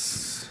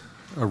 is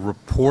a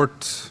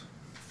report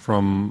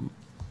from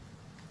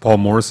Paul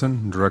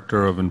Morrison,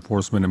 Director of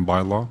Enforcement and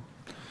Bylaw.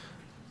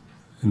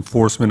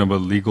 Enforcement of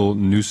illegal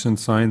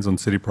nuisance signs on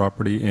city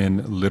property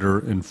and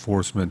litter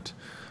enforcement.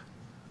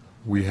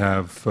 We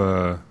have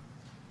a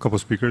couple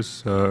of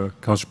speakers,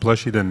 Councillor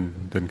Pleshy,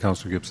 then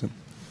Councillor Gibson.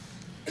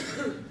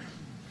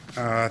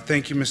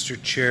 Thank you, Mr.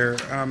 Chair.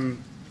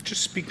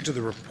 Just speaking to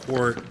the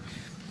report,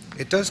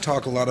 it does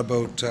talk a lot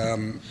about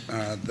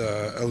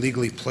the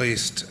illegally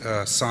placed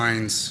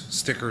signs,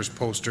 stickers,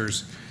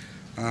 posters.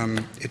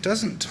 It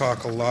doesn't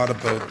talk a lot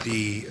about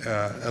the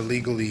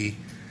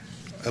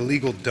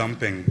illegal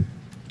dumping.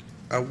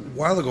 A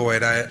while ago, I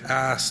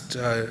asked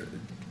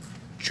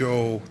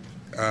Joe,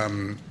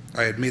 I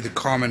had made the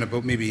comment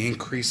about maybe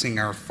increasing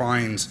our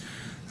fines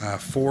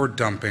for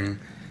dumping,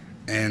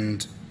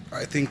 and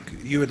I think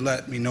you had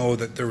let me know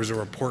that there was a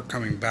report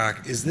coming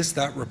back. Is this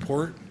that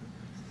report?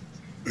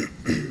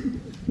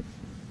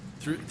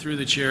 Through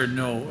the chair,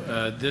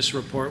 no. This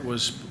report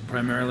was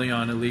primarily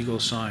on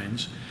illegal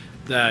signs,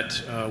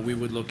 that we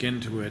would look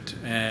into it,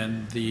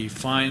 and the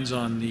fines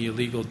on the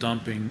illegal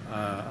dumping,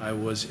 I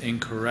was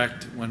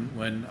incorrect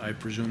when I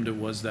presumed it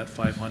was that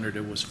 500.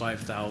 It was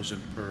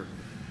 5,000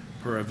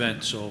 per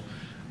event. So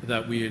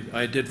that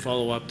I did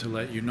follow up to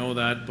let you know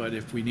that, but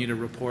if we need a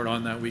report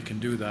on that, we can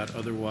do that.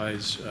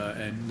 Otherwise,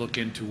 and look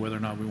into whether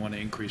or not we want to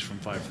increase from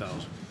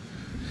 5,000.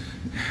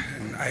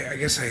 And I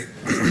guess I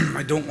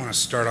don't want to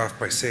start off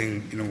by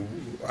saying, you know,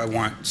 I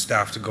want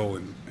staff to go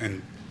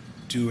and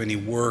do any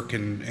work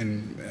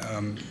and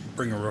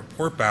bring a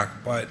report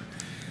back, but,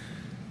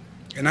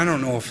 and I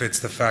don't know if it's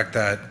the fact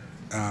that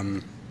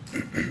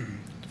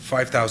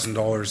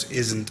 $5,000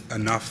 isn't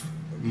enough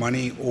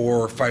money,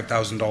 or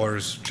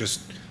 $5,000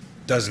 just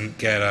doesn't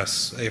get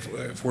us,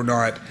 if we're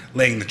not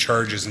laying the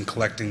charges and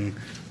collecting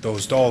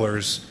those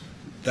dollars,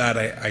 that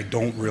I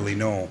don't really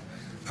know.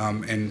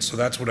 And so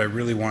that's what I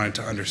really wanted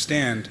to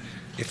understand.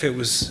 If it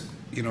was,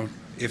 you know,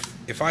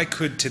 if I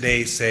could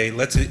today say,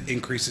 let's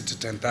increase it to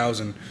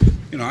 10,000,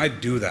 you know,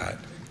 I'd do that,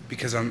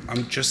 because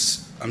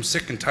I'm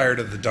sick and tired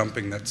of the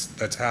dumping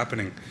that's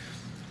happening.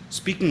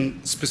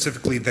 Speaking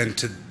specifically then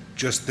to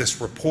just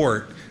this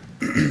report,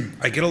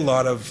 I get a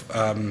lot of,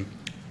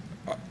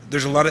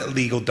 there's a lot of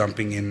illegal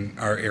dumping in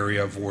our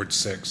area of Ward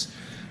 6.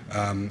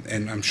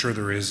 And I'm sure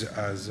there is,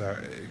 as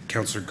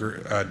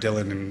Councillor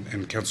Dillon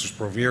and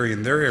Councillor Sprovieri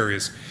in their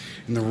areas,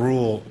 in the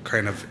rural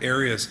kind of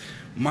areas.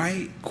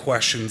 My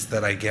questions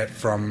that I get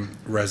from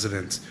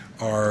residents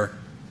are,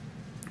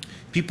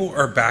 people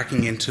are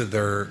backing into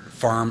their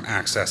farm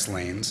access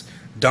lanes,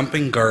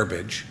 dumping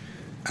garbage,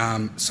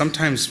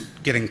 sometimes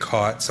getting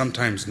caught,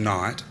 sometimes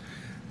not,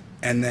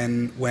 and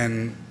then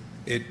when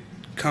it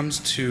comes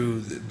to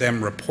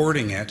them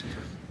reporting it,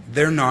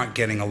 they're not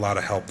getting a lot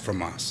of help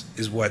from us,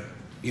 is what,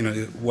 you know,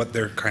 what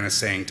they're kind of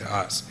saying to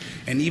us.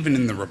 And even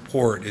in the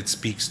report, it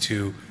speaks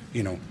to,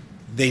 you know,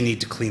 they need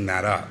to clean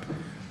that up.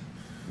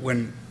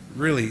 When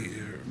really,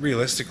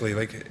 realistically,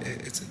 like,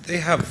 they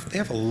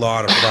have a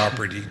lot of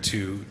property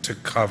to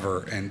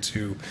cover and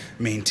to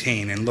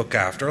maintain and look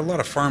after, a lot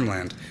of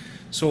farmland.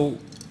 So,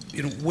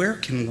 you know, where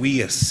can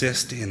we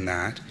assist in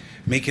that,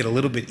 make it a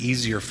little bit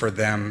easier for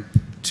them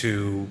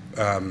to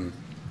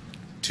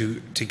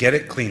get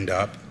it cleaned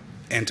up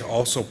and to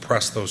also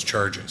press those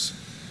charges?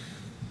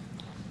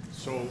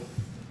 So,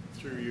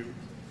 through you,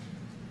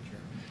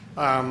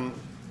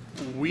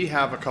 we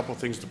have a couple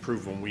things to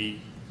prove when we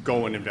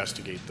go and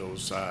investigate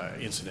those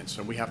incidents.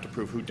 So we have to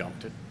prove who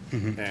dumped it,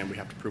 and we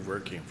have to prove where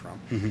it came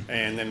from,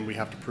 and then we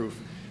have to prove,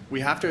 we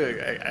have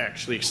to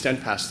actually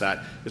extend past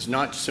that. It's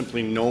not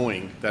simply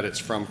knowing that it's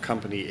from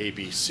company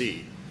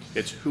ABC.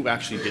 It's who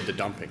actually did the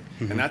dumping.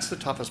 And that's the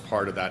toughest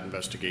part of that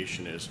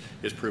investigation, is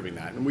proving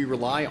that. And we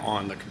rely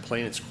on the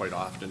complainants quite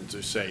often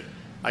to say,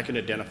 I can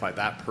identify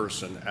that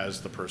person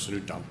as the person who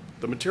dumped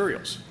the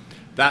materials.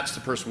 That's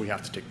the person we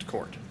have to take to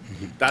court.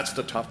 That's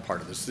the tough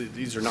part of this.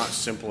 These are not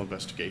simple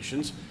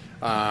investigations.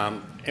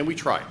 And we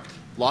try.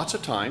 Lots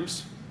of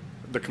times,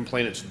 the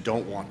complainants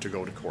don't want to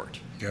go to court.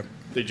 Yep.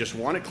 They just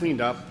want it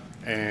cleaned up,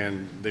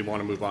 and they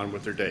want to move on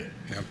with their day.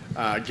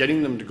 Yep.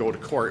 Getting them to go to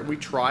court, we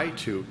try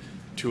to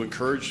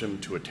encourage them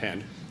to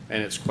attend,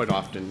 and it's quite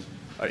often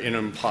an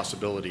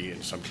impossibility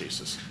in some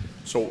cases.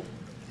 So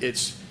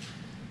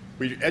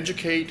we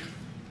educate,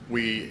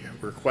 we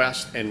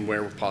request, and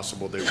where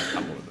possible, they will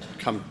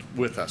come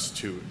with us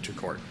to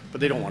court, but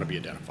they don't want to be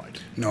identified.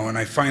 No, and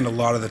I find a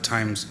lot of the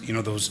times, you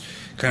know, those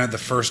kind of the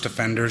first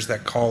offenders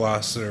that call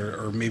us,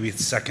 or maybe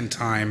it's second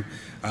time,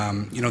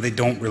 you know, they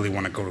don't really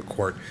want to go to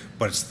court,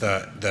 but it's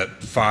the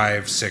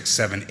 5, 6,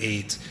 7,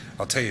 8.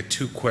 I'll tell you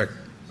two quick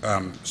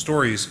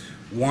stories.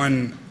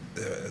 One,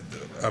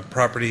 a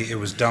property, it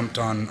was dumped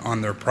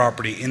on their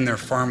property in their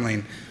farm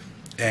lane,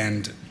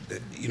 and,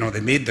 you know, they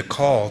made the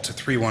call to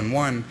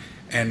 311,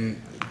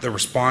 and the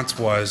response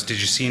was,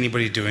 did you see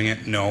anybody doing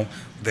it? No.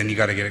 Then you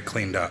got to get it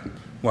cleaned up.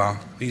 Well,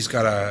 he's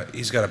got a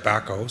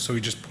backhoe, so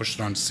he just pushed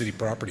it on city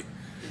property.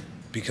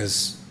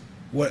 Because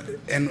what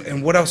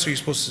else are you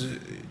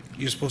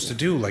supposed to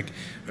do? Like,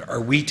 are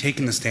we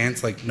taking the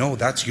stance like, no,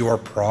 that's your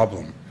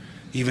problem,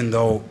 even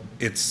though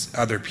it's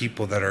other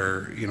people that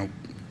are, you know,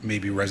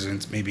 maybe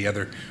residents, maybe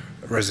other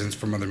residents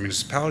from other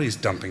municipalities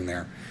dumping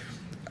there.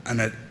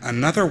 And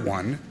another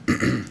one,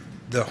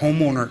 the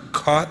homeowner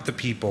caught the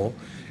people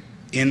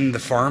in the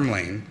farm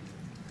lane.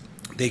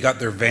 They got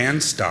their van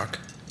stuck.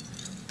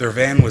 Their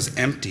van was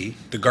empty.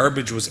 The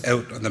garbage was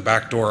out on the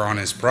back door on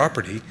his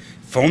property.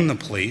 Phoned the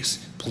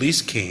police.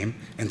 Police came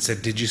and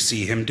said, did you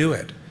see him do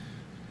it?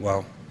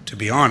 Well, to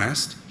be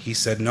honest, he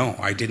said, no,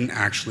 I didn't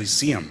actually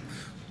see him.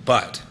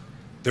 But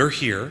they're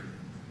here.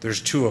 There's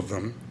two of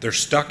them. They're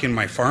stuck in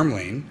my farm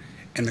lane,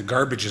 and the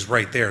garbage is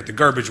right there. The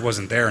garbage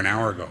wasn't there an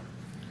hour ago.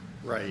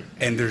 Right.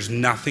 And there's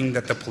nothing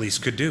that the police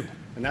could do.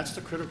 And that's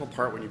the critical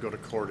part when you go to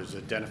court, is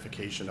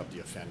identification of the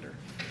offender.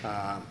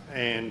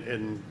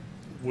 And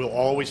we'll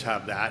always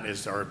have that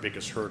as our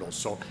biggest hurdle.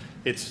 So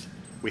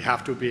we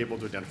have to be able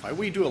to identify.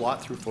 We do a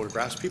lot through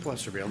photographs. People have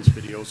surveillance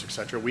videos,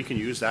 etc. We can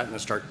use that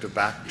and start to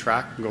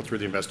backtrack and go through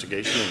the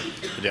investigation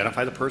and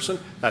identify the person.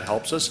 That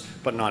helps us,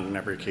 but not in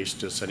every case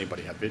does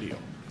anybody have video.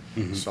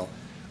 So,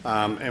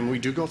 and we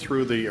do go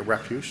through the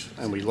refuse,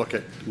 and we look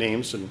at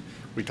names, and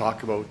we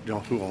talk about, you know,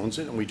 who owns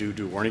it, and we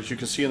do warnings. You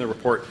can see in the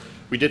report,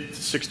 we did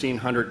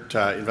 1,600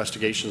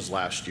 investigations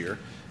last year,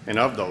 and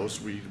of those,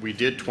 we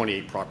did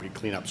 28 property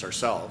cleanups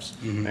ourselves,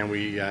 and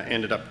we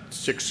ended up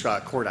 6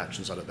 court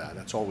actions out of that.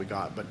 That's all we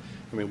got. But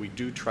I mean, we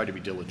do try to be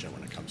diligent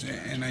when it comes to it.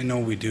 And I know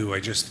we do. I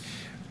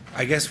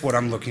guess what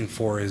I'm looking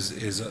for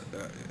is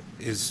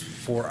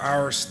for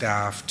our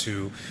staff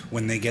to,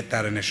 when they get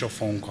that initial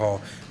phone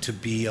call, to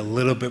be a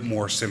little bit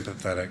more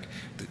sympathetic,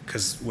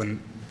 because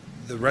when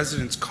the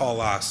residents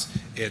call us,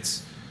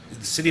 it's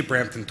the City of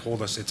Brampton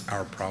told us it's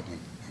our problem.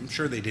 I'm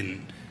sure they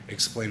didn't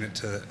explain it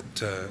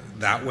to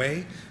that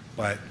way,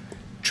 but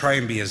try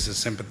and be as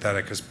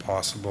sympathetic as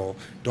possible.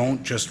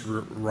 Don't just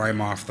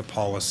rhyme off the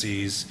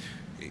policies.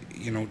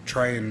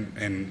 try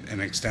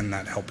and extend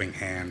that helping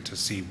hand to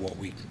see what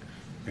we,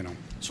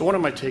 So one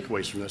of my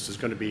takeaways from this is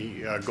going to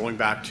be going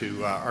back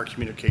to our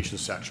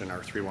communications section,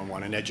 our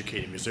 311, and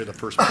educating, because they're the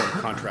first point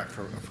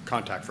of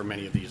contact for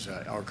many of these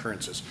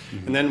occurrences.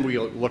 And then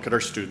we'll look at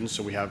our students,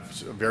 so we have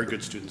very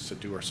good students that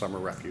do our summer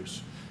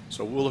refuse.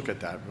 So we'll look at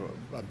that,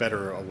 a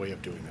better way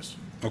of doing this.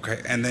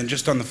 Okay, and then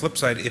just on the flip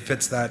side, if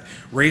it's that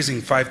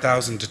raising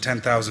 $5,000 to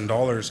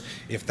 $10,000,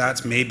 if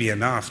that's maybe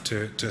enough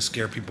to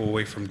scare people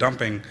away from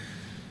dumping,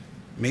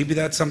 maybe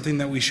that's something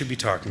that we should be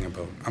talking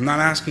about. I'm not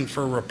asking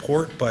for a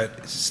report,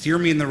 but steer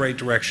me in the right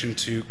direction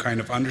to kind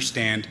of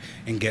understand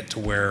and get to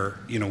where,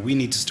 we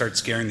need to start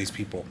scaring these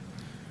people.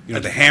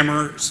 The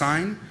hammer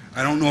sign,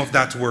 I don't know if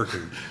that's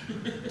working.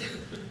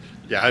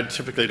 Yeah, I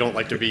typically don't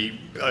like to be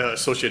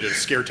associated with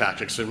scare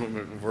tactics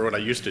for what I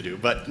used to do.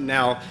 But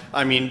now,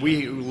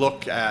 we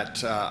look at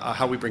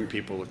how we bring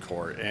people to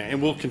court,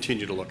 and we'll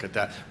continue to look at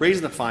that.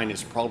 Raising the fine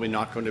is probably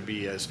not going to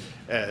be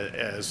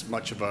as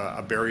much of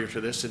a barrier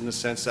to this, in the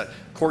sense that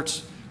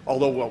courts,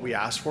 although what we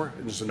ask for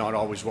is not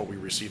always what we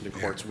receive in the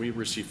courts, we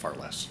receive far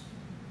less.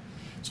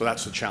 So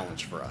that's the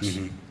challenge for us.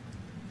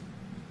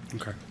 Mm-hmm.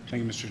 Okay.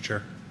 Thank you, Mr.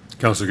 Chair.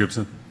 Councillor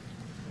Gibson.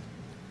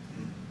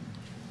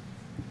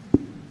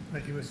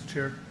 Thank you, Mr.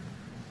 Chair.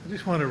 I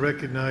just want to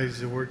recognize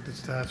the work that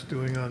staff's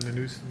doing on the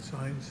nuisance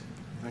signs.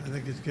 I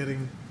think it's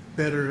getting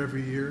better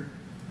every year.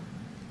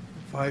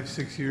 5,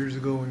 6 years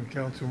ago, when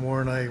Councillor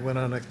Moore and I went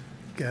on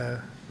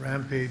a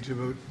rampage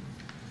about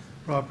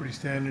property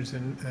standards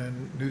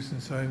and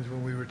nuisance signs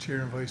when we were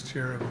chair and vice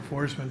chair of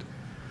enforcement,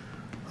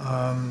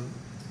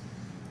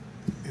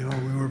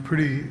 we were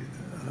pretty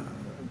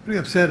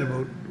upset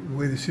about the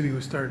way the city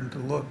was starting to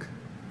look.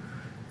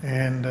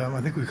 And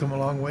I think we've come a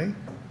long way.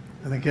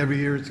 I think every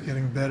year it's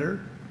getting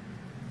better.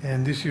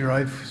 And this year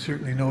I've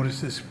certainly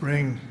noticed this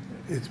spring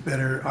it's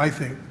better, I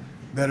think,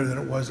 better than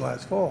it was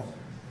last fall.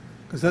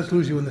 Because that's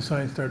usually when the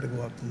signs start to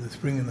go up, in the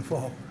spring and the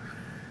fall.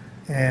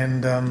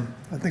 And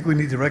I think we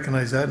need to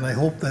recognize that, and I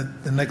hope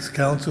that the next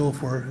council,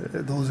 for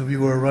those of you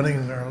who are running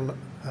and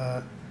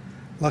are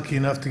lucky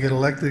enough to get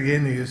elected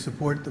again, you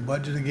support the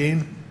budget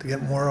again to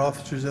get more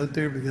officers out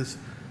there, because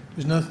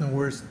there's nothing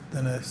worse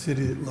than a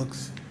city that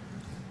looks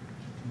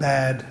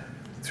bad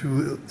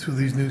through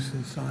these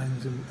nuisance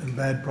signs and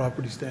bad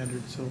property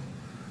standards. So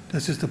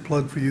that's just a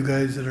plug for you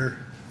guys that are,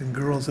 and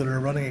girls that are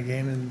running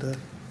again, and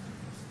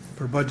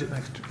for budget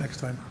next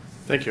time.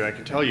 Thank you. I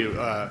can tell you,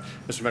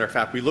 Mr. Matter of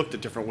fact, we looked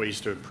at different ways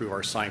to improve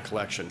our sign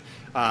collection.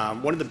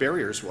 One of the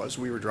barriers was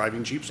we were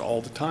driving Jeeps all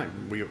the time.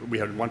 We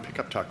had one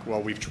pickup truck.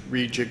 Well, we've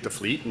rejigged the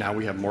fleet. Now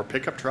we have more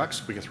pickup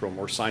trucks. We can throw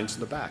more signs in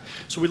the back.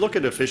 So we look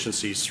at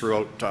efficiencies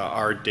throughout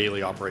our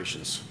daily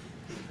operations.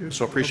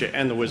 So appreciate,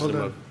 and the wisdom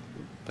of,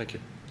 thank you.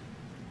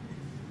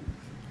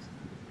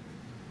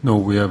 No,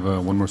 we have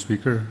one more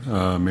speaker,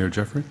 Mayor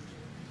Jeffrey.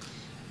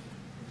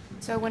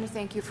 So I want to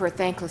thank you for a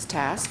thankless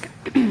task.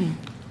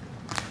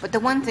 But the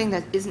one thing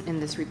that isn't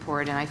in this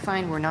report, and I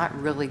find we're not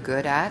really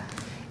good at,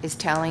 is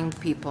telling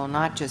people,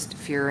 not just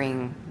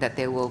fearing that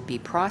they will be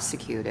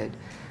prosecuted,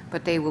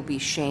 but they will be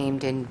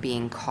shamed in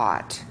being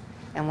caught.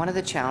 And one of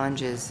the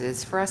challenges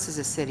is for us as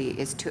a city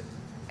is to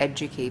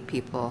educate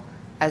people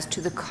as to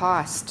the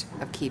cost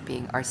of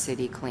keeping our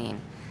city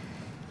clean.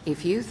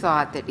 If you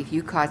thought that if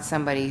you caught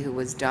somebody who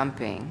was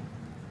dumping,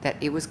 that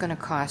it was going to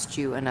cost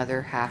you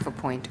another half a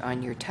point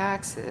on your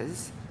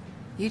taxes,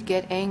 you'd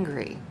get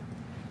angry.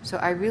 So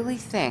I really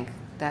think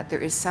that there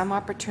is some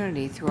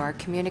opportunity through our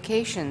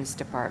communications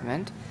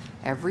department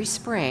every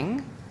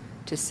spring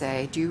to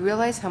say, do you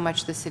realize how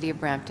much the city of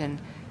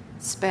Brampton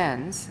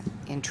spends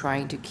in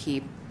trying to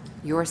keep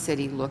your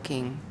city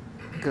looking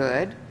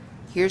good?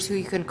 Here's who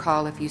you can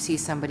call if you see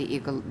somebody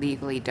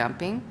illegally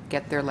dumping,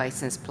 get their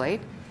license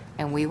plate,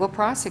 and we will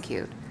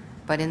prosecute.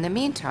 But in the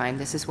meantime,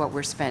 this is what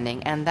we're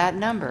spending, and that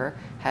number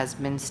has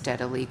been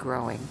steadily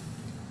growing.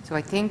 So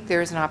I think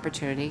there's an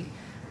opportunity.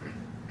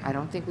 I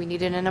don't think we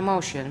need an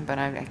emotion, but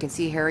I can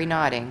see Harry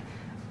nodding.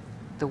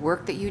 The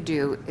work that you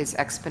do is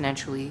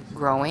exponentially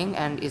growing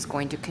and is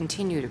going to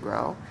continue to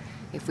grow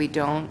if we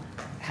don't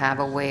have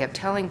a way of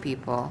telling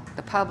people,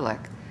 the public,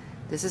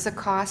 this is a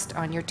cost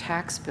on your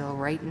tax bill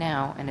right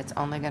now, and it's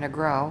only going to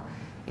grow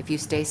if you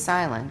stay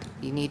silent.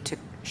 You need to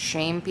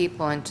shame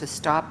people into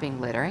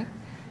stopping littering,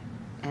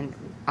 and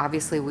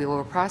obviously we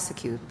will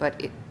prosecute, but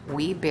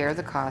we bear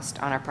the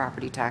cost on our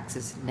property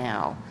taxes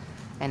now.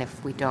 And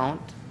if we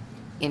don't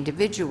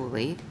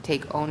individually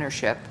take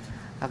ownership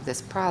of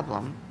this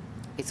problem,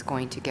 it's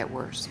going to get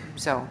worse.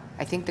 So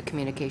I think the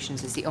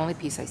communications is the only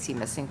piece I see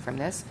missing from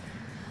this,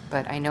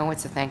 but I know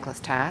it's a thankless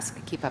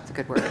task. Keep up the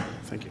good work.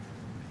 Thank you.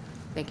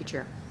 Thank you,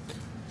 Chair.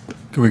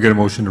 Can we get a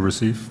motion to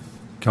receive?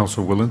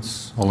 Councillor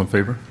Willens, all in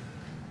favor?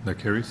 That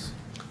carries.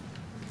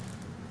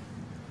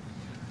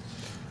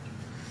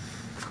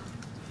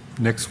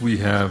 Next, we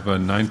have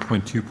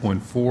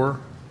 9.2.4,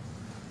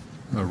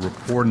 a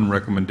report and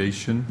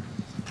recommendation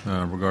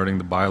regarding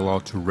the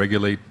bylaw to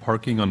regulate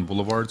parking on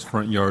boulevards,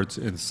 front yards,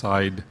 and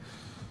side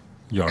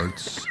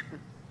yards.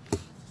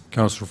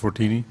 Councillor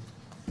Fortini.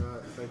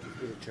 Thank you,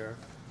 through the chair.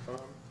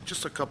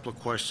 Just a couple of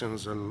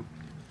questions, and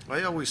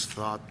I always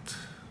thought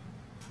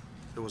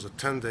it was a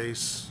 10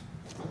 days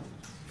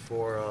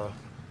for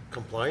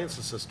compliance.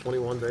 It says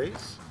 21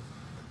 days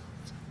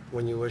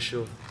when you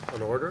issue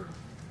an order.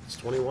 It's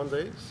 21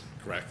 days?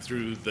 Correct.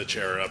 Through the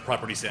chair, a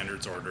property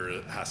standards order,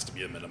 it has to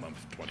be a minimum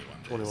of 21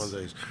 days. 21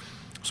 days.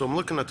 So I'm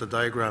looking at the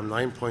diagram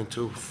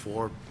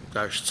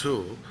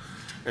 9.24-2,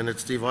 and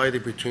it's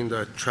divided between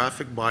the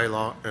traffic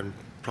bylaw and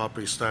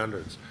property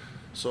standards.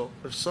 So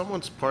if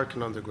someone's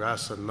parking on the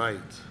grass at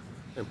night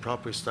and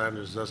property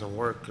standards doesn't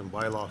work and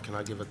bylaw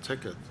cannot give a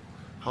ticket,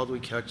 how do we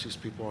catch these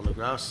people on the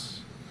grass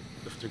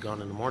if they're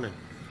gone in the morning?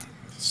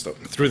 So,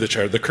 through the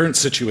chair, the current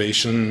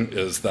situation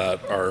is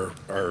that our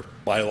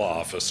bylaw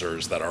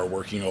officers that are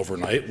working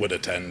overnight would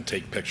attend,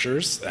 take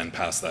pictures, and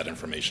pass that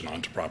information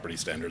on to property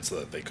standards so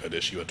that they could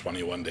issue a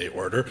 21-day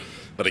order.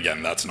 But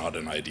again, that's not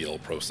an ideal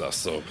process.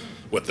 So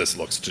what this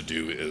looks to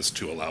do is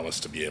to allow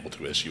us to be able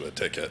to issue a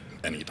ticket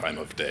any time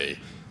of day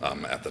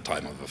at the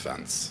time of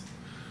offense.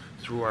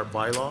 Through our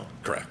bylaw?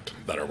 Correct,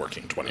 that are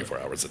working 24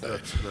 hours a day.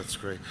 That's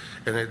great.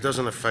 And it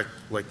doesn't affect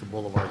like the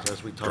boulevards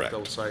as we talked Correct.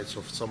 outside.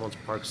 So if someone's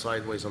parked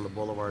sideways on the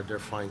boulevard, they're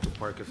fine to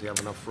park if they have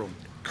enough room.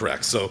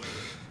 Correct. So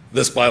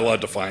this bylaw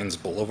defines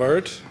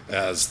boulevard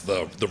as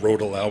the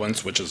road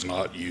allowance which is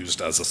not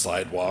used as a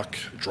sidewalk,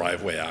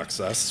 driveway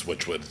access,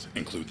 which would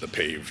include the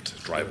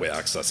paved driveway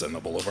access in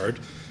the boulevard,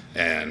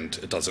 and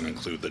it doesn't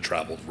include the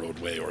traveled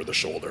roadway or the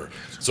shoulder.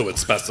 So it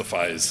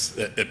specifies,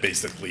 it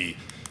basically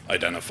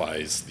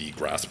identifies the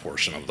grass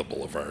portion of the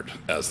boulevard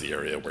as the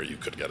area where you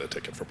could get a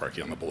ticket for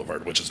parking on the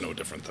boulevard, which is no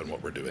different than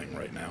what we're doing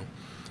right now.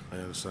 I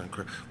understand.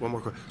 Correct. One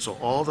more question. So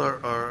all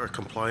our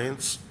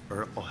compliance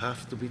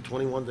have to be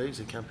 21 days?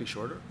 It can't be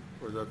shorter?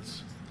 Or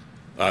that's...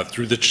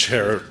 Through the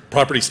chair,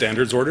 property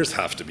standards orders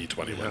have to be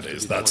 21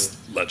 days. be That's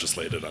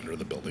legislated under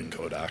the Building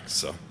Code Act,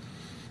 so.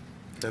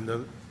 And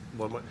then,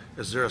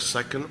 is there a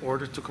second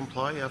order to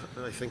comply?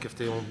 I think if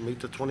they don't meet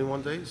the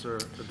 21 days, or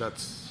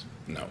that's...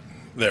 No.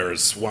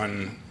 There's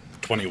one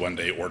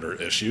 21-day order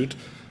issued,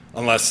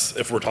 unless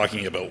if we're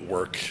talking about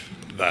work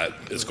that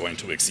is going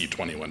to exceed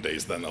 21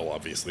 days, then they'll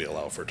obviously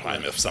allow for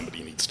time if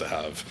somebody needs to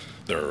have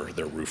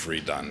their roof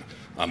redone.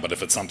 But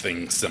if it's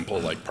something simple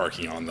like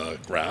parking on the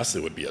grass,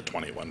 it would be a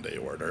 21-day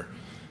order.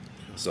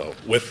 So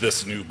with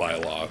this new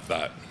bylaw,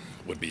 that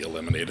would be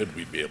eliminated.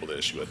 We'd be able to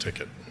issue a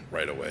ticket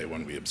right away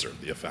when we observe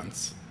the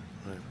offense.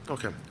 Right.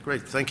 Okay,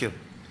 great. Thank you.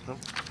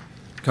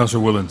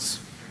 Councillor Willens.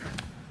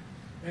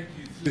 Thank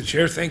you. The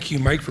chair, thank you,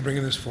 Mike, for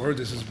bringing this forward.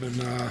 This has been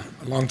a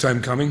long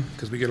time coming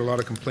because we get a lot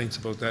of complaints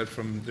about that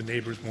from the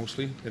neighbors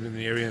mostly that in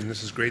the area, and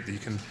this is great that you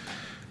can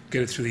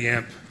get it through the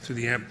AMP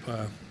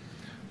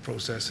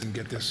process and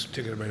get this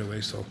ticket right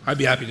away. So I'd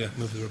be happy to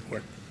move the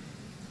report.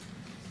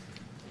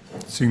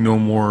 Seeing no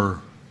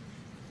more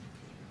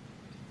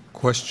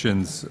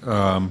questions,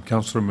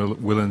 Councillor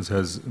Willens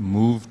has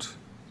moved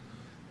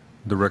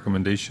the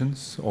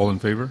recommendations. All in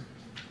favor?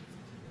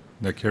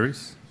 That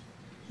carries.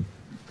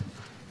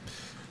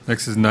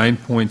 Next is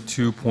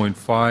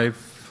 9.2.5,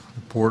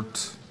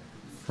 report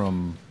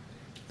from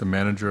the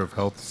Manager of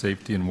Health,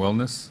 Safety and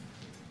Wellness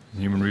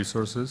and Human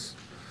Resources.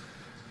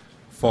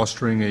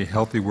 Fostering a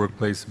healthy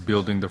workplace,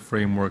 building the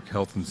framework,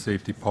 health and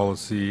safety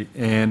policy,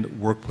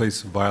 and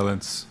workplace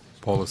violence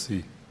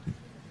policy.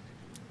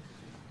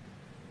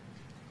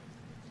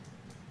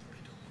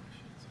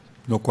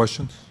 No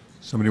questions?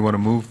 Somebody want to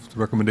move the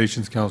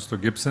recommendations? Councillor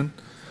Gibson.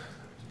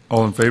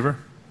 All in favor?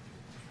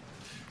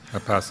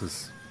 That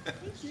passes.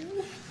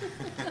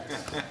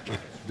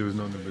 There was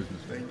no new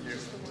business. Thank you.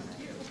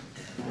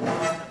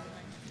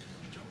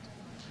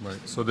 Right,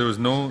 so there was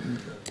no,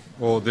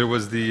 well, there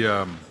was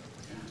the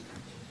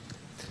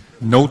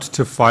note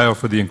to file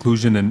for the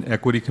Inclusion and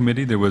Equity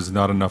Committee. There was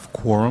not enough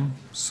quorum,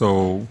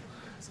 so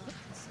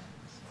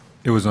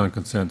it was on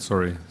consent,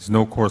 sorry. There's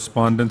no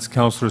correspondence.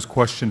 Councillor's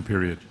question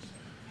period.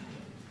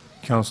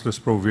 Councillor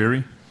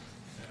Sprovieri.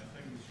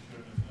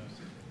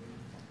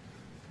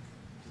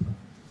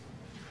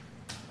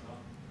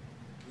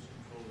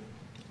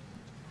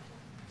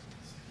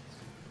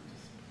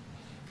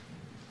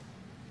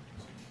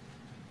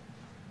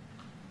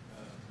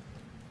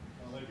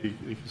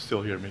 You can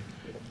still hear me.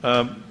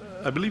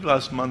 I believe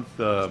last month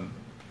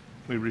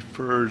we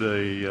referred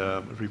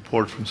a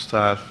report from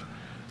staff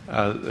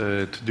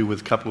to do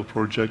with capital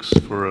projects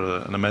for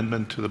an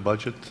amendment to the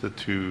budget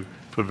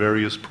for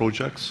various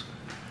projects.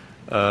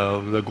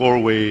 The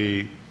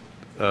Goreway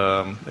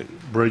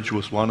Bridge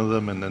was one of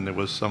them, and then there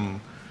was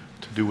some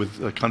to do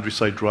with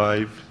Countryside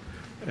Drive.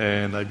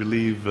 And I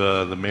believe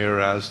the mayor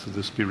asked that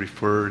this be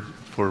referred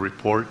for a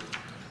report.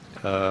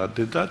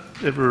 Did that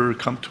ever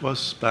come to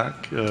us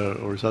back,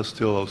 or is that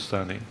still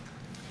outstanding?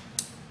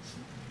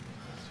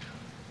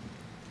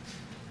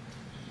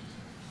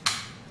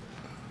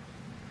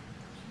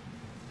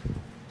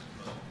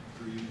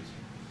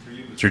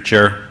 Mr.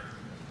 Chair,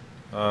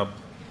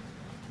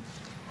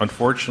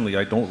 unfortunately,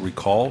 I don't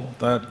recall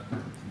that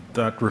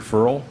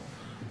referral,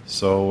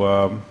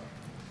 so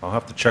I'll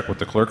have to check with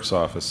the clerk's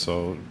office.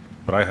 So,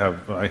 but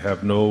I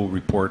have no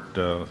report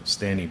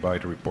standing by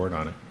to report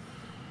on it.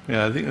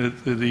 Yeah, I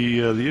think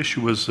the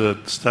issue was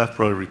staff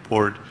brought a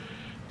report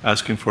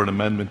asking for an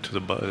amendment to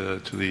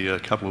the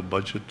capital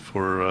budget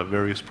for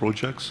various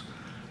projects,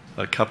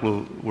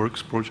 capital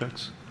works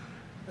projects,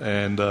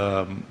 and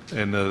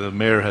the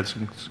mayor had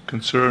some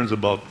concerns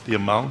about the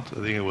amount. I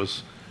think it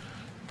was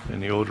in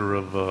the order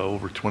of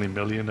over 20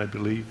 million, I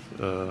believe,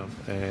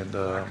 and.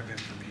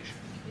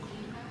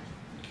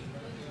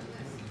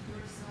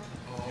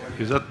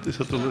 Is that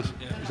the list?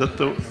 Is that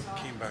the?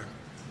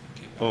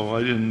 Oh,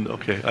 I didn't.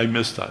 Okay, I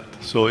missed that.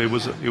 So it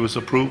was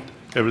approved.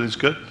 Everything's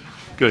good.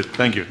 Good.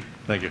 Thank you.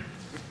 Thank you.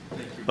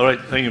 All right.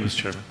 Thank you, Mr.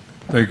 Chairman.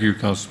 Thank you,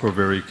 Councilor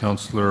Proveri.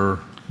 Councilor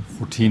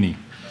Fortini.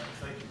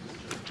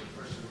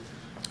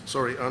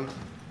 Sorry, on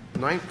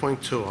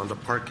 9.2, on the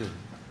parking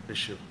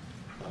issue.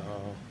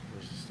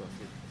 Where's the stuff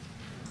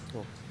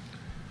here? Oh.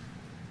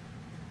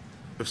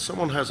 If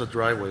someone has a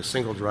driveway,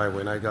 single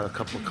driveway, and I got a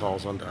couple of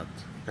calls on that,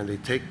 and they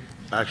take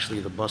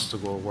actually the bus to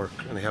go to work,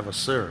 and they have a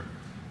sir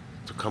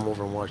to come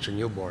over and watch a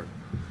newborn,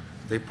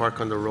 they park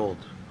on the road.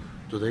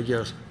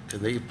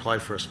 Can they apply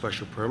for a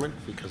special permit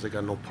because they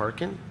got no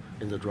parking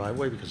in the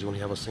driveway because you only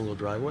have a single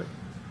driveway?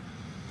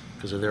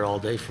 Because they're there all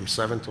day from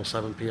 7 till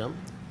 7 p.m.,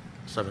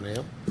 7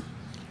 a.m.?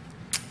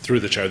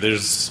 Through the chair,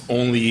 there's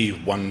only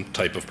one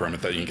type of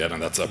permit that you can get,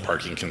 and that's a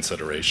parking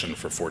consideration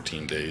for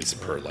 14 days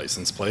per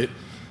license plate.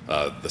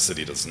 The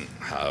city doesn't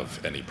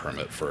have any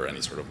permit for any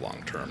sort of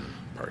long-term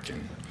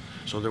parking.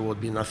 So there would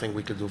be nothing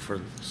we could do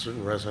for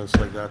certain residents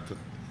like that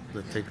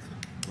that take...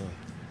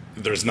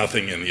 There's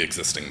nothing in the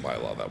existing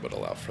bylaw that would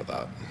allow for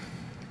that.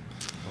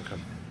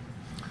 Okay.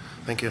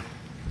 Thank you.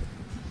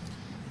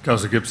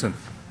 Councilor Gibson.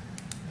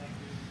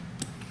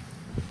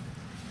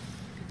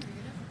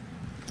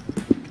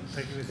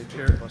 Thank you, Mr.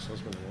 Chair.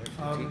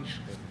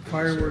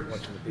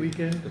 Fireworks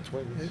weekend,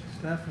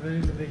 staff, have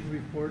anything they can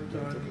report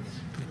on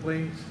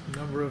complaints,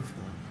 number of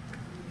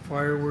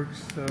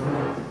fireworks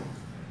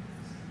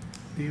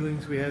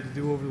dealings we had to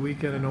do over the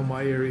weekend? I know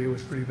my area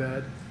was pretty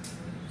bad.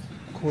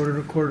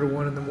 Quarter to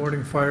 1 in the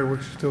morning,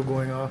 fireworks are still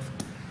going off.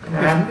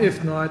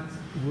 If not,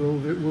 will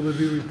there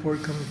be a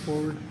report coming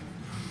forward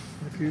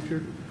in the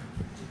future?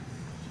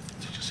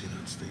 Did you see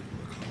that stable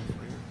of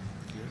California?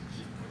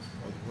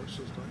 Yeah. All the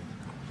horses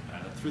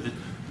died?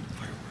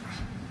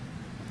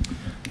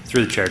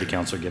 Through the chair to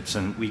Councilor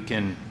Gibson, we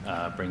can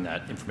bring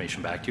that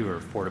information back to you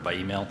or forward it by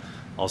email.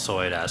 Also,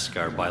 I'd ask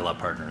our bylaw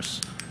partners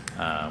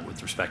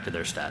with respect to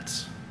their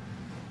stats.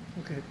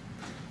 Okay.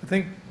 I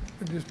think,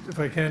 just if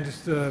I can,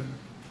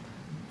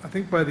 I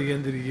think by the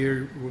end of the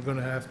year, we're going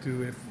to have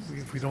to,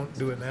 if we don't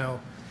do it now,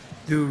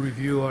 do a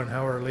review on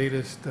how our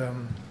latest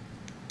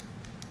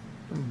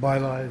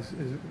bylaws,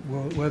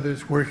 whether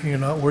it's working or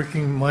not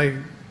working. My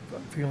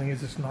feeling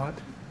is it's not.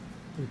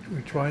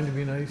 We're trying to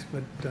be nice,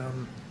 but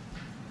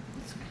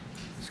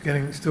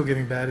it's still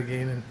getting bad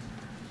again, and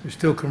there's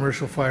still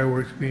commercial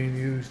fireworks being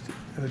used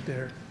out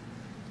there.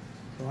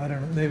 So I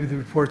don't know, maybe the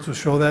reports will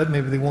show that,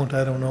 maybe they won't,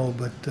 I don't know,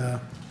 but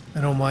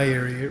I know my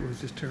area, it was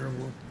just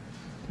terrible.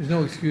 There's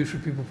no excuse for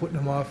people putting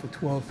them off at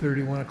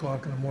 12:30, 1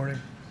 o'clock in the morning.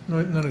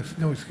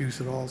 No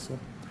excuse at all, so.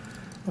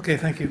 Okay,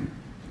 thank you.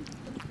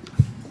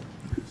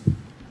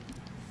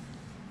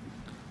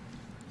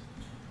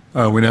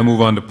 We now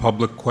move on to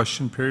public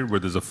question period, where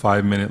there's a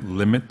 5-minute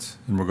limit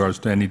in regards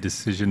to any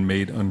decision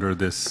made under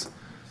this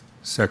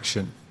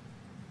section.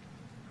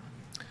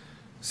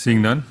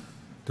 Seeing none,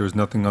 there's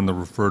nothing on the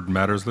referred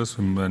matters list.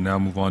 We now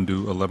move on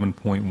to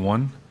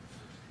 11.1,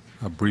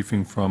 a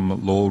briefing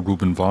from Lowell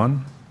Rubin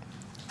Vaughn.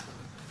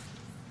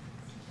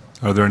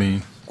 Are there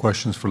any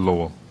questions for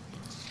Lowell?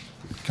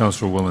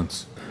 Councillor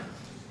Willens.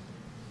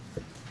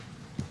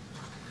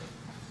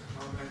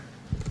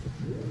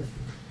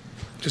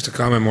 Just a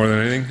comment more than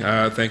anything.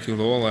 Thank you,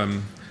 Lowell.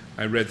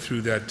 I read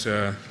through that,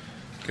 I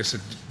guess,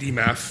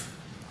 DMAF.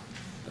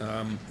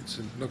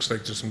 It looks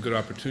like there's some good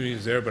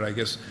opportunities there, but I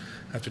guess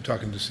after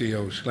talking to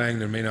CEO Schlang,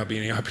 there may not be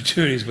any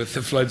opportunities with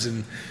the floods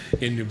in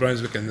New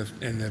Brunswick and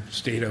the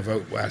state of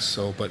out west.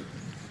 So, but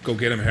go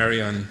get them, Harry,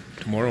 on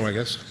tomorrow, I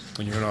guess,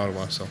 when you're in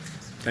Ottawa. So,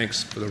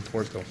 thanks for the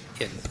report, though.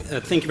 Yeah,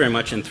 thank you very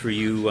much, and through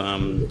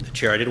you,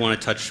 Chair, I did want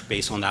to touch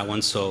base on that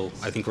one. So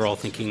I think we're all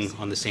thinking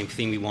on the same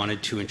thing. We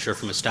wanted to ensure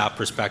from a staff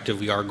perspective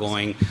we are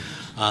doing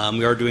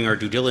our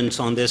due diligence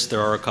on this.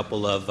 There are a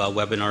couple of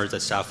webinars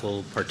that staff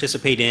will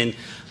participate in.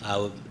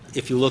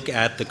 If you look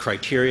at the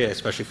criteria,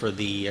 especially for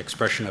the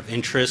expression of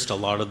interest, a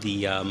lot of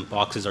the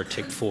boxes are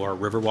ticked for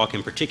Riverwalk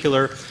in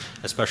particular,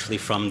 especially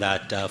from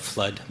that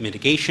flood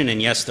mitigation.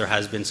 And yes, there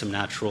has been some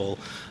natural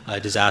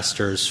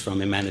disasters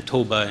from in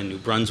Manitoba and New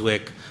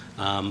Brunswick.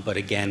 But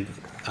again,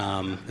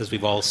 as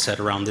we've all said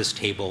around this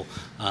table,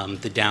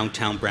 the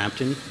downtown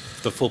Brampton,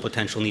 the full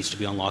potential needs to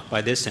be unlocked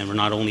by this, and we're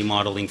not only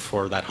modeling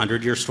for that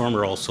 100-year storm,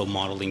 we're also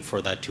modeling for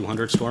that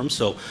 200 storm.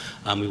 So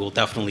we will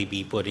definitely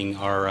be putting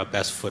our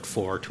best foot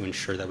forward to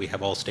ensure that we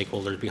have all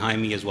stakeholders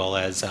behind me, as well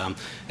as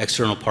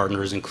external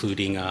partners,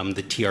 including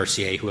the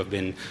TRCA, who have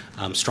been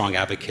strong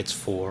advocates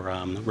for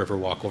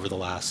Riverwalk over the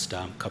last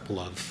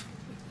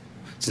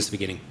since the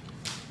beginning.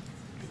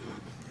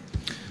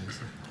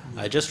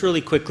 Just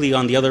really quickly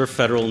on the other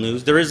federal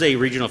news, there is a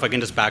regional, if I can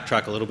just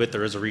backtrack a little bit,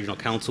 there is a regional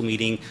council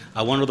meeting.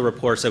 One of the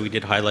reports that we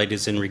did highlight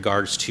is in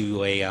regards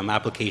to a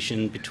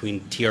application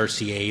between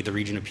TRCA, the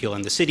region appeal,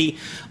 and the city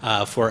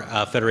for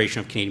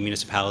Federation of Canadian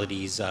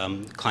Municipalities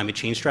climate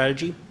change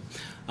strategy.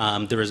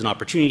 There is an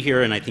opportunity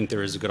here, and I think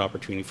there is a good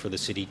opportunity for the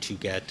city to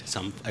get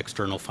some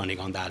external funding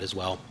on that as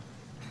well.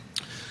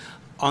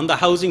 On the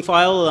housing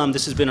file,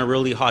 this has been a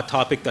really hot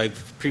topic.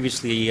 I've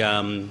previously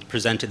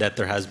presented that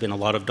there has been a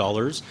lot of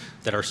dollars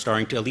that are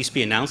starting to at least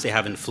be announced. They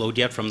haven't flowed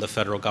yet from the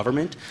federal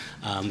government.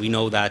 We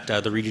know that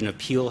the region of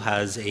Peel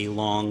has a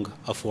long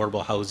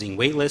affordable housing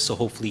wait list, so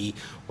hopefully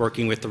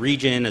working with the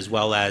region as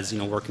well as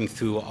working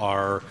through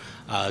our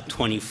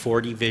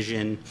 2040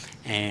 vision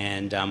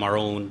and our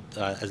own,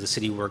 as the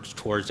city works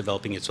towards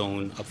developing its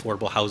own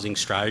affordable housing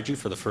strategy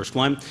for the first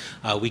one,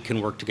 we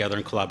can work together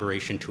in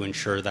collaboration to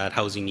ensure that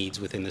housing needs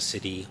within the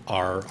city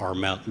are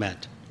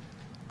met.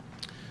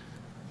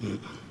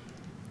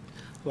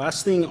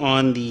 Last thing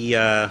on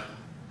the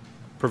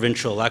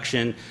provincial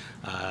election,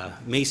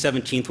 May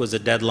 17th was a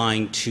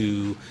deadline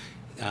to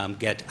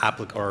get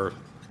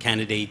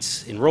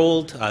candidates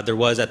enrolled. There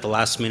was at the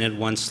last minute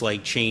one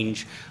slight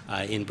change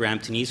in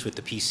Brampton East with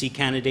the PC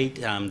candidate.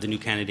 The new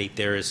candidate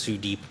there is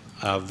Sudeep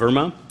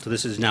Verma. So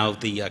this is now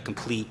the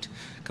complete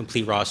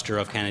roster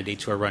of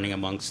candidates who are running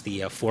amongst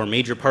the four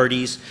major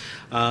parties.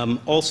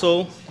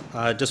 Also,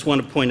 just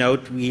want to point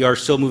out we are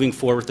still moving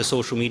forward with the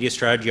social media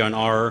strategy on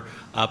our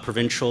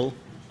provincial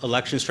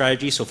election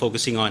strategy, so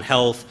focusing on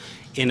health,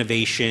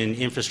 innovation,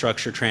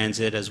 infrastructure,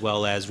 transit, as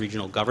well as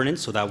regional governance.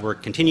 So that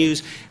work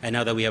continues. And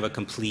now that we have a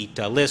complete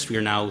list, we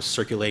are now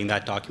circulating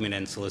that document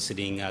and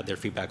soliciting their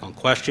feedback on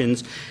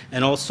questions.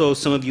 And also,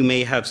 some of you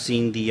may have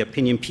seen the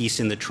opinion piece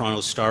in the Toronto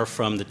Star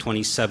from the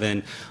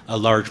 27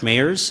 large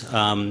mayors.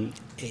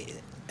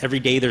 Every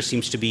day there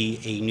seems to be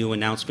a new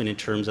announcement in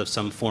terms of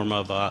some form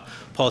of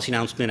policy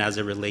announcement as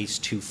it relates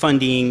to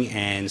funding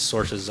and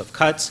sources of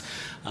cuts.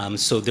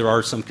 So there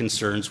are some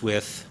concerns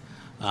with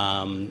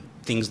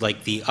things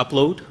like the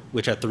upload,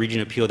 which at the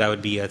region appeal that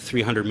would be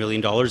 $300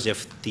 million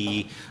if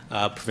the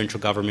provincial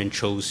government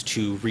chose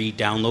to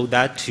re-download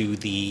that to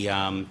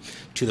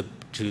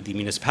the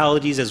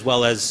municipalities, as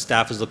well as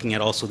staff is looking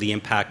at also the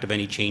impact of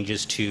any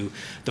changes to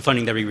the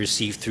funding that we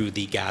receive through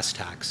the gas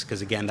tax,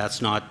 because again, that's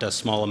not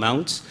small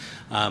amounts.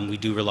 We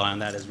do rely on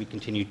that as we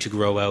continue to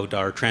grow out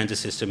our transit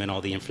system and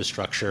all the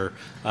infrastructure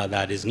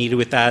that is needed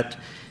with that.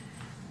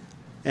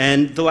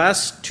 And the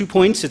last 2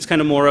 points, it's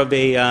kind of more of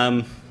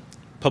a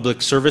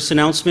public service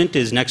announcement,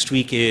 is next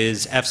week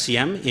is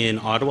FCM in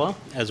Ottawa,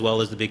 as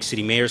well as the Big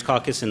City Mayor's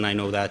Caucus, and I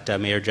know that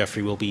Mayor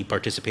Jeffrey will be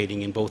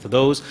participating in both of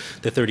those,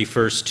 the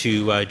 31st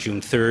to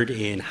June 3rd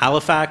in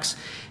Halifax.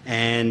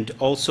 And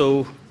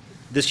also,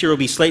 this year will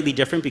be slightly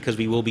different because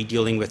we will be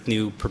dealing with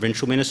new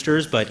provincial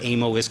ministers, but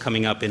AMO is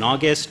coming up in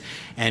August,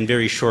 and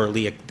very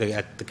shortly at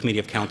the Committee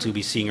of Council we'll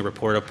be seeing a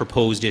report of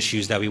proposed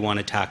issues that we want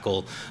to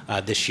tackle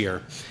this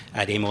year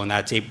at AMO, and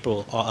that's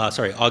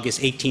August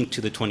 18th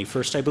to the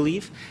 21st, I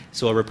believe.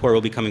 So a report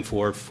will be coming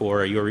forward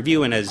for your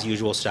review, and as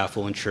usual, staff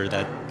will ensure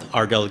that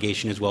our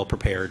delegation is well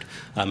prepared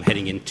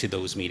heading into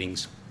those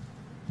meetings.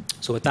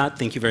 So with that,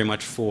 thank you very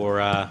much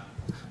for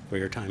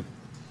your time.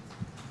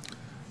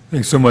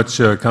 Thanks so much,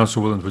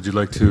 Councillor Williams. Would you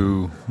like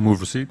to move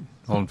receipt?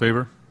 All in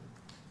favor?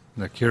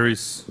 That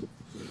carries.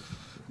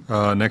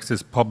 Next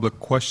is public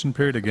question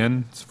period.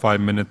 Again, it's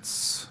 5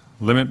 minutes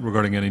limit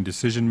regarding any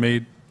decision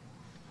made.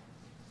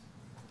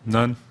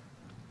 None.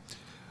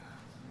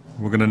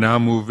 We're going to now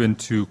move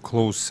into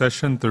closed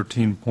session.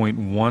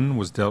 13.1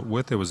 was dealt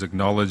with. It was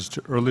acknowledged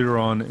earlier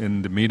on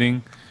in the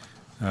meeting.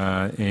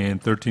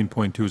 And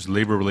 13.2 is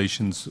labor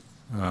relations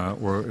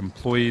or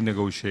employee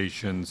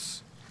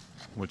negotiations,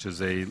 which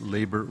is a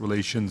labor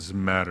relations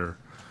matter.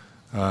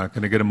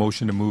 Can I get a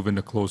motion to move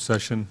into closed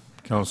session?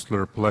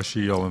 Councillor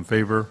Pellecci, all in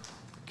favor?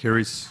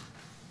 Carries.